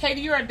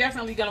 Katie, you are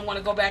definitely going to want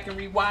to go back and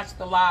rewatch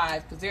the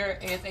live because there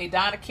is a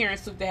Donna Karen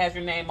suit that has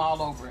your name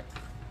all over it.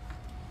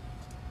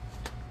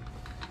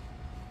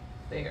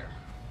 There.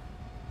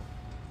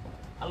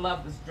 I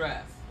love this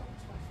dress.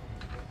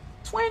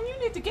 Twin, you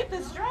need to get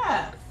this dress.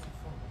 I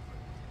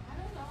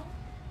don't know.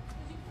 Did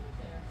you put it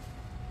there?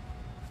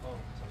 Oh,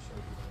 I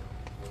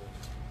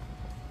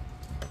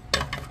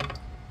showed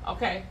you.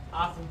 Okay,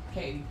 awesome,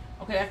 Katie.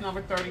 Okay, that's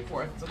number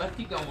 34. So let's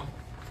keep going.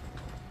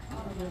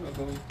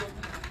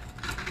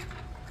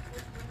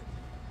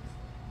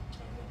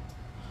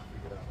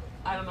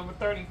 Item number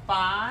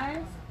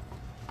 35.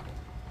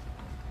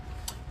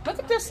 Look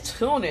at this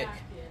tunic.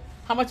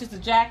 How much is the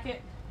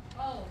jacket?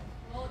 Oh,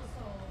 well, it's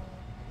sold.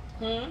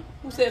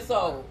 Who said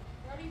sold?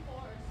 34 is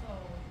sold.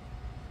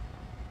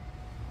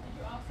 Did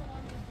you also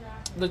want the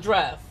jacket? The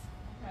dress.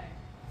 Okay.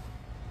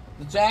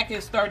 The jacket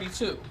is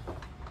 32.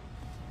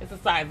 It's a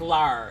size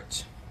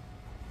large.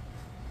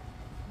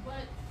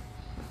 But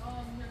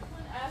your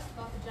twin asked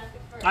about the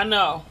jacket first. I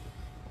know.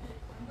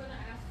 I'm gonna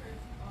ask her if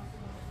you also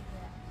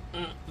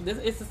wanted the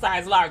jacket. It's a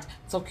size large.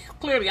 So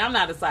clearly I'm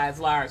not a size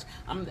large.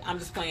 I'm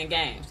just playing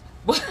games.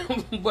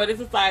 But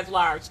it's a size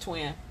large,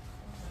 twin.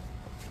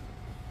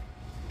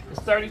 It's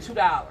 $32.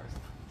 Yes.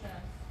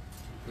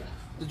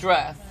 The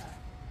dress. Yeah.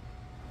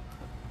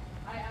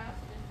 I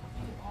asked if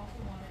you also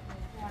wanted the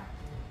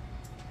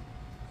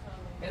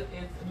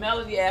jacket. So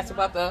Melody asked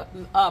about the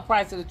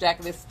price of the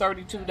jacket. It's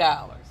 $32.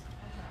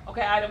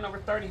 Okay, item number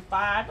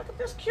 35. Look at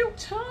this cute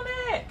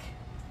tunic.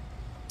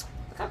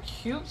 Look how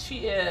cute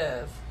she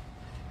is.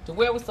 To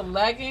wear with some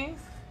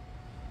leggings.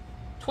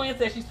 Twin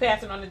says she's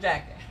passing on the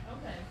jacket.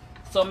 Okay.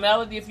 So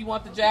Melody, if you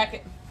want the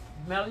jacket,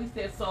 Melody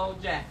said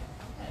sold jacket.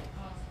 Okay,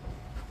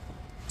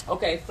 awesome.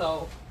 Okay,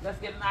 so let's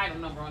get an item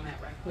number on that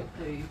right quick,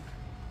 please.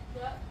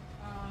 Yep.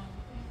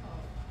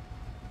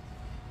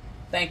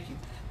 Thank you.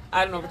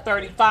 Item number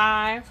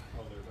 35.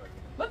 Oh, they're back.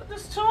 Look at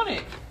this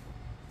tunic.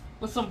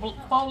 With some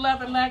faux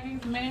leather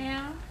leggings,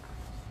 man.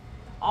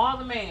 All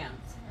the mans.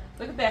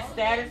 Look at that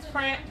status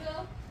print.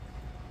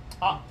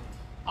 All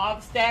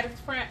the status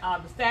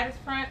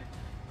print.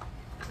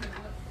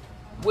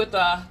 With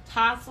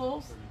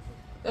tassels.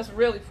 That's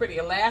really pretty.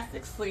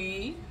 Elastic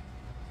sleeve.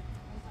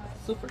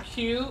 Super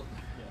cute.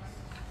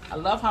 I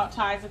love how it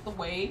ties at the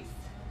waist.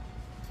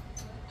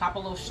 Pop a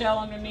little shell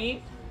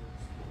underneath.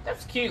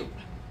 That's cute.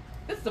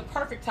 This is the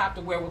perfect top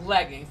to wear with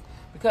leggings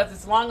because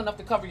it's long enough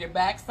to cover your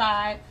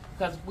backside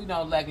because we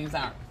know leggings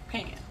aren't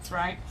pants,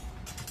 right?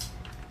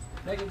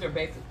 Leggings are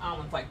basic,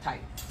 almost like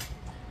tights.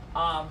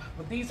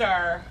 But these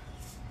are,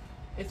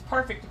 it's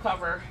perfect to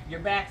cover your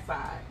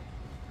backside.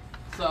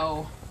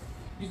 So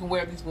you can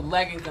wear these with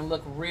leggings and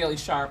look really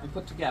sharp and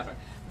put together.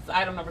 This is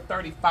item number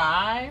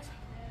 35.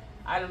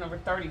 Item number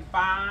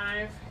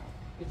 35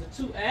 is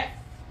a 2X.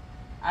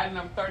 Item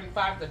number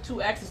 35, the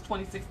 2X is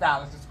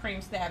 $26. It's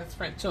cream status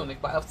print tunic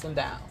by Ups and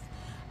Downs.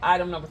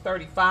 Item number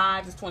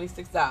 35 is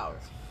 $26.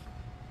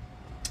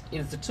 It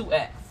is the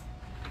 2X.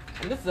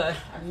 And this is a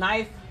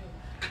nice,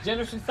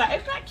 generously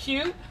sized. Isn't that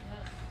cute?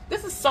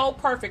 This is so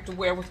perfect to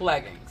wear with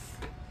leggings.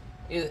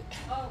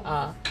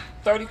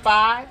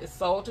 35 is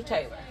sold to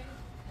Taylor.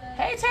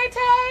 Hey, Tay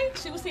Tay.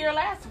 She was here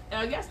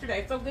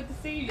yesterday. So good to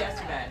see you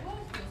yesterday.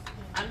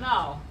 I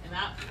know. And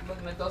I'm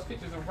looking at those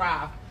pictures of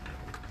Rob.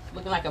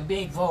 Looking like a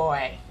big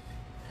boy.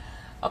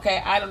 Okay,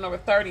 item number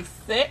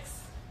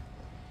 36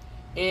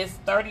 is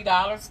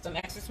 $30. It's an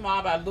extra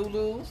small by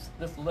Lulu's.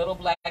 This little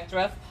black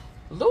dress.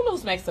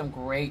 Lulu's makes some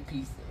great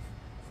pieces.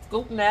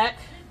 Scoop neck,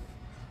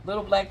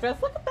 little black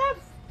dress. Look at that.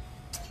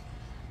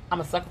 I'm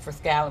a sucker for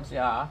scallops,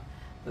 y'all.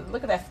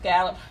 Look at that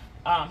scallop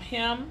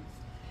hem,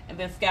 and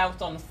then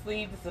scallops on the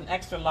sleeve. This is an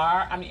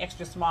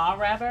extra small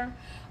rather.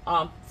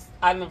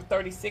 Item number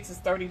 36 is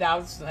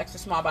 $30. It's an extra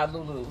small by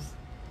Lulu's.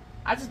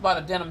 I just bought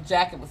a denim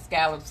jacket with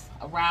scallops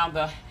around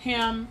the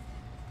hem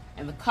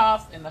and the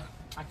cuffs and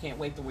I can't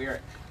wait to wear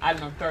it.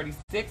 Item number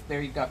 36,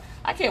 there you go.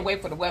 I can't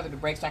wait for the weather to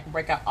break so I can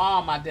break out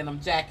all my denim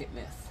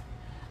jacketness.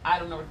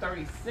 Item number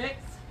 36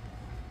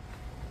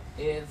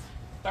 is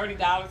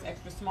 $30,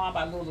 extra small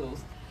by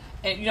Lulu's.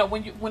 And you know,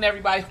 where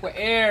everybody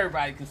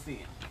can see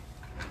them.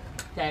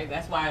 Okay,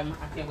 that's why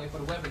I can't wait for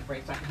the weather to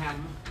break so I can have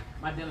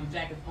my denim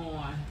jackets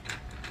on.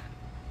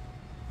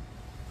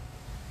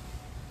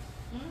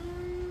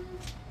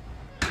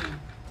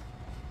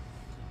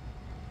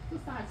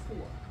 What's size 4?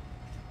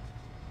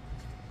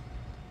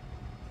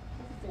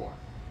 What's a 4?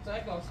 So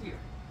that goes here.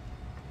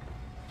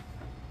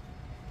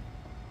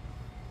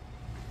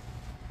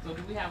 So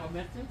do we have a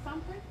missing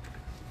something?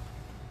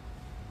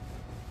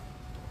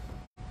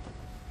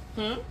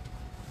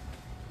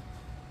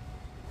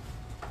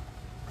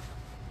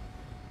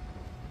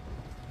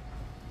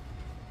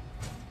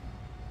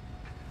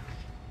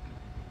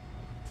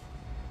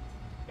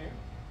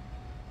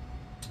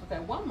 Okay,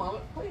 one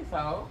moment, please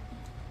hold.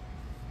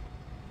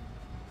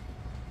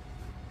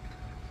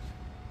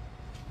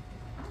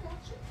 I got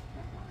you.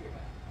 Don't worry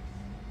about it.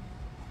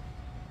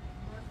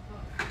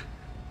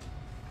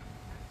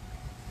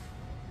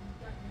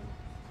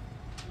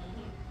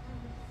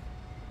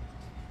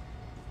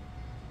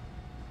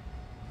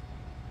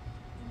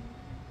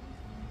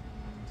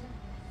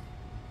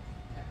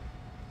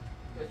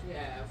 But you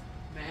have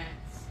Max,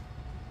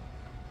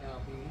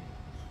 LB.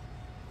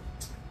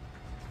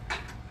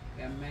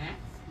 You have Max,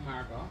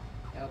 Margaux,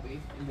 LB,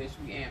 and this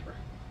we Amber.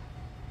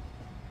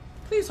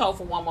 Please hold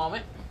for one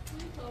moment.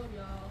 Please hold,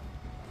 y'all.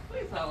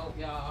 Please hold,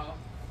 y'all.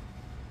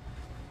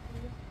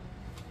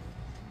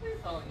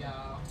 Please hold,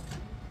 y'all.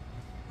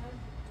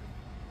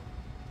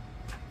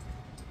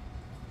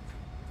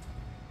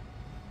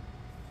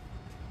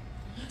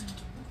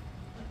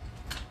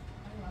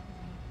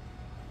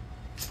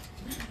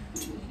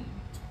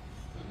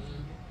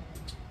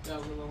 That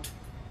was a little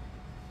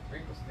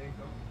wrinkle sticker.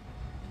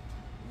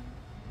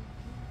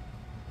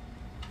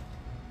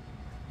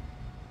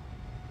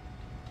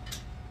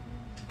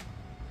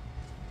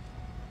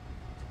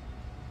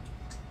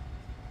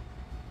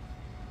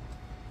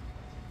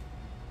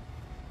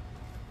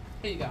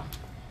 Here you go.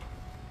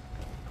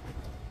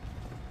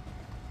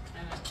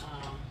 And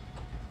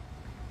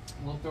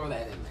we'll throw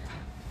that in there.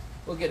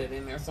 We'll get it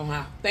in there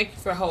somehow. Thank you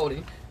for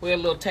holding. We had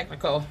a little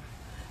technical,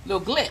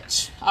 little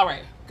glitch. All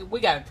right, we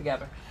got it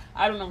together.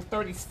 Item number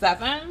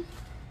 37.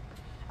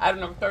 Item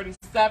number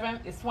 37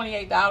 is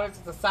 $28.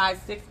 It's a size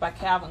 6 by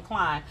Calvin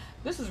Klein.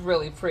 This is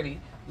really pretty.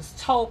 This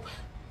taupe,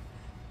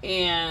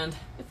 and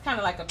it's kind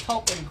of like a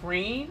taupe and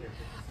green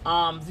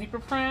zebra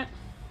print.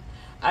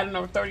 Item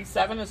number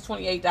 37 is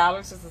 $28.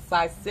 It's a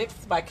size 6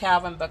 by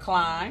Calvin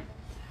Klein.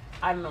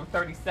 Item number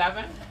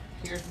 37.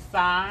 Here's the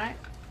side.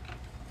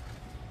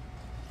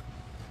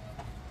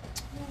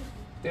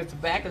 There's the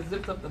back. It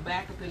zips up the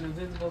back with an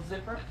invisible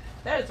zipper.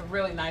 That is a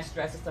really nice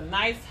dress. It's a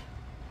nice,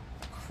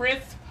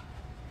 crisp,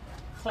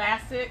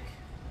 classic.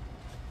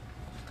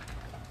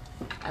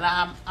 And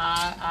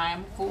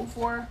I'm full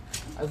for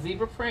a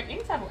zebra print,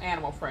 any type of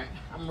animal print.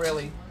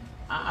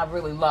 I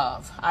really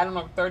love. Item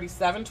number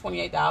 37,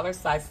 $28,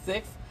 size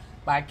 6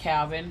 by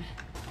Calvin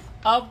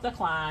of the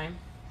Klein.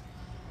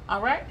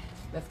 All right,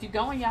 let's keep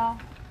going, y'all.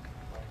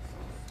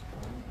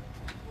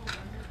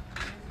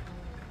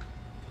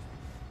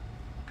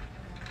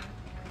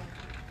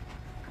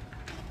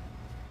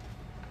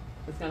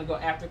 It's gonna go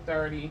after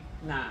 39.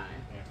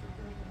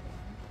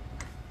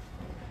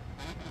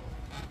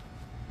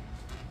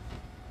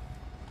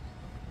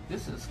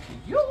 This is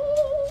cute.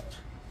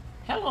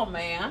 Hello,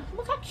 man.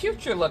 Look how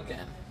cute you're looking.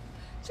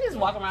 She's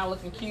walking around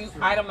looking cute.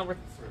 Item number,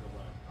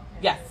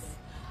 yes.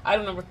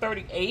 Item number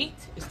 38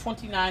 is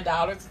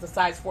 $29. It's a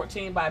size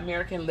 14 by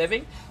American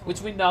Living,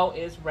 which we know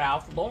is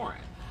Ralph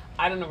Lauren.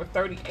 Item number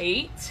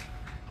 38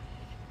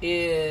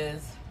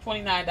 is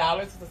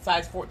 $29. It's a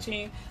size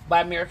 14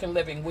 by American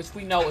Living, which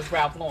we know is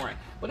Ralph Lauren.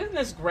 But isn't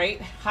this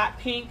great? Hot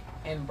pink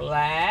and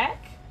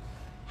black.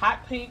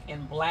 Hot pink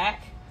and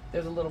black.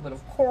 There's a little bit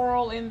of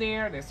coral in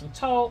there. There's some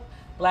taupe,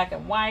 black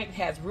and white. It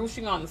has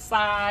ruching on the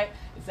side.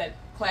 It's that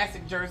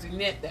classic jersey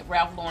knit that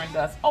Ralph Lauren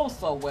does oh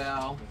so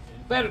well.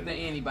 Better than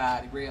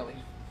anybody, really.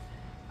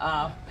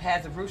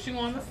 Has a ruching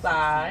on the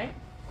side.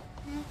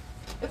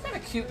 Isn't that a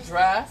cute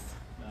dress?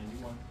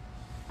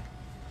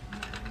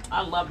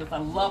 I love this. I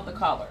love the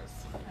colors.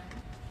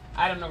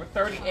 Item number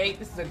 38.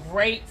 This is a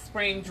great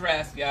spring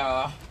dress,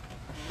 y'all.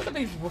 Look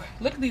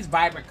at these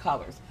vibrant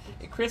colors.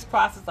 It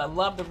crisscrosses. I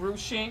love the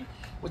ruching,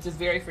 which is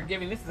very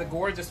forgiving. This is a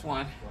gorgeous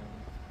one.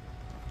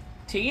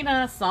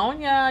 Tina,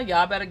 Sonia,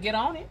 y'all better get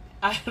on it.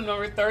 Item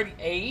number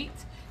 38,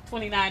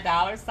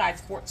 $29,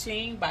 size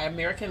 14 by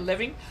American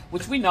Living,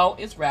 which we know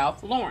is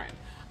Ralph Lauren.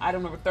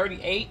 Item number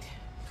 38,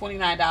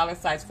 $29,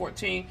 size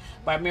 14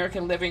 by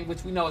American Living,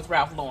 which we know is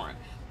Ralph Lauren.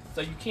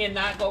 So you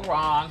cannot go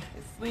wrong.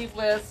 It's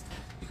sleeveless.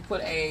 You can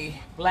put a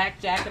black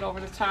jacket over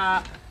the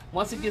top.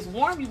 Once it gets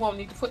warm, you won't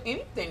need to put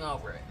anything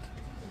over it.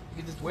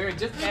 You can just wear it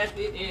just as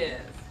it is.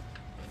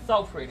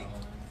 So pretty.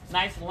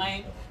 Nice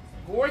length.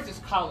 Gorgeous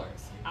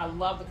colors. I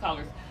love the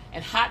colors.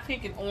 And hot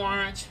pink and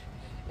orange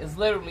is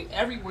literally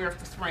everywhere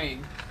for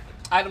spring.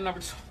 Item number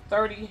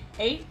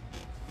 38,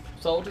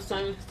 sold to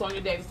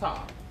Sonia Davis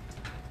Hall.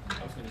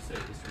 I was going to say,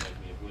 this reminds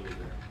me of Willie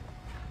Bear.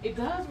 It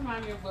does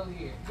remind me of Willie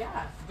here.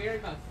 Yes, very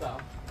much so.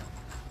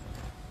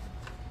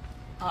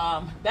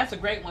 That's a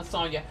great one,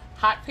 Sonia.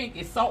 Hot pink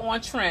is so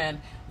on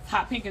trend.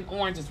 Hot pink and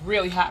orange is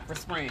really hot for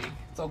spring.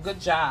 So good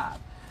job.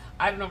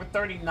 Item number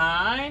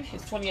 39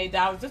 is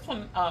 $28. This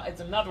one is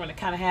another one that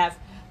kind of has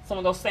some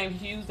of those same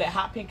hues, that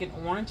hot pink and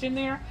orange in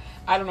there.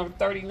 Item number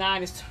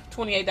 39 is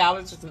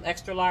 $28. It's an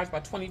extra large by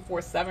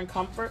 24/7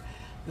 Comfort.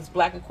 This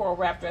black and coral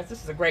wrap dress.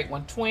 This is a great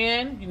one.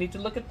 Twin. You need to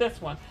look at this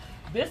one.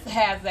 This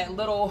has that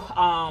little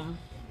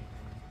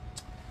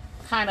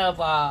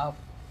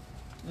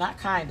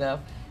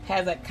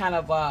has that kind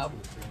of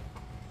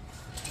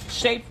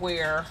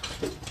shapewear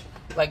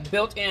like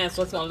built in,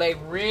 so it's gonna lay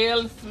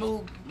real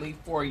smoothly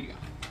for you.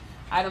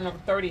 Item number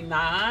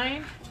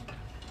 39,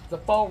 the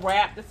faux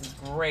wrap. This is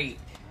great.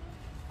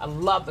 I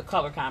love the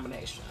color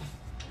combination.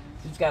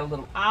 It's got a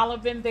little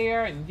olive in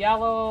there and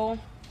yellow,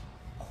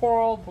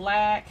 coral,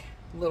 black,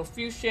 a little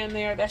fuchsia in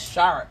there. That's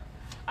sharp.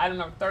 Item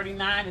number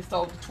 39 is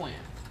sold to Twin.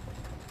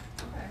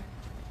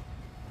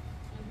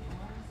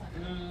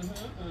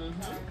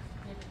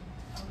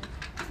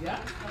 Yeah.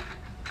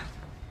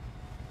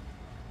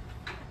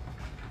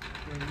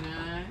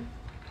 39.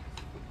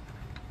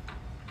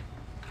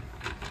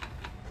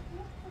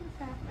 What's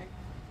happening?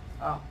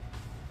 Oh.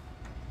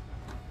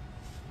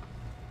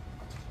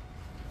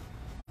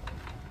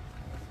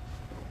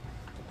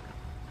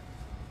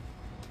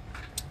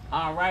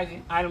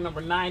 Alrighty, item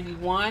number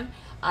 91.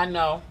 I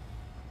know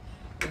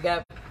we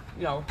got,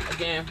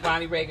 again,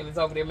 Ronnie Reagan is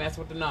over there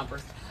messing with the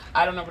numbers.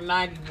 Item number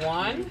 91.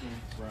 Ronnie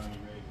Reagan.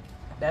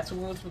 That's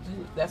who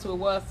it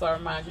was, sir.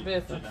 Mind your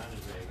business.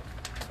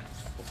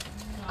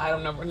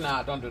 Item number,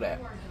 don't do that.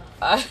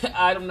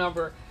 Item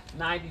number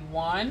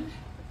 91.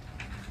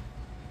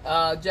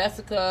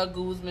 Jessica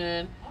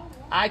Guzman.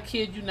 I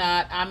kid you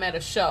not, I'm at a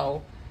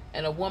show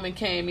and a woman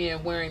came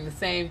in wearing the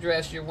same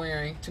dress you're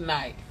wearing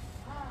tonight.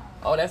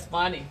 Oh, that's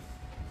funny.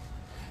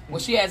 Well,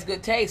 she has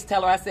good taste.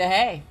 Tell her I said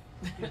hey.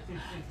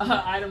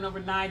 Item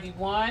number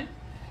 91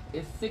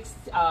 is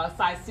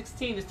size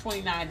 16 is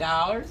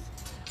 $29.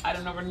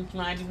 Item number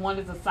 91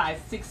 is a size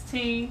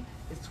 16.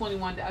 It's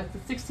 $21. It's a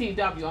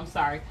 16W. I'm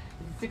sorry.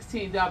 It's a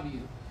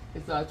 16W.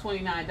 It's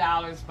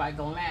 $29 by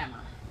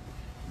Glamour.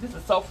 This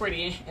is so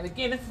pretty. And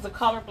again, this is a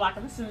color block.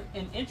 And this is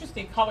an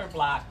interesting color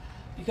block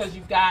because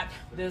you've got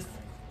this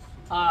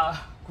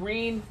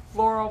green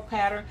floral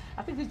pattern.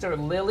 I think these are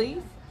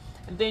lilies.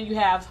 And then you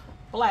have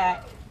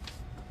black.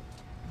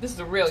 This is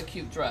a really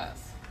cute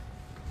dress.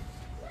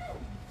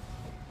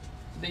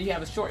 Then you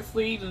have a short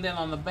sleeve, and then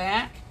on the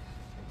back,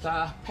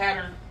 The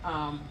pattern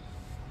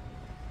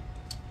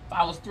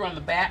follows through on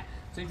the back.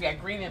 So you've got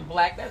green and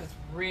black. That is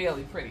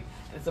really pretty.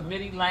 It's a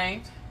midi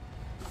length.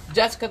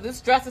 Jessica,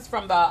 this dress is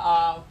from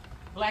the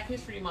Black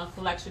History Month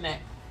collection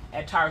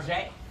at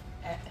Target.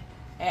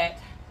 At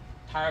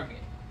Target.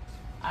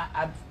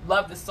 I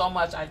love this so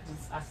much. I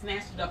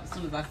snatched it up as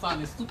soon as I saw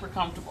it. It's super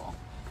comfortable.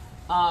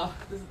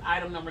 This is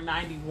item number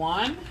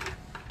 91.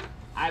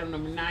 Item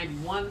number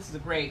 91. This is a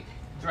great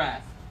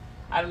dress.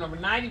 Item number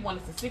 91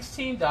 is the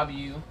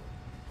 16W.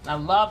 I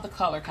love the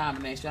color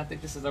combination. I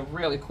think this is a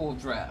really cool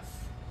dress.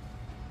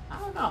 I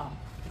don't know.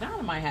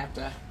 Donna might have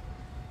to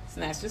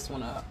snatch this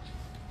one up.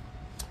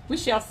 We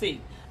shall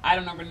see.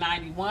 Item number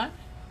 91.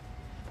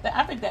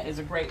 I think that is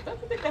a great. Don't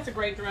you think that's a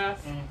great dress?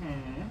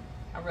 Mm-hmm.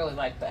 I really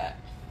like that.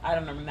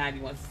 Item number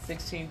 91 is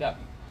 16W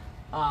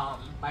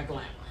by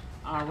Glamour.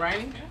 All right.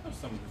 I know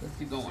some of Let's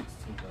keep going. 16W.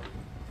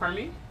 Pardon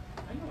me?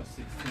 I know a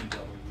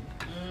 16W.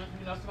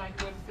 You know somebody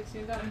who has a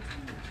 16W?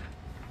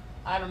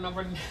 Item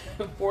number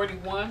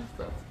 41.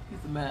 So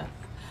he's a mess.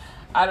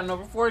 Item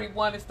number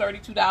 41 is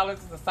 $32.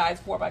 It's a size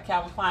 4 by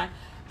Calvin Klein.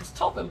 It's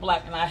taupe and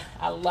black, and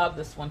I love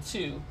this one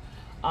too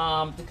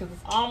because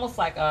it's almost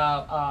like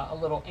a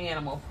little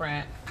animal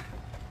print.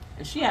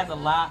 And she has a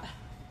lot.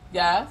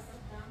 Yes.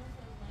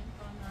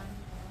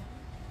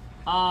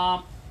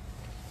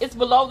 It's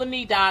below the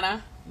knee,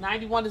 Donna.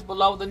 91 is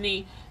below the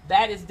knee.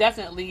 That is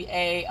definitely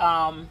a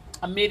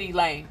midi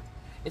length.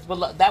 It's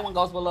below. That one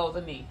goes below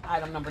the knee.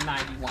 Item number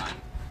 91,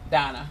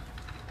 Donna.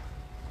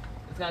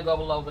 It's gonna go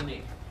below the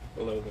knee.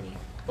 Below the knee.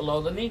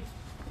 Below the knee.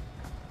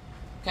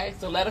 Okay,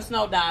 so let us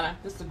know, Donna.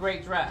 This is a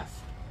great dress.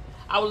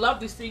 I would love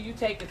to see you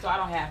take it so I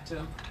don't have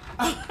to.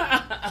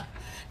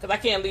 Because I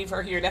can't leave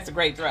her here. That's a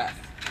great dress.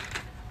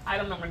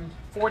 Item number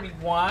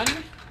 41.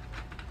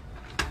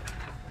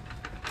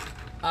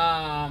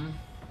 Item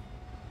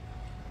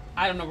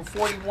number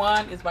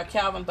 41 is by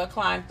Calvin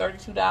Klein,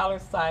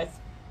 $32, size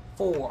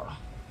 4.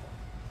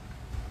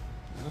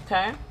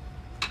 Okay.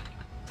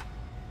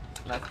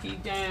 Let's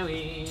keep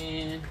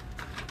going.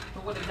 So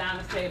what did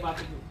Donna say about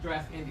the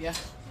dress, India?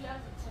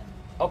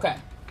 Okay.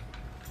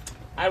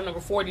 Item number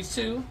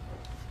 42.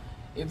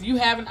 If you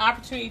have an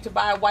opportunity to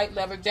buy a white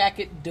leather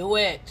jacket, do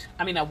it.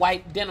 I mean, a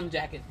white denim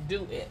jacket,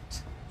 do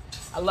it.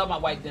 I love my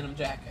white denim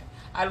jacket.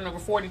 Item number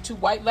 42,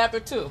 white leather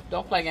too.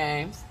 Don't play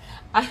games.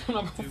 Item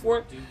number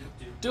 4,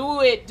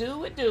 do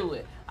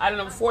it. Item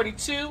number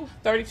 42,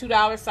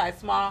 $32, size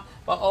small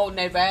by Old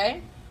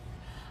Navy.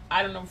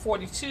 Item number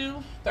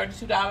 42,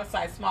 $32,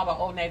 size small by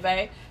Old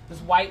Navy. This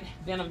white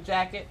denim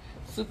jacket,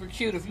 super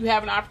cute. If you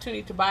have an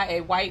opportunity to buy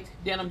a white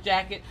denim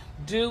jacket,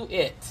 do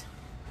it.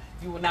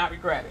 You will not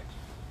regret it.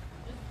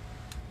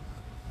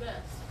 Best.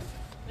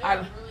 They're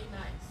really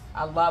nice.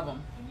 I love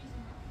them.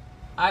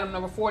 Item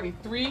number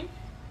 43.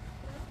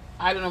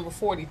 Item number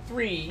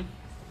 43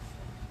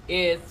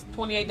 is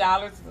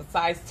 $28. It's a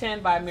size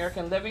 10 by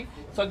American Living.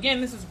 So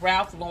again, this is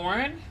Ralph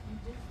Lauren.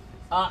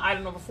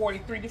 Item number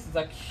 43. This is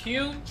a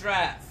cute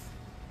dress.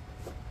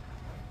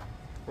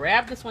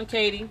 Grab this one,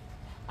 Katie.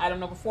 Item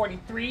number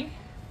 43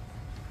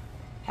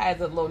 has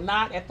a little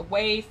knot at the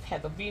waist,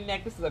 has a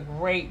V-neck. This is a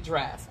great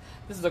dress.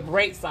 This is a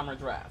great summer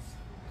dress.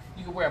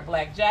 You can wear a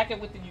black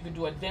jacket with it. You can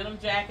do a denim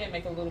jacket,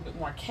 make it a little bit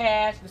more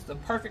cash. This is the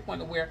perfect one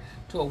to wear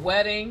to a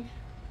wedding.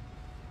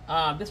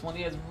 This one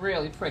is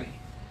really pretty.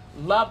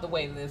 Love the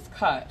way that it's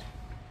cut.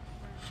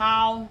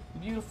 How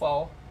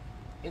beautiful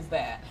is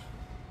that?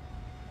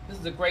 This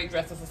is a great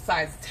dress. It's a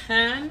size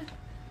 10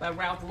 by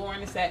Ralph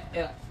Lauren. It's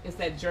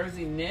that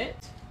jersey knit.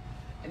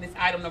 And this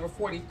item number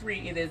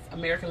 43, it is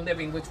American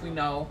Living, which we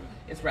know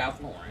is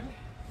Ralph Lauren.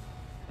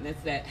 And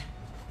it's that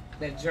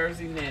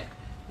jersey knit.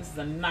 This is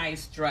a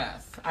nice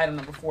dress. Item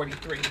number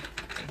 43.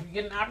 If you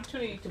get an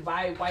opportunity to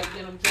buy a white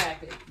denim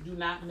jacket, do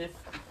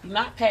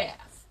not pass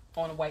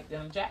on a white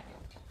denim jacket.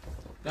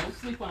 Don't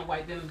sleep on a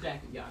white denim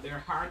jacket, y'all. They're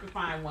hard to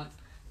find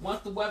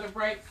once the weather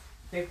breaks,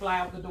 they fly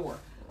out the door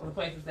of the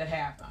places that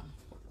have them.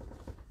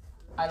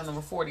 Item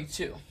number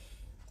 42.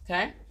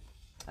 Okay?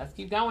 Let's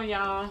keep going,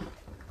 y'all.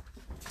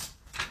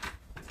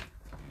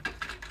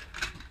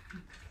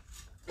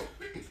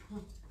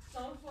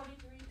 So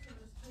 43 to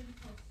the 20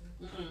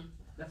 poster.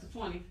 That's a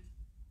 20.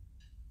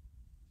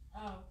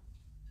 Oh.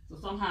 So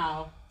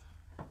somehow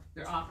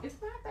they're off.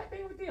 It's not that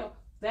big of a deal.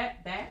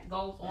 That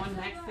goes on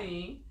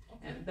Maxine,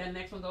 and that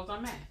next one goes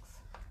on Max.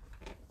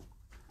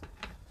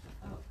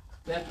 Oh.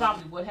 That's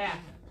probably what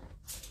happened.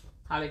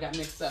 How they got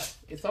mixed up.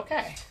 It's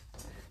okay.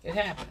 It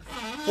happens.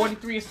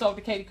 43 is sold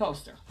to Katie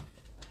Coaster.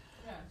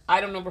 Yes.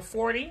 Item number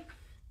 40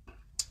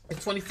 is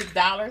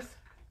 $26.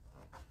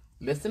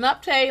 Listen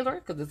up, Taylor,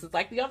 because this is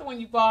like the other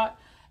one you bought,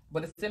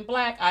 but it's in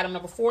black. Item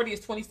number 40 is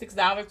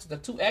 $26. The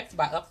 2X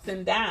by Ups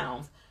and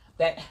Downs.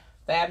 That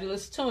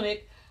fabulous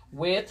tunic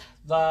with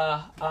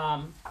the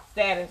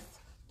status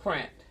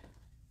print.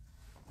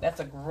 That's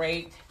a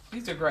great,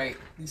 these are great.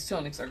 These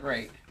tunics are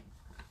great.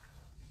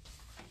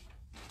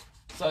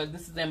 So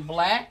this is in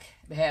black.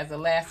 It has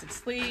elastic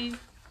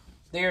sleeve.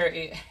 There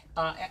is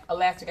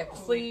elastic at the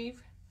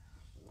sleeve.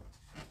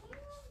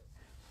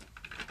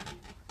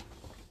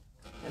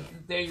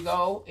 there you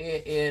go.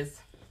 It is.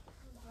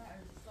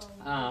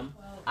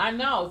 I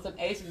know it's an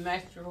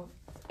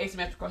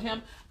asymmetrical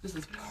hem. This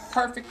is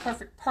perfect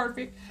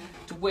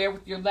to wear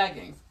with your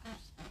leggings.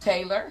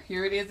 Taylor,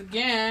 here it is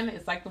again.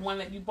 It's like the one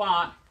that you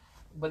bought,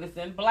 but it's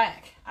in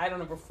black. Item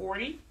number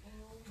 40,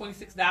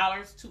 $26,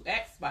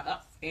 2X by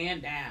ups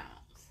and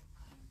downs.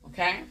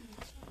 Okay.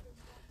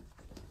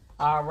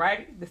 All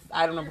righty. This is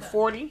item number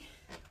 40.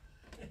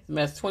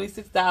 That's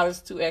 $26,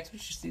 2X. You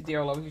should see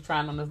Daryl over here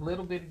trying on this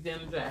little bitty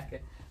denim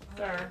jacket.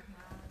 Sir.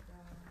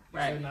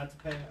 Right. Not to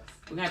pass.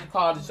 We're going to have to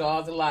call the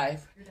Jaws of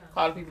Life.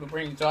 Call the people to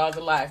bring the Jaws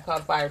of Life. Call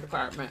the fire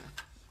department.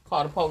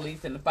 Call the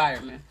police and the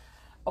firemen.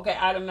 Okay,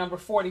 item number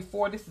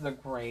 44. This is a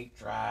great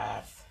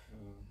dress.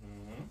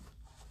 Mm-hmm.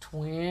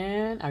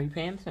 Twin. Are you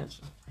paying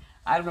attention?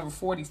 Item number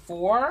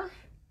 44.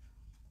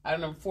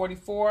 Item number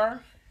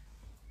 44.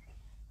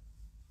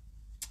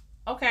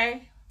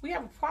 Okay, we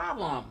have a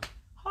problem.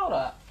 Hold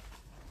up.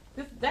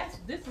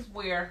 This is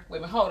where, wait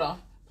a minute, hold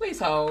on. Please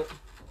hold.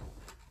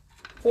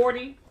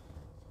 40.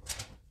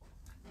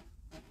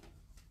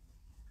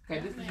 Okay,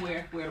 this is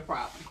where the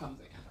problem comes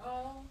in.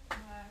 Oh my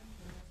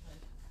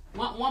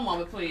goodness. One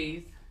moment,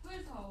 please.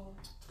 Please hold.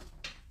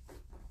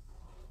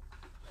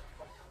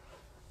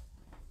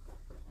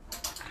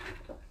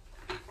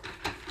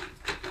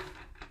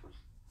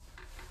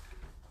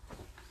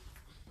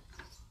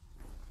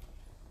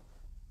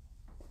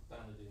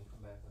 Donna didn't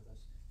come back with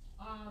us.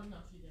 No,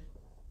 she didn't.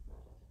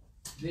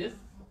 This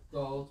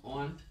goes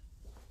on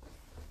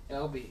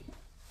LB.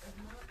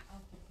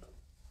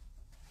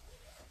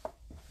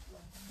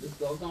 This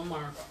goes on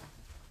Margaux.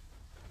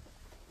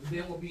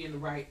 Then we'll be in the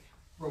right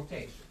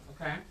rotation,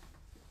 okay?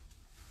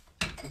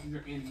 Because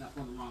you're ending up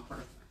on the wrong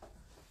person.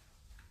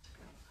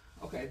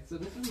 Okay, so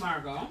this is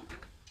Margaux.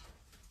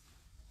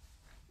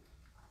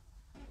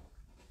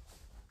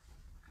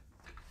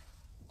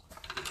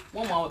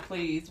 One moment,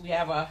 please. We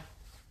have a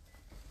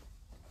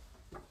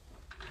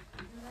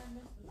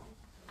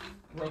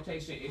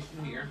rotation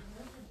issue here.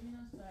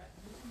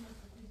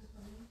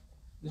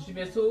 Did she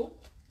miss who?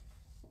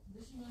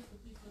 Did she miss the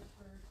pieces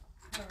for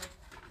her?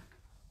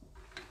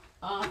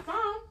 Some.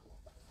 But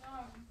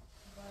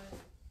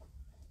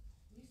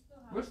we still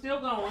have. We're still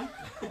going.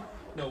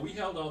 No, we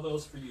held all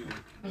those for you.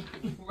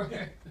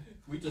 Right.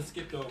 We just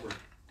skipped over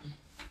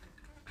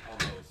all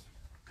those.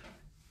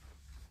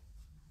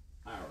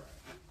 All right.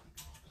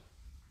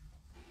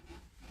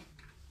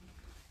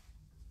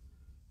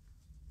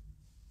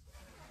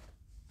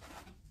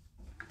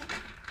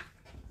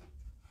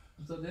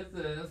 So this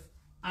is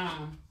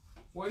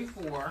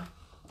 44,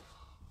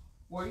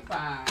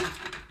 45,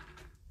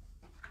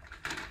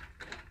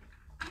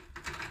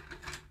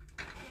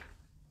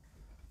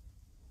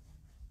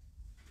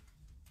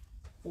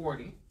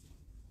 40.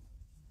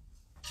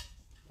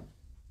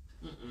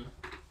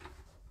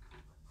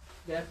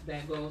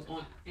 That goes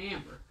on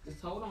amber.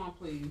 Just hold on,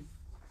 please.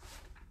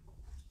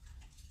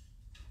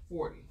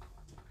 40.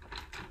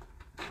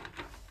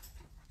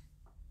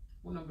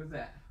 What number is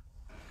that?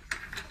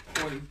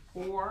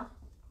 44.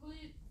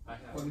 Please. I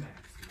have 40. Max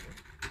here.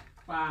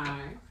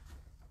 5.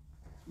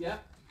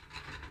 Yep.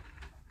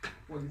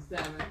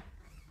 47.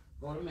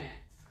 Go to Max.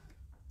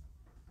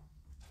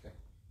 Okay.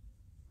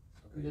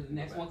 Because the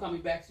next one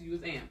coming back to you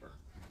is Amber.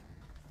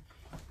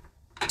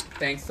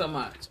 Thanks so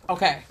much.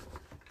 Okay.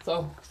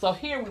 So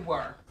here we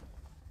were.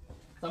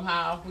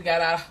 Somehow we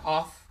got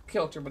off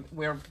kilter, but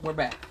we're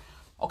back.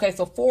 Okay,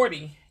 so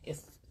 40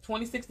 is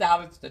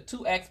 $26 to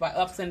 2X by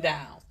ups and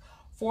downs.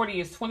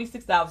 40 is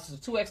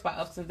 $26 to 2X by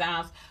ups and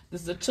downs.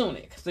 This is a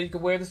tunic. So you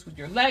can wear this with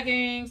your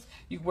leggings.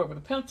 You can wear it with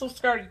a pencil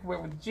skirt. You can wear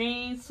it with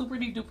jeans. Super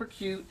duper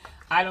cute.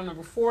 Item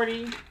number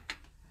 40.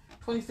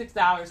 $26,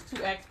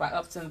 2X by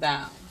ups and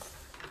downs.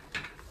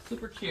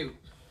 Super cute.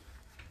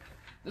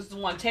 This is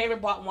one. Taylor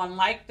bought one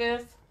like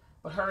this,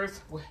 but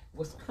hers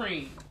was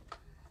cream.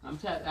 I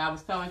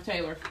was telling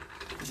Taylor,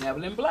 we have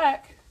it in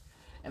black.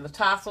 And the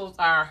tassels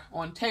are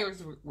on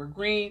Taylor's were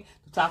green.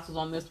 The tassels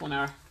on this one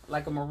are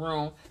like a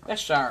maroon.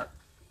 That's sharp.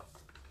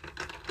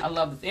 I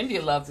love this.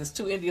 India loves this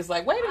too. India's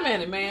like, wait a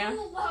minute, man.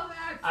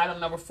 Item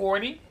number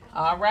 40.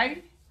 All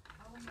right.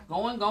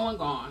 Going.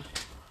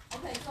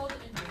 Okay, so the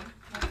Indian.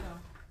 Let's go.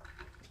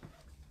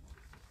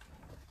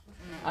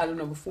 Item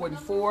number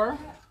 44.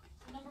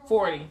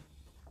 40.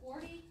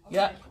 40? Okay.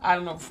 Yep.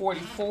 Item number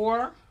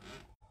 44.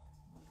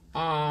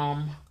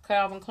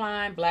 Calvin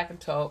Klein, black and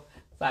taupe,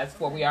 size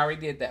 4. We already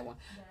did that one.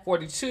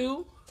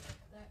 42.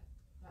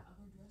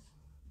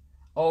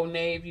 Old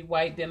Navy,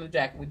 white denim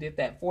jacket. We did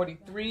that.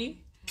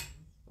 43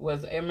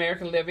 was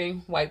American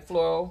Living, white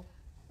floral.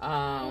 Too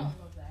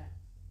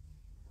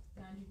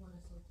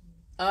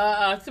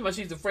much.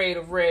 She's afraid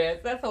of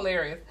red. That's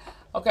hilarious.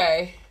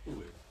 Okay.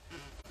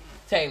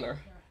 Taylor.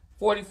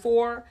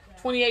 44,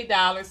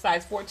 $28,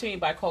 size 14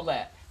 by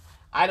Colette.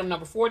 Item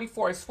number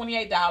 44 is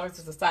 $28.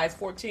 It's a size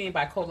 14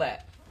 by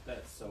Colette.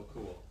 That's so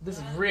cool. This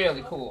is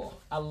really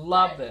cool. I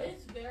love this.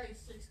 It's very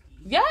 60s.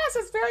 Yes,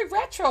 it's very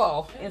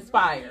retro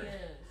inspired.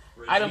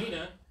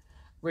 Regina.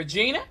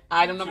 Regina.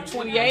 Item number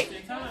 28.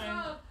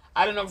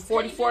 Item number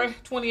 44,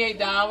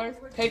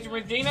 $28. Paige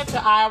Regina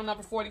to aisle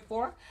number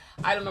 44.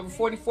 Item number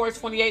 44 is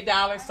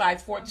 $28,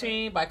 size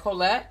 14 by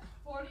Colette.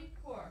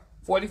 44.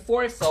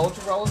 44 is sold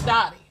to Rose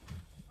Dottie.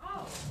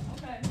 Oh,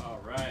 okay. All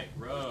right,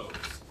 Rose.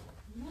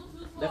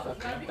 That's a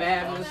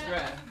fabulous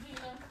dress.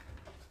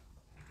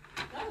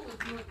 That was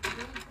really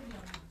pretty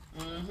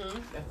on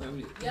her. That's gonna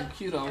be Yep.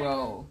 cute on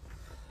Rose.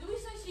 Did we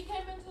say she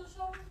came into the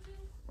showroom too?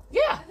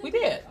 Yeah, we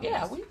did.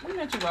 Yeah, we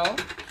mentioned Rose.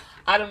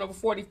 Item number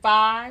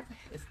 45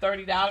 is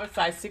 $30,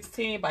 size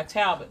 16 by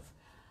Talbot's.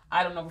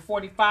 Item number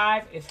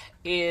 45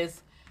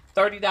 is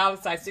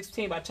 $30, size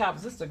 16 by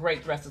Talbot's. This is a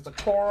great dress. It's a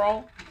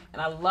coral,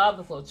 and I love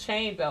this little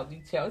chain belt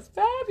detail. It's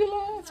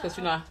fabulous because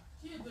you know.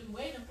 She had been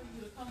waiting for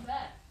you to come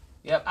back.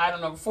 Yep. Item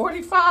number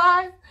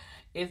 45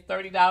 is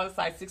 $30,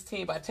 size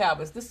 16 by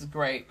Talbot's. This is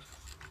great.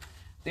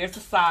 There's the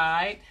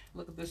side.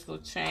 Look at this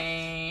little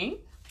chain.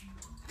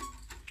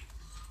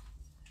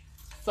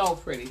 So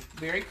pretty.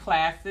 Very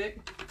classic.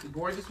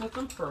 Gorgeous with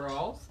some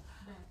pearls.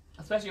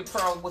 Especially a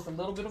pearl with a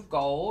little bit of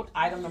gold.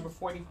 Item number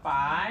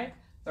 45.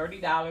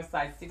 $30,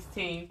 size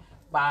 16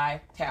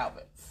 by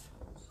Talbot's.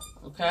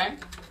 Okay?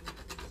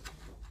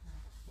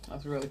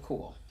 That's really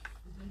cool.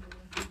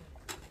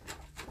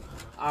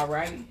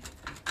 Alrighty.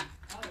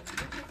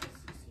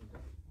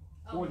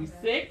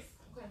 46.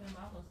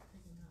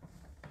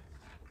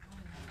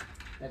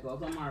 That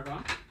goes on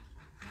Margaux.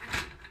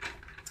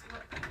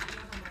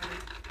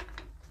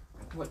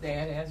 What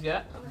Dad has,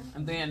 yet.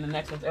 And then the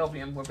next one's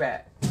LV, we're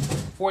back.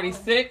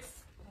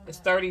 46 is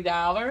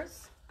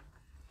 $30.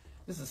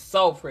 This is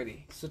so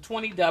pretty. It's a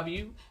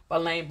 20W by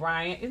Lane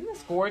Bryant. Isn't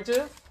this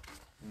gorgeous?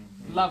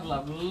 Love,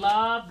 love,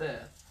 love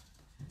this.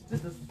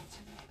 This is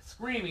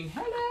screaming,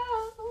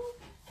 hello,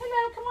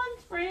 hello, come on,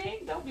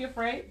 spring. Don't be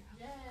afraid.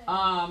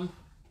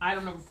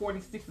 Item number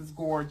 46 is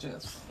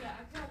gorgeous. Yeah,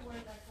 I can't wear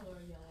that color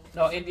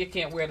yellow. No, India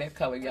can't wear that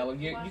color yellow.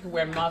 You can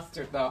wear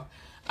mustard, though.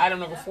 Item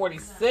number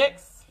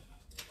 46,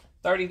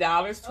 $30,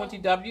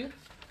 20W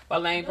by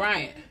Lane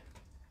Bryant.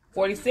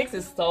 46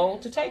 is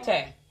sold to Tay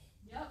Tay.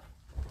 Yep.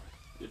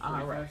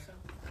 All right.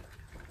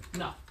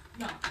 No.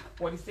 No.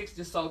 46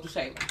 just sold to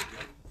Shayla.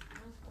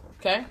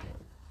 Okay.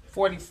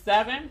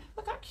 47.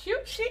 Look how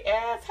cute she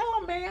is.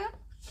 Hello, ma'am.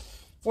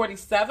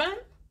 47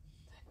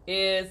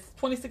 is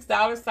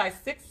 $26, size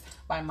 6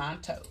 by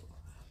Monto.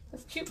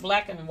 It's cute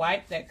black and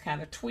white, that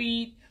kind of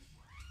tweed,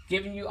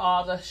 giving you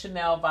all the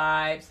Chanel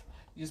vibes.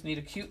 You just need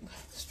a cute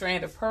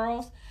strand of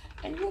pearls,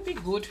 and you'll be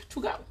good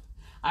to go.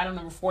 Item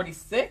number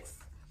 46,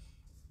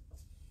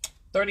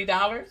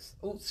 $30.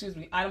 Ooh, excuse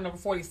me. Item number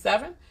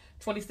 47,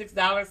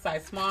 $26,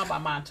 size small by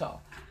Monto.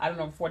 Item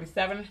number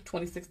 47,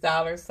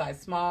 $26,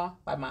 size small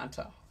by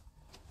Monto.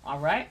 All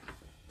right.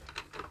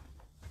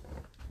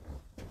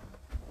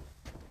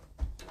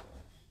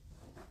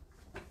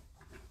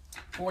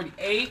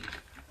 $48.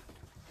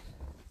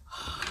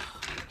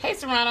 Hey,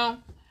 Serrano.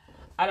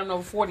 Item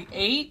number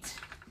 48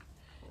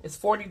 is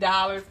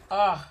 $40.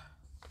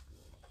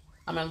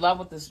 I'm in love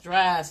with this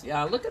dress,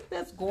 y'all. Look at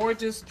this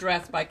gorgeous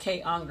dress by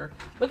Kay Unger.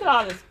 Look at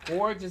all this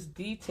gorgeous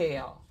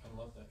detail. I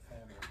love that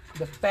fabric.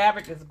 The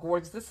fabric is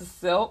gorgeous. This is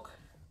silk.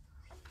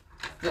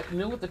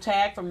 New with the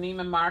tag from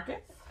Neiman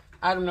Marcus.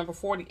 Item number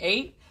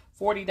 48,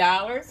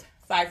 $40,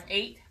 size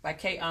 8 by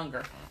Kay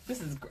Unger.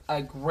 This is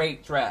a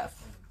great dress.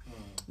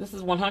 This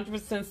is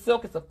 100%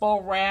 silk. It's a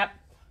full wrap.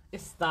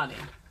 It's stunning.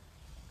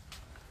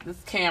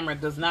 This camera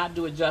does not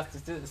do it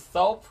justice. This is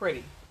so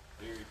pretty.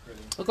 Very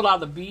pretty. Look at all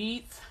the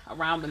beads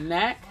around the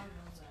neck.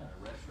 It's kind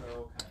of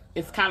retro.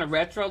 It's kind of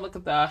retro. Look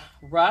at the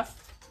rust.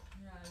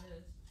 Yeah, it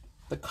is.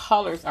 The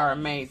colors are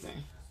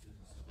amazing.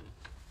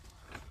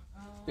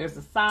 There's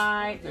the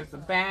side. There's the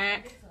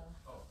back.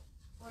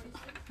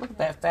 Look at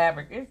that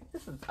fabric.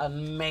 This is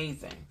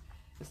amazing.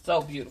 It's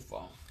so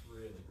beautiful.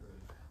 Really pretty.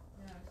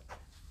 Yeah.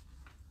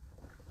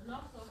 And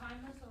also, hi,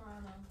 Miss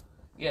Serrano.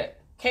 Yeah.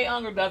 Kay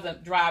Unger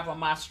doesn't drive on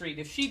my street.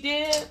 If she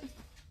did,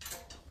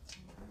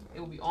 it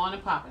would be on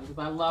and popping because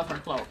I love her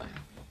clothing.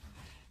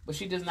 But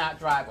she does not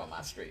drive on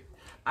my street.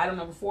 Item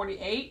number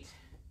 48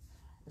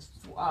 is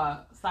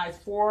size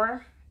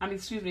 4.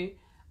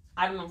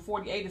 Item number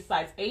 48 is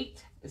size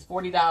 8. It's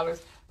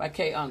 $40 by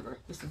Kay Unger.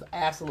 This is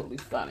absolutely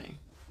stunning.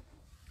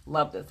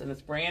 Love this. And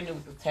it's brand new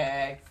with the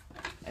tags.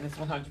 And it's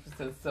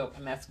 100% silk.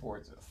 And that's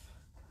gorgeous.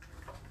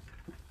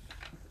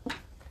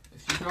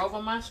 If she drove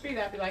on my street,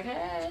 I'd be like,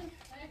 hey.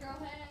 Hey, girl,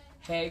 hey.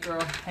 Hey,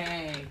 girl,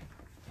 hey.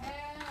 Hey.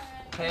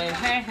 Hey,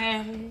 hey,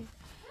 hey.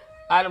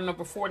 Item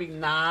number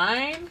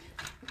 49,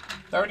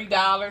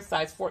 $30,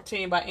 size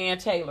 14 by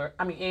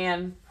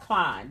Ann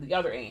Klein, the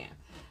other Ann.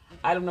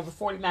 Item number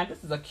 49,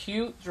 this is a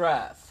cute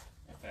dress.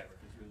 That fabric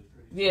is really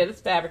pretty. Yeah,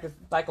 this fabric is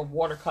like a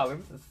watercolor.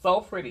 This is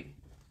so pretty.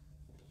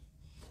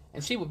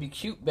 And she would be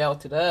cute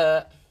belted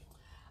up.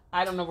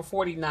 Item number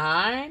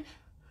 49,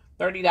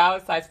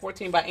 $30, size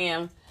 14 by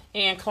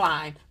Ann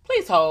Klein.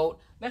 Please hold.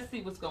 Let's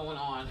see what's going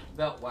on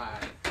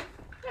belt-wise.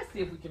 Let's see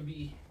if we can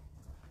be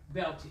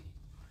belty.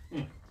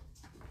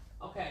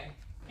 Okay.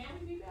 Can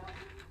we be belty?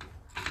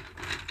 I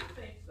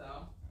think so.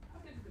 I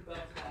think we can belt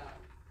it out.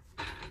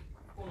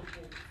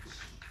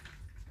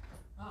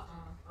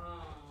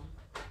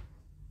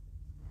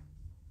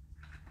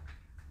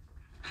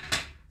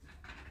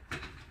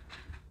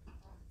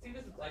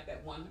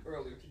 one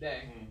earlier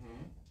today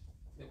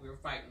that we were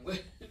fighting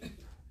with.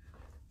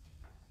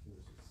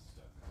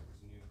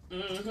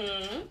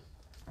 Mm-hmm.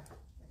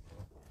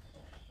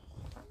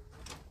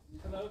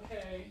 But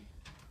okay.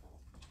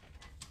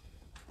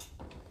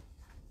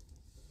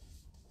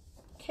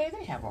 Okay,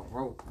 they have a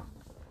rope.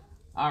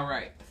 All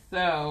right,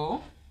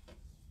 so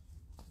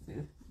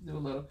do a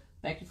little.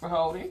 Thank you for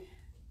holding.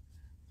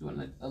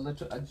 Doing a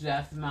little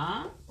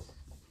adjustment,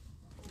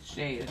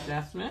 shade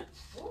adjustment.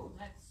 Oh,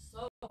 that's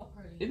so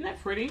pretty. Isn't that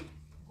pretty?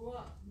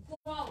 Gorgeous.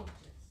 Gorgeous.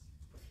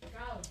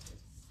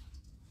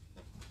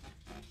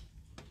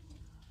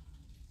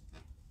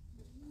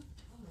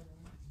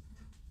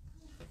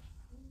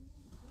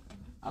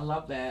 I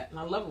love that, and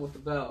I love it with the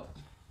belt.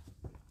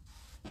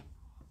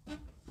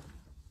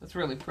 That's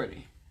really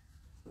pretty.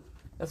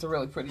 That's a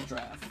really pretty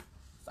dress.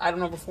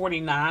 Item number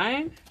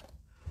 49.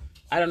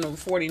 Item number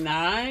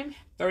 49.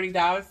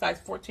 $30, size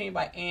 14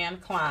 by Anne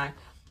Klein.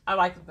 I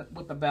like it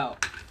with the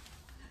belt.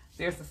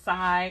 There's the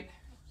side.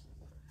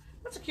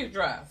 That's a cute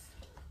dress.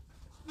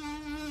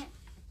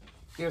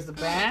 Here's the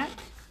back.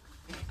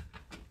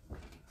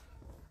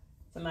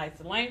 It's a nice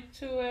length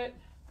to it.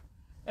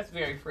 That's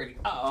very pretty.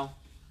 Uh-oh.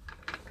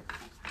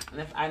 And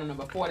that's item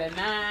number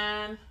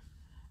 49.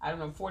 Item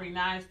number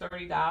 49 is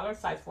 $30,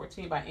 size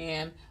 14 by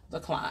Anne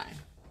Klein.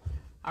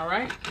 All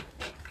right.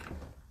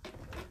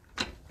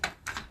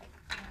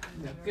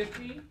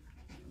 50.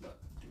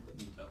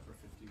 About for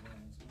 51.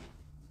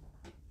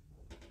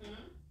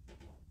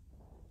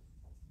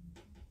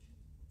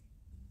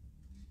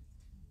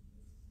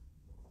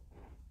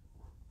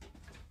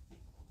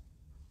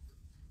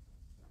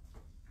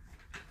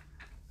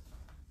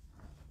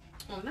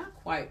 Oh, not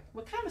quite.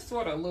 Well, kind of,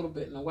 sort of, a little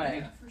bit in a way.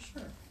 Yeah, for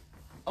sure.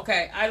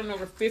 Okay, item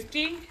number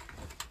 50.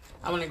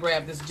 I'm going to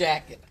grab this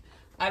jacket.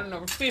 Item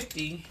number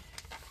 50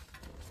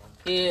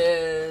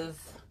 is,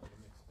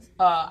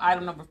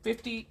 item number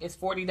 50 is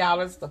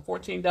 $40, the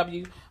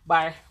 14W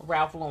by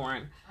Ralph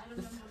Lauren. Item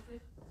number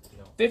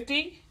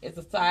 50 is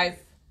the size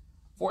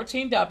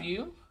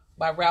 14W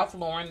by Ralph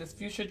Lauren. This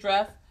fuchsia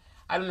dress.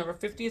 Item number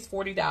 50 is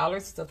 $40.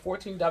 It's a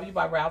 14W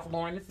by Ralph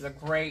Lauren. This is a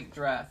great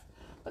dress.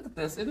 Look at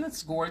this. Isn't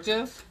this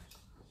gorgeous?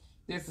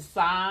 There's the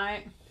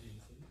side.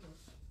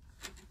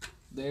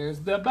 There's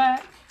the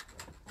back.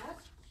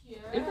 That's cute.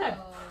 Isn't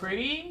that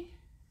pretty?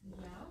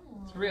 Yeah.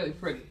 It's really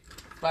pretty.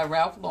 By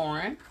Ralph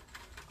Lauren.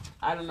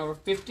 Item number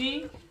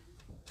 50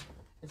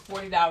 is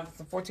 $40. It's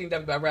a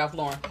 14W by Ralph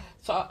Lauren.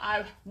 So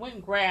I went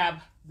and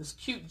grabbed this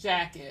cute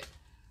jacket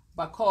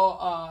by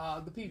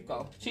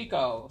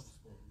Chico's,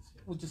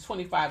 which is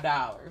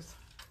 $25.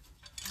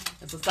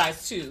 It's a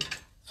size 2.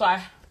 So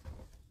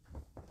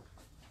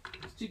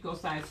it's Chico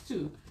size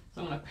 2.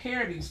 So I'm going to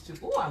pair these two.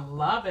 Oh, I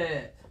love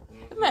it.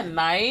 Isn't that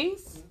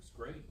nice? It looks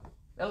great.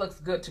 That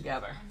looks good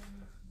together.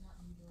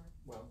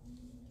 Well,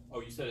 oh,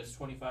 you said it's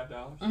 $25?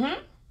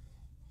 Mm-hmm.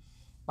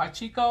 By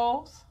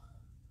Chico's.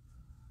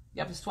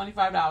 Yep, it's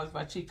 $25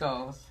 by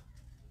Chico's.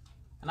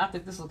 And I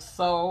think this looks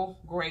so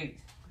great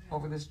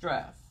over this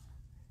dress.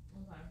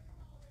 Okay.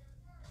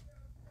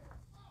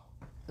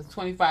 It's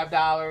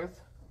 $25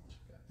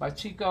 by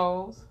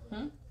Chico's.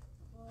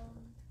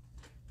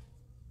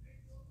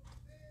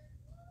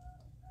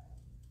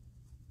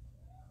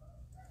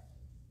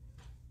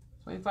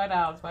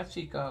 $25 by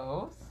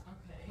Chico's.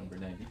 Okay. Number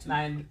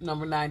 92.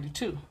 Number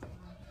 92.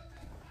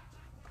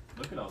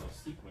 Look at all those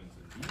sequins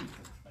and beads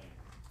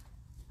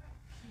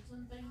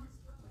and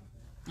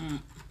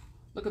things.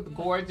 Look at the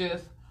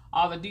gorgeous,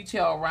 all the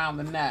detail around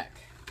the neck.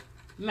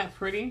 Isn't that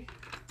pretty?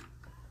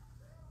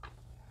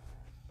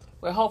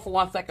 Wait, hold for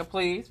 1 second,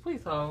 please.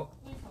 Please hold.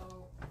 Please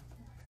hold.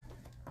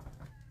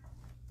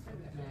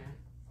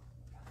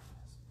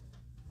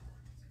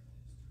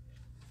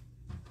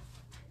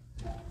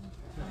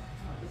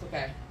 It's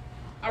okay.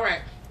 All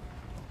right.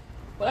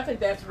 Well, I think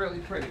that's really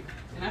pretty.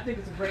 And I think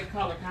it's a great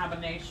color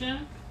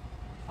combination.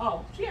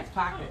 Oh, she has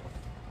pockets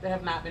that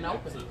have not been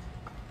opened.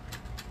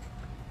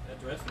 That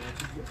dress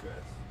matches your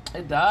dress.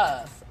 It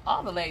does.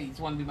 All the ladies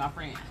want to be my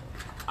friend.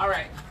 All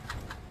right.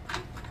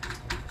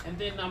 And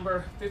then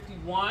number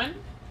 51.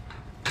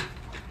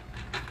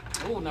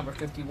 Oh, number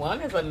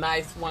 51 is a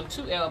nice one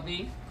too,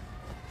 LB.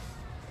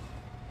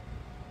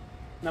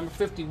 Number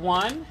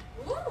 51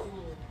 Ooh.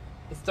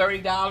 is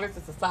 $30.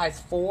 It's a size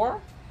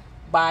 4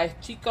 by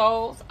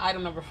Chico's.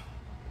 Item number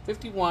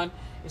 51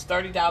 is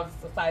 $30.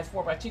 It's a size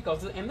 4 by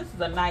Chico's. And this is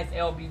a nice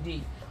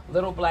LBD.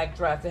 Little black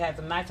dress. It has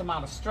a nice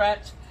amount of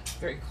stretch.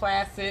 Very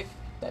classic.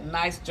 That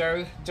nice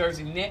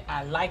jersey knit.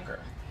 I like her.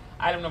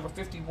 Item number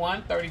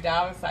 51,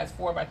 $30, size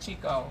 4 by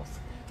Chico's.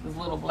 This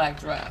little black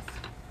dress.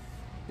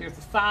 There's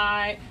the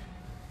side.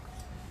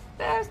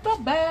 There's the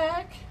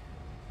back.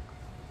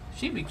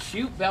 She'd be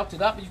cute,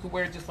 belted up, and you could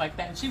wear it just like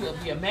that. And she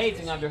would be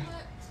amazing under.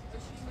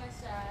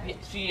 Yeah,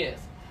 she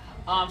is.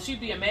 She'd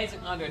be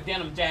amazing under a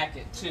denim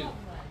jacket too.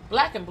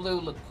 Black and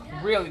blue look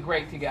really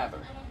great together.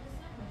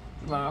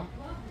 Well,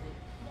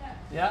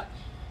 yep.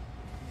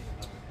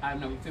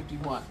 Item number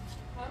 51.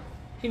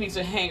 He needs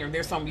a hanger.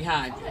 There's some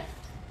behind you.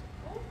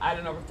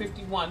 Item number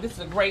 51. This is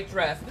a great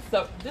dress. This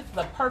is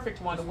a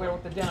perfect one to wear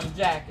with the denim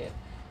jacket.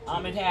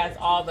 It has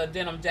all the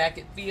denim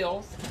jacket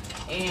feels,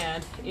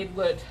 and it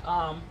would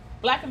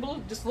black and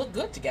blue just look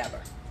good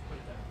together.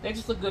 They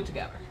just look good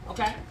together.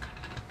 Okay.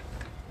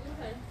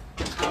 Okay.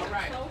 All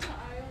right.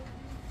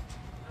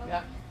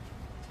 Yep.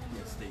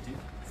 Yes, they do.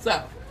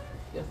 So,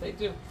 yes, they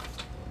do.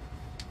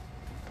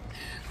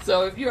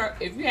 So if you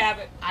have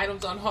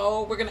items on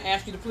hold, we're going to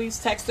ask you to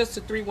please text us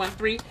to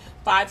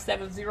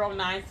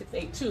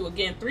 313-570-9682.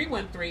 Again,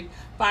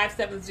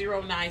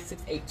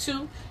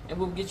 313-570-9682, and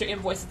we'll get your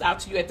invoices out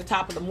to you at the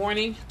top of the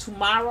morning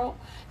tomorrow.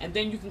 And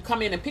then you can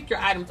come in and pick your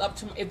items up.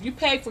 If you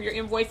pay for your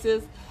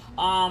invoices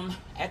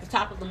at the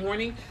top of the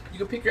morning, you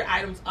can pick your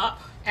items up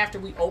after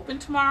we open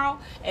tomorrow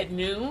at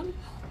noon.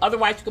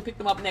 Otherwise, you can pick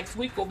them up next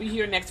week. We'll be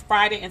here next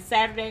Friday and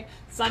Saturday.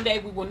 Sunday,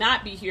 we will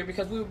not be here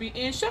because we will be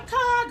in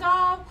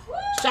Chicago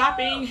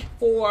shopping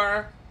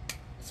for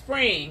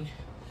spring.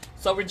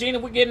 So, Regina,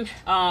 we're getting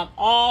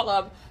all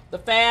of the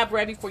fab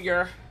ready for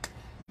your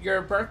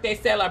birthday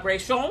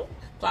celebration. So,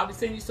 I'll be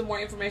sending you some more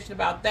information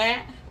about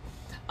that.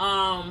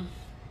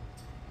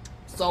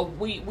 So,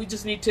 we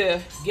just need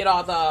to get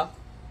all the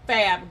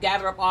fab,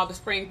 gather up all the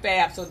spring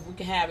fab so that we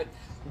can have it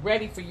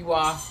ready for you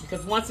all,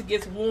 because once it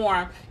gets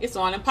warm, it's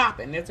on and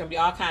popping. There's going to be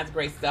all kinds of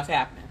great stuff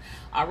happening.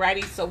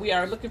 Alrighty, so we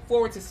are looking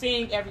forward to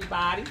seeing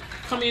everybody.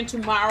 Come in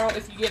tomorrow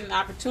if you get an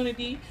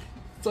opportunity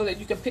so that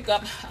you can pick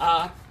up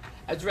a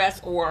dress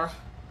or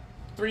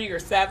 3 or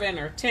 7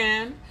 or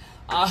 10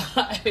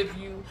 if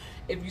you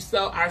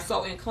are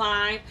so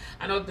inclined.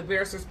 I know the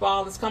Barristers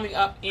Ball is coming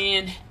up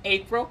in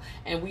April,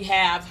 and we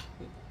have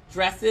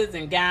dresses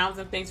and gowns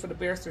and things for the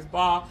Barristers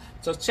Ball,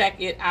 so check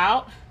it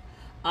out.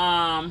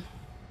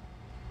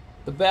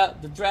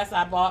 The dress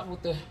I bought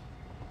with the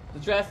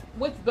dress.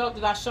 Which belt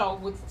did I show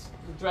with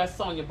the dress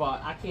Sonia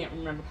bought? I can't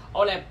remember.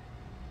 Oh,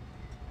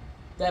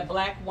 that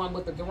black one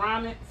with the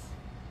grommets.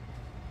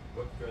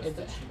 What dress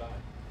did she buy?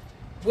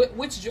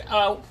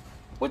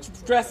 Which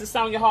dress did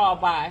Sonia Hall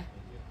buy?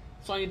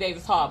 Sonia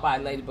Davis Hall buy,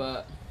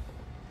 Ladybug.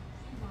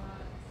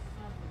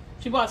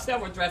 She bought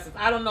several dresses.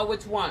 I don't know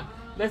which one.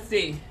 Let's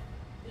see.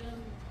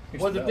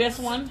 Was it this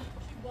one?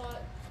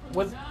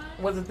 Was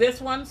it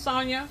this one,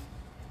 Sonia?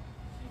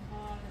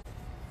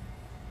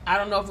 I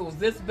don't know if it was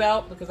this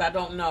belt because I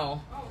don't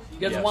know.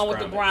 There's one with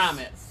the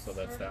grommets. So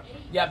that's that one.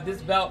 Yep,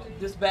 this belt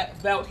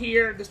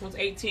here, this one's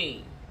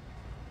 18.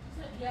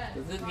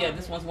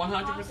 This one's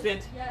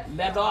 100%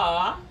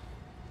 leather.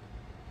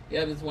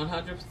 Yeah, it's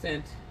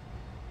 100%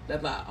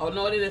 leather. Oh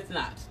no, it is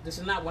not. This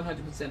is not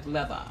 100%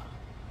 leather.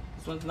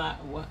 This one's not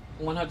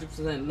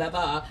 100%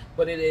 leather,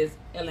 but it is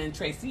Ellen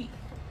Tracy.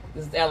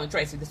 This is Ellen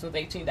Tracy. This one's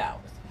 $18.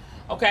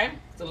 Okay,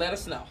 so let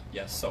us know.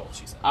 Yes, so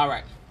she said. All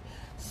right.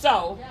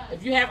 So,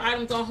 if you have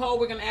items on hold,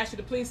 we're going to ask you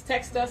to please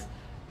text us.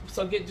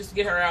 So, get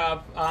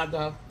her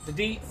the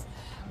deets.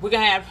 We're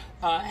going to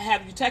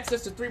have you text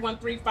us to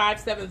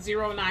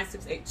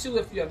 313-570-9682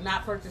 if you have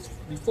not purchased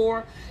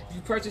before. If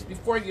you purchased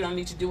before, you don't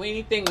need to do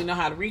anything. We know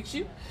how to reach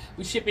you.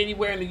 We ship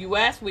anywhere in the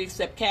U.S. We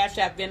accept Cash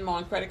App, Venmo,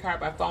 and credit card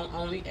by phone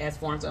only as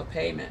forms of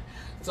payment.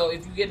 So,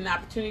 if you get an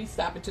opportunity,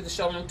 stop into the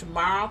showroom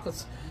tomorrow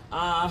because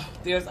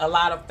there's a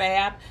lot of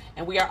fab.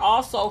 And we are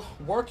also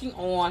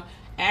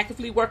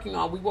actively working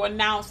on. We will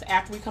announce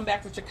after we come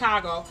back from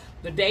Chicago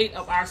the date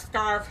of our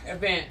scarf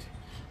event.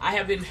 I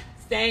have been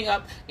staying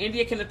up.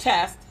 India can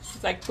attest.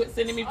 She's like, quit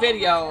sending me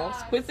videos.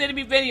 Quit sending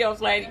me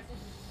videos, lady.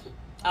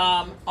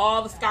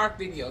 All the scarf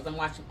videos. I'm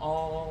watching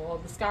all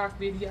the scarf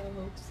videos.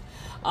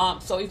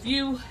 So if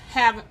you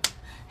have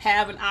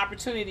an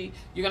opportunity,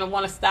 you're going to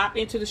want to stop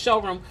into the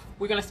showroom.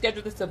 We're going to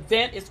schedule this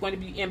event. It's going to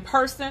be in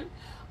person.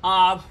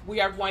 We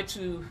are going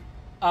to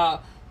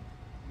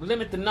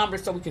limit the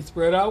numbers so we can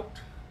spread out.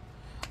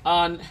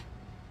 Donna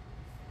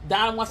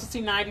wants to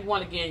see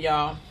 91 again,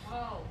 y'all.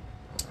 Oh,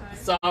 okay.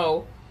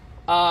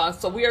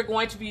 So we are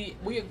going to be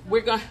we're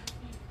going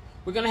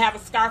to have a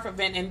scarf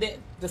event, and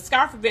the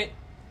scarf event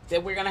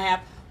that we're going to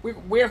have,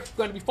 we're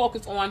going to be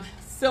focused on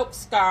silk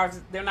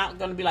scarves. They're not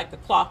going to be like the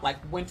cloth, like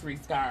wintry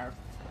scarves.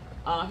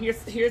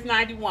 Here's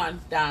 91,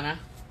 Donna.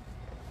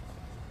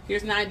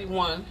 Here's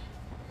 91.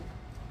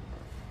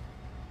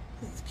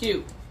 This is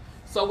cute.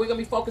 So we're going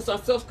to be focused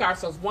on silk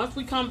scarves. So once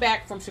we come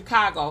back from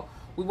Chicago,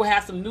 we will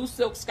have some new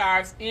silk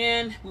scarves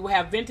in. We will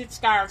have vintage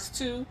scarves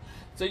too.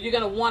 So you're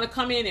going to want to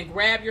come in and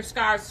grab your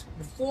scarves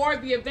before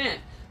the event,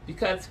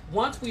 because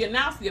once we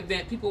announce the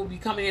event, people will be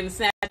coming in and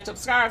snatch up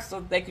scarves so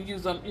they can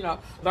use them,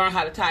 learn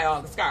how to tie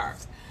all the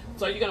scarves.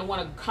 So you're going to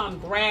want to come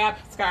grab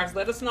scarves.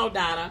 Let us know,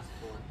 Donna,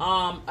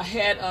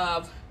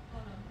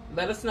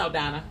 let us know,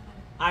 Donna,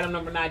 item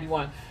number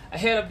 91,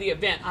 ahead of the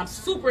event. I'm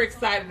super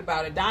excited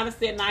about it. Donna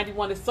said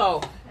 91 is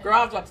sold. Girl,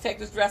 I was about to take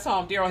this dress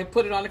home. Daryl had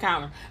put it on the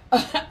counter.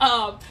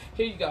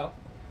 Here you go.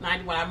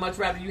 91. I'd much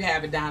rather you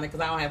have it, Donna, because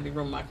I don't have any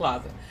room in my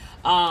closet.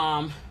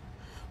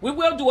 We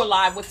will do a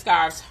live with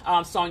scarves,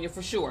 Sonia,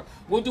 for sure.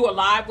 We'll do a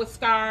live with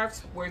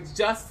scarves where it's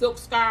just silk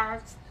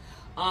scarves.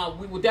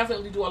 We will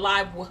definitely do a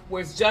live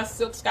where it's just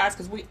silk scarves,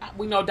 because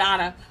we know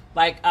Donna,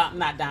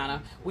 not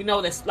Donna. We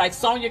know that like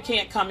Sonia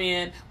can't come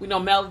in. We know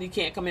Melody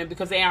can't come in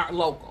because they aren't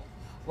local.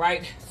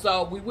 right?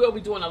 So we will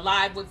be doing a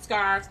live with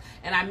scarves,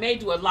 and I may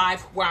do a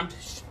live where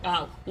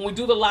when we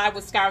do the live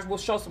with scarves, we'll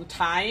show some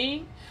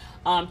tying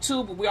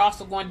too, but we're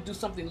also going to do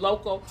something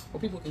local where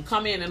people can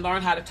come in and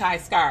learn how to tie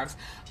scarves.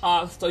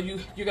 So you're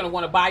going to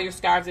want to buy your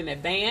scarves in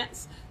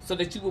advance so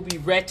that you will be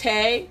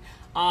ready.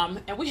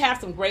 And we have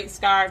some great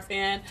scarves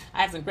in.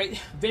 I have some great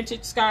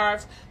vintage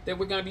scarves that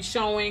we're going to be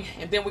showing,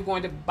 and then we're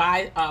going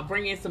to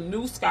bring in some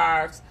new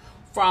scarves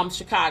from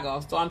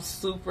Chicago. So I'm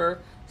super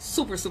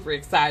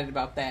excited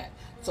about that.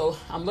 So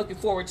I'm looking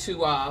forward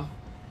to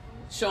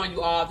showing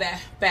you all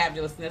that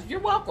fabulousness. You're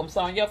welcome,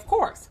 Sonia, of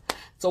course.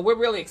 So we're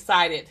really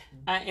excited,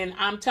 and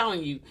I'm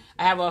telling you,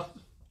 I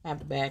have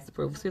the bags to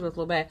prove it. See those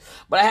little bags?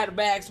 But I have the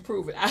bags to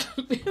prove it.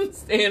 I've been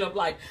staying up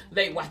like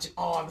late watching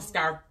all the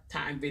scarf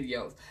time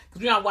videos.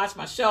 Because I watch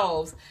my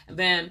shows, and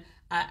then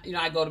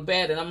I go to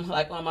bed and I'm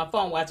like on my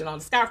phone watching all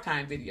the scarf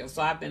time videos.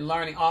 So I've been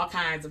learning all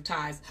kinds of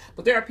ties.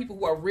 But there are people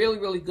who are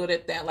really good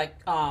at that,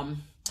 like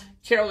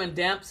Carolyn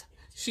Demps.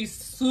 She's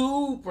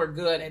super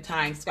good at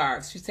tying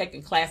scarves. She's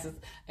taking classes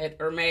at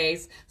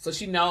Hermes, so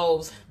she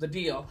knows the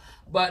deal.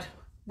 But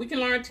we can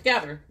learn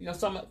together,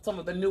 some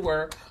of the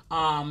newer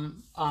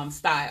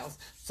styles.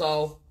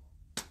 So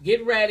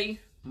get ready,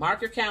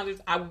 mark your calendars.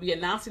 I will be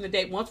announcing the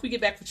date. Once we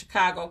get back from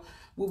Chicago,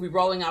 we'll be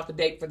rolling out the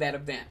date for that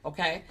event,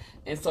 okay?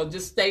 And so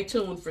just stay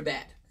tuned for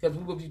that, because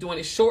we will be doing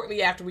it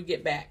shortly after we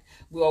get back.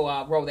 We'll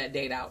roll that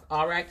date out,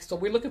 all right? So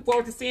we're looking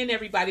forward to seeing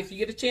everybody. If you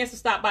get a chance to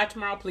stop by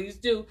tomorrow, please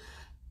do.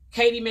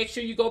 Katie, make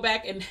sure you go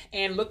back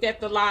and look at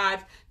the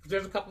live, because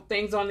there's a couple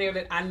things on there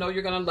that I know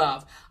you're going to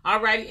love.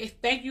 All righty.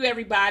 Thank you,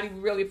 everybody.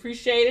 We really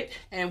appreciate it,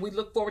 and we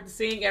look forward to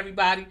seeing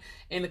everybody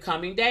in the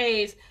coming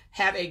days.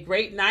 Have a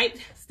great night.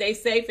 Stay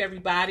safe,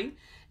 everybody,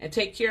 and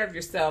take care of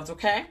yourselves,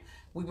 okay?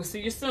 We will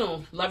see you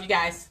soon. Love you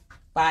guys.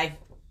 Bye.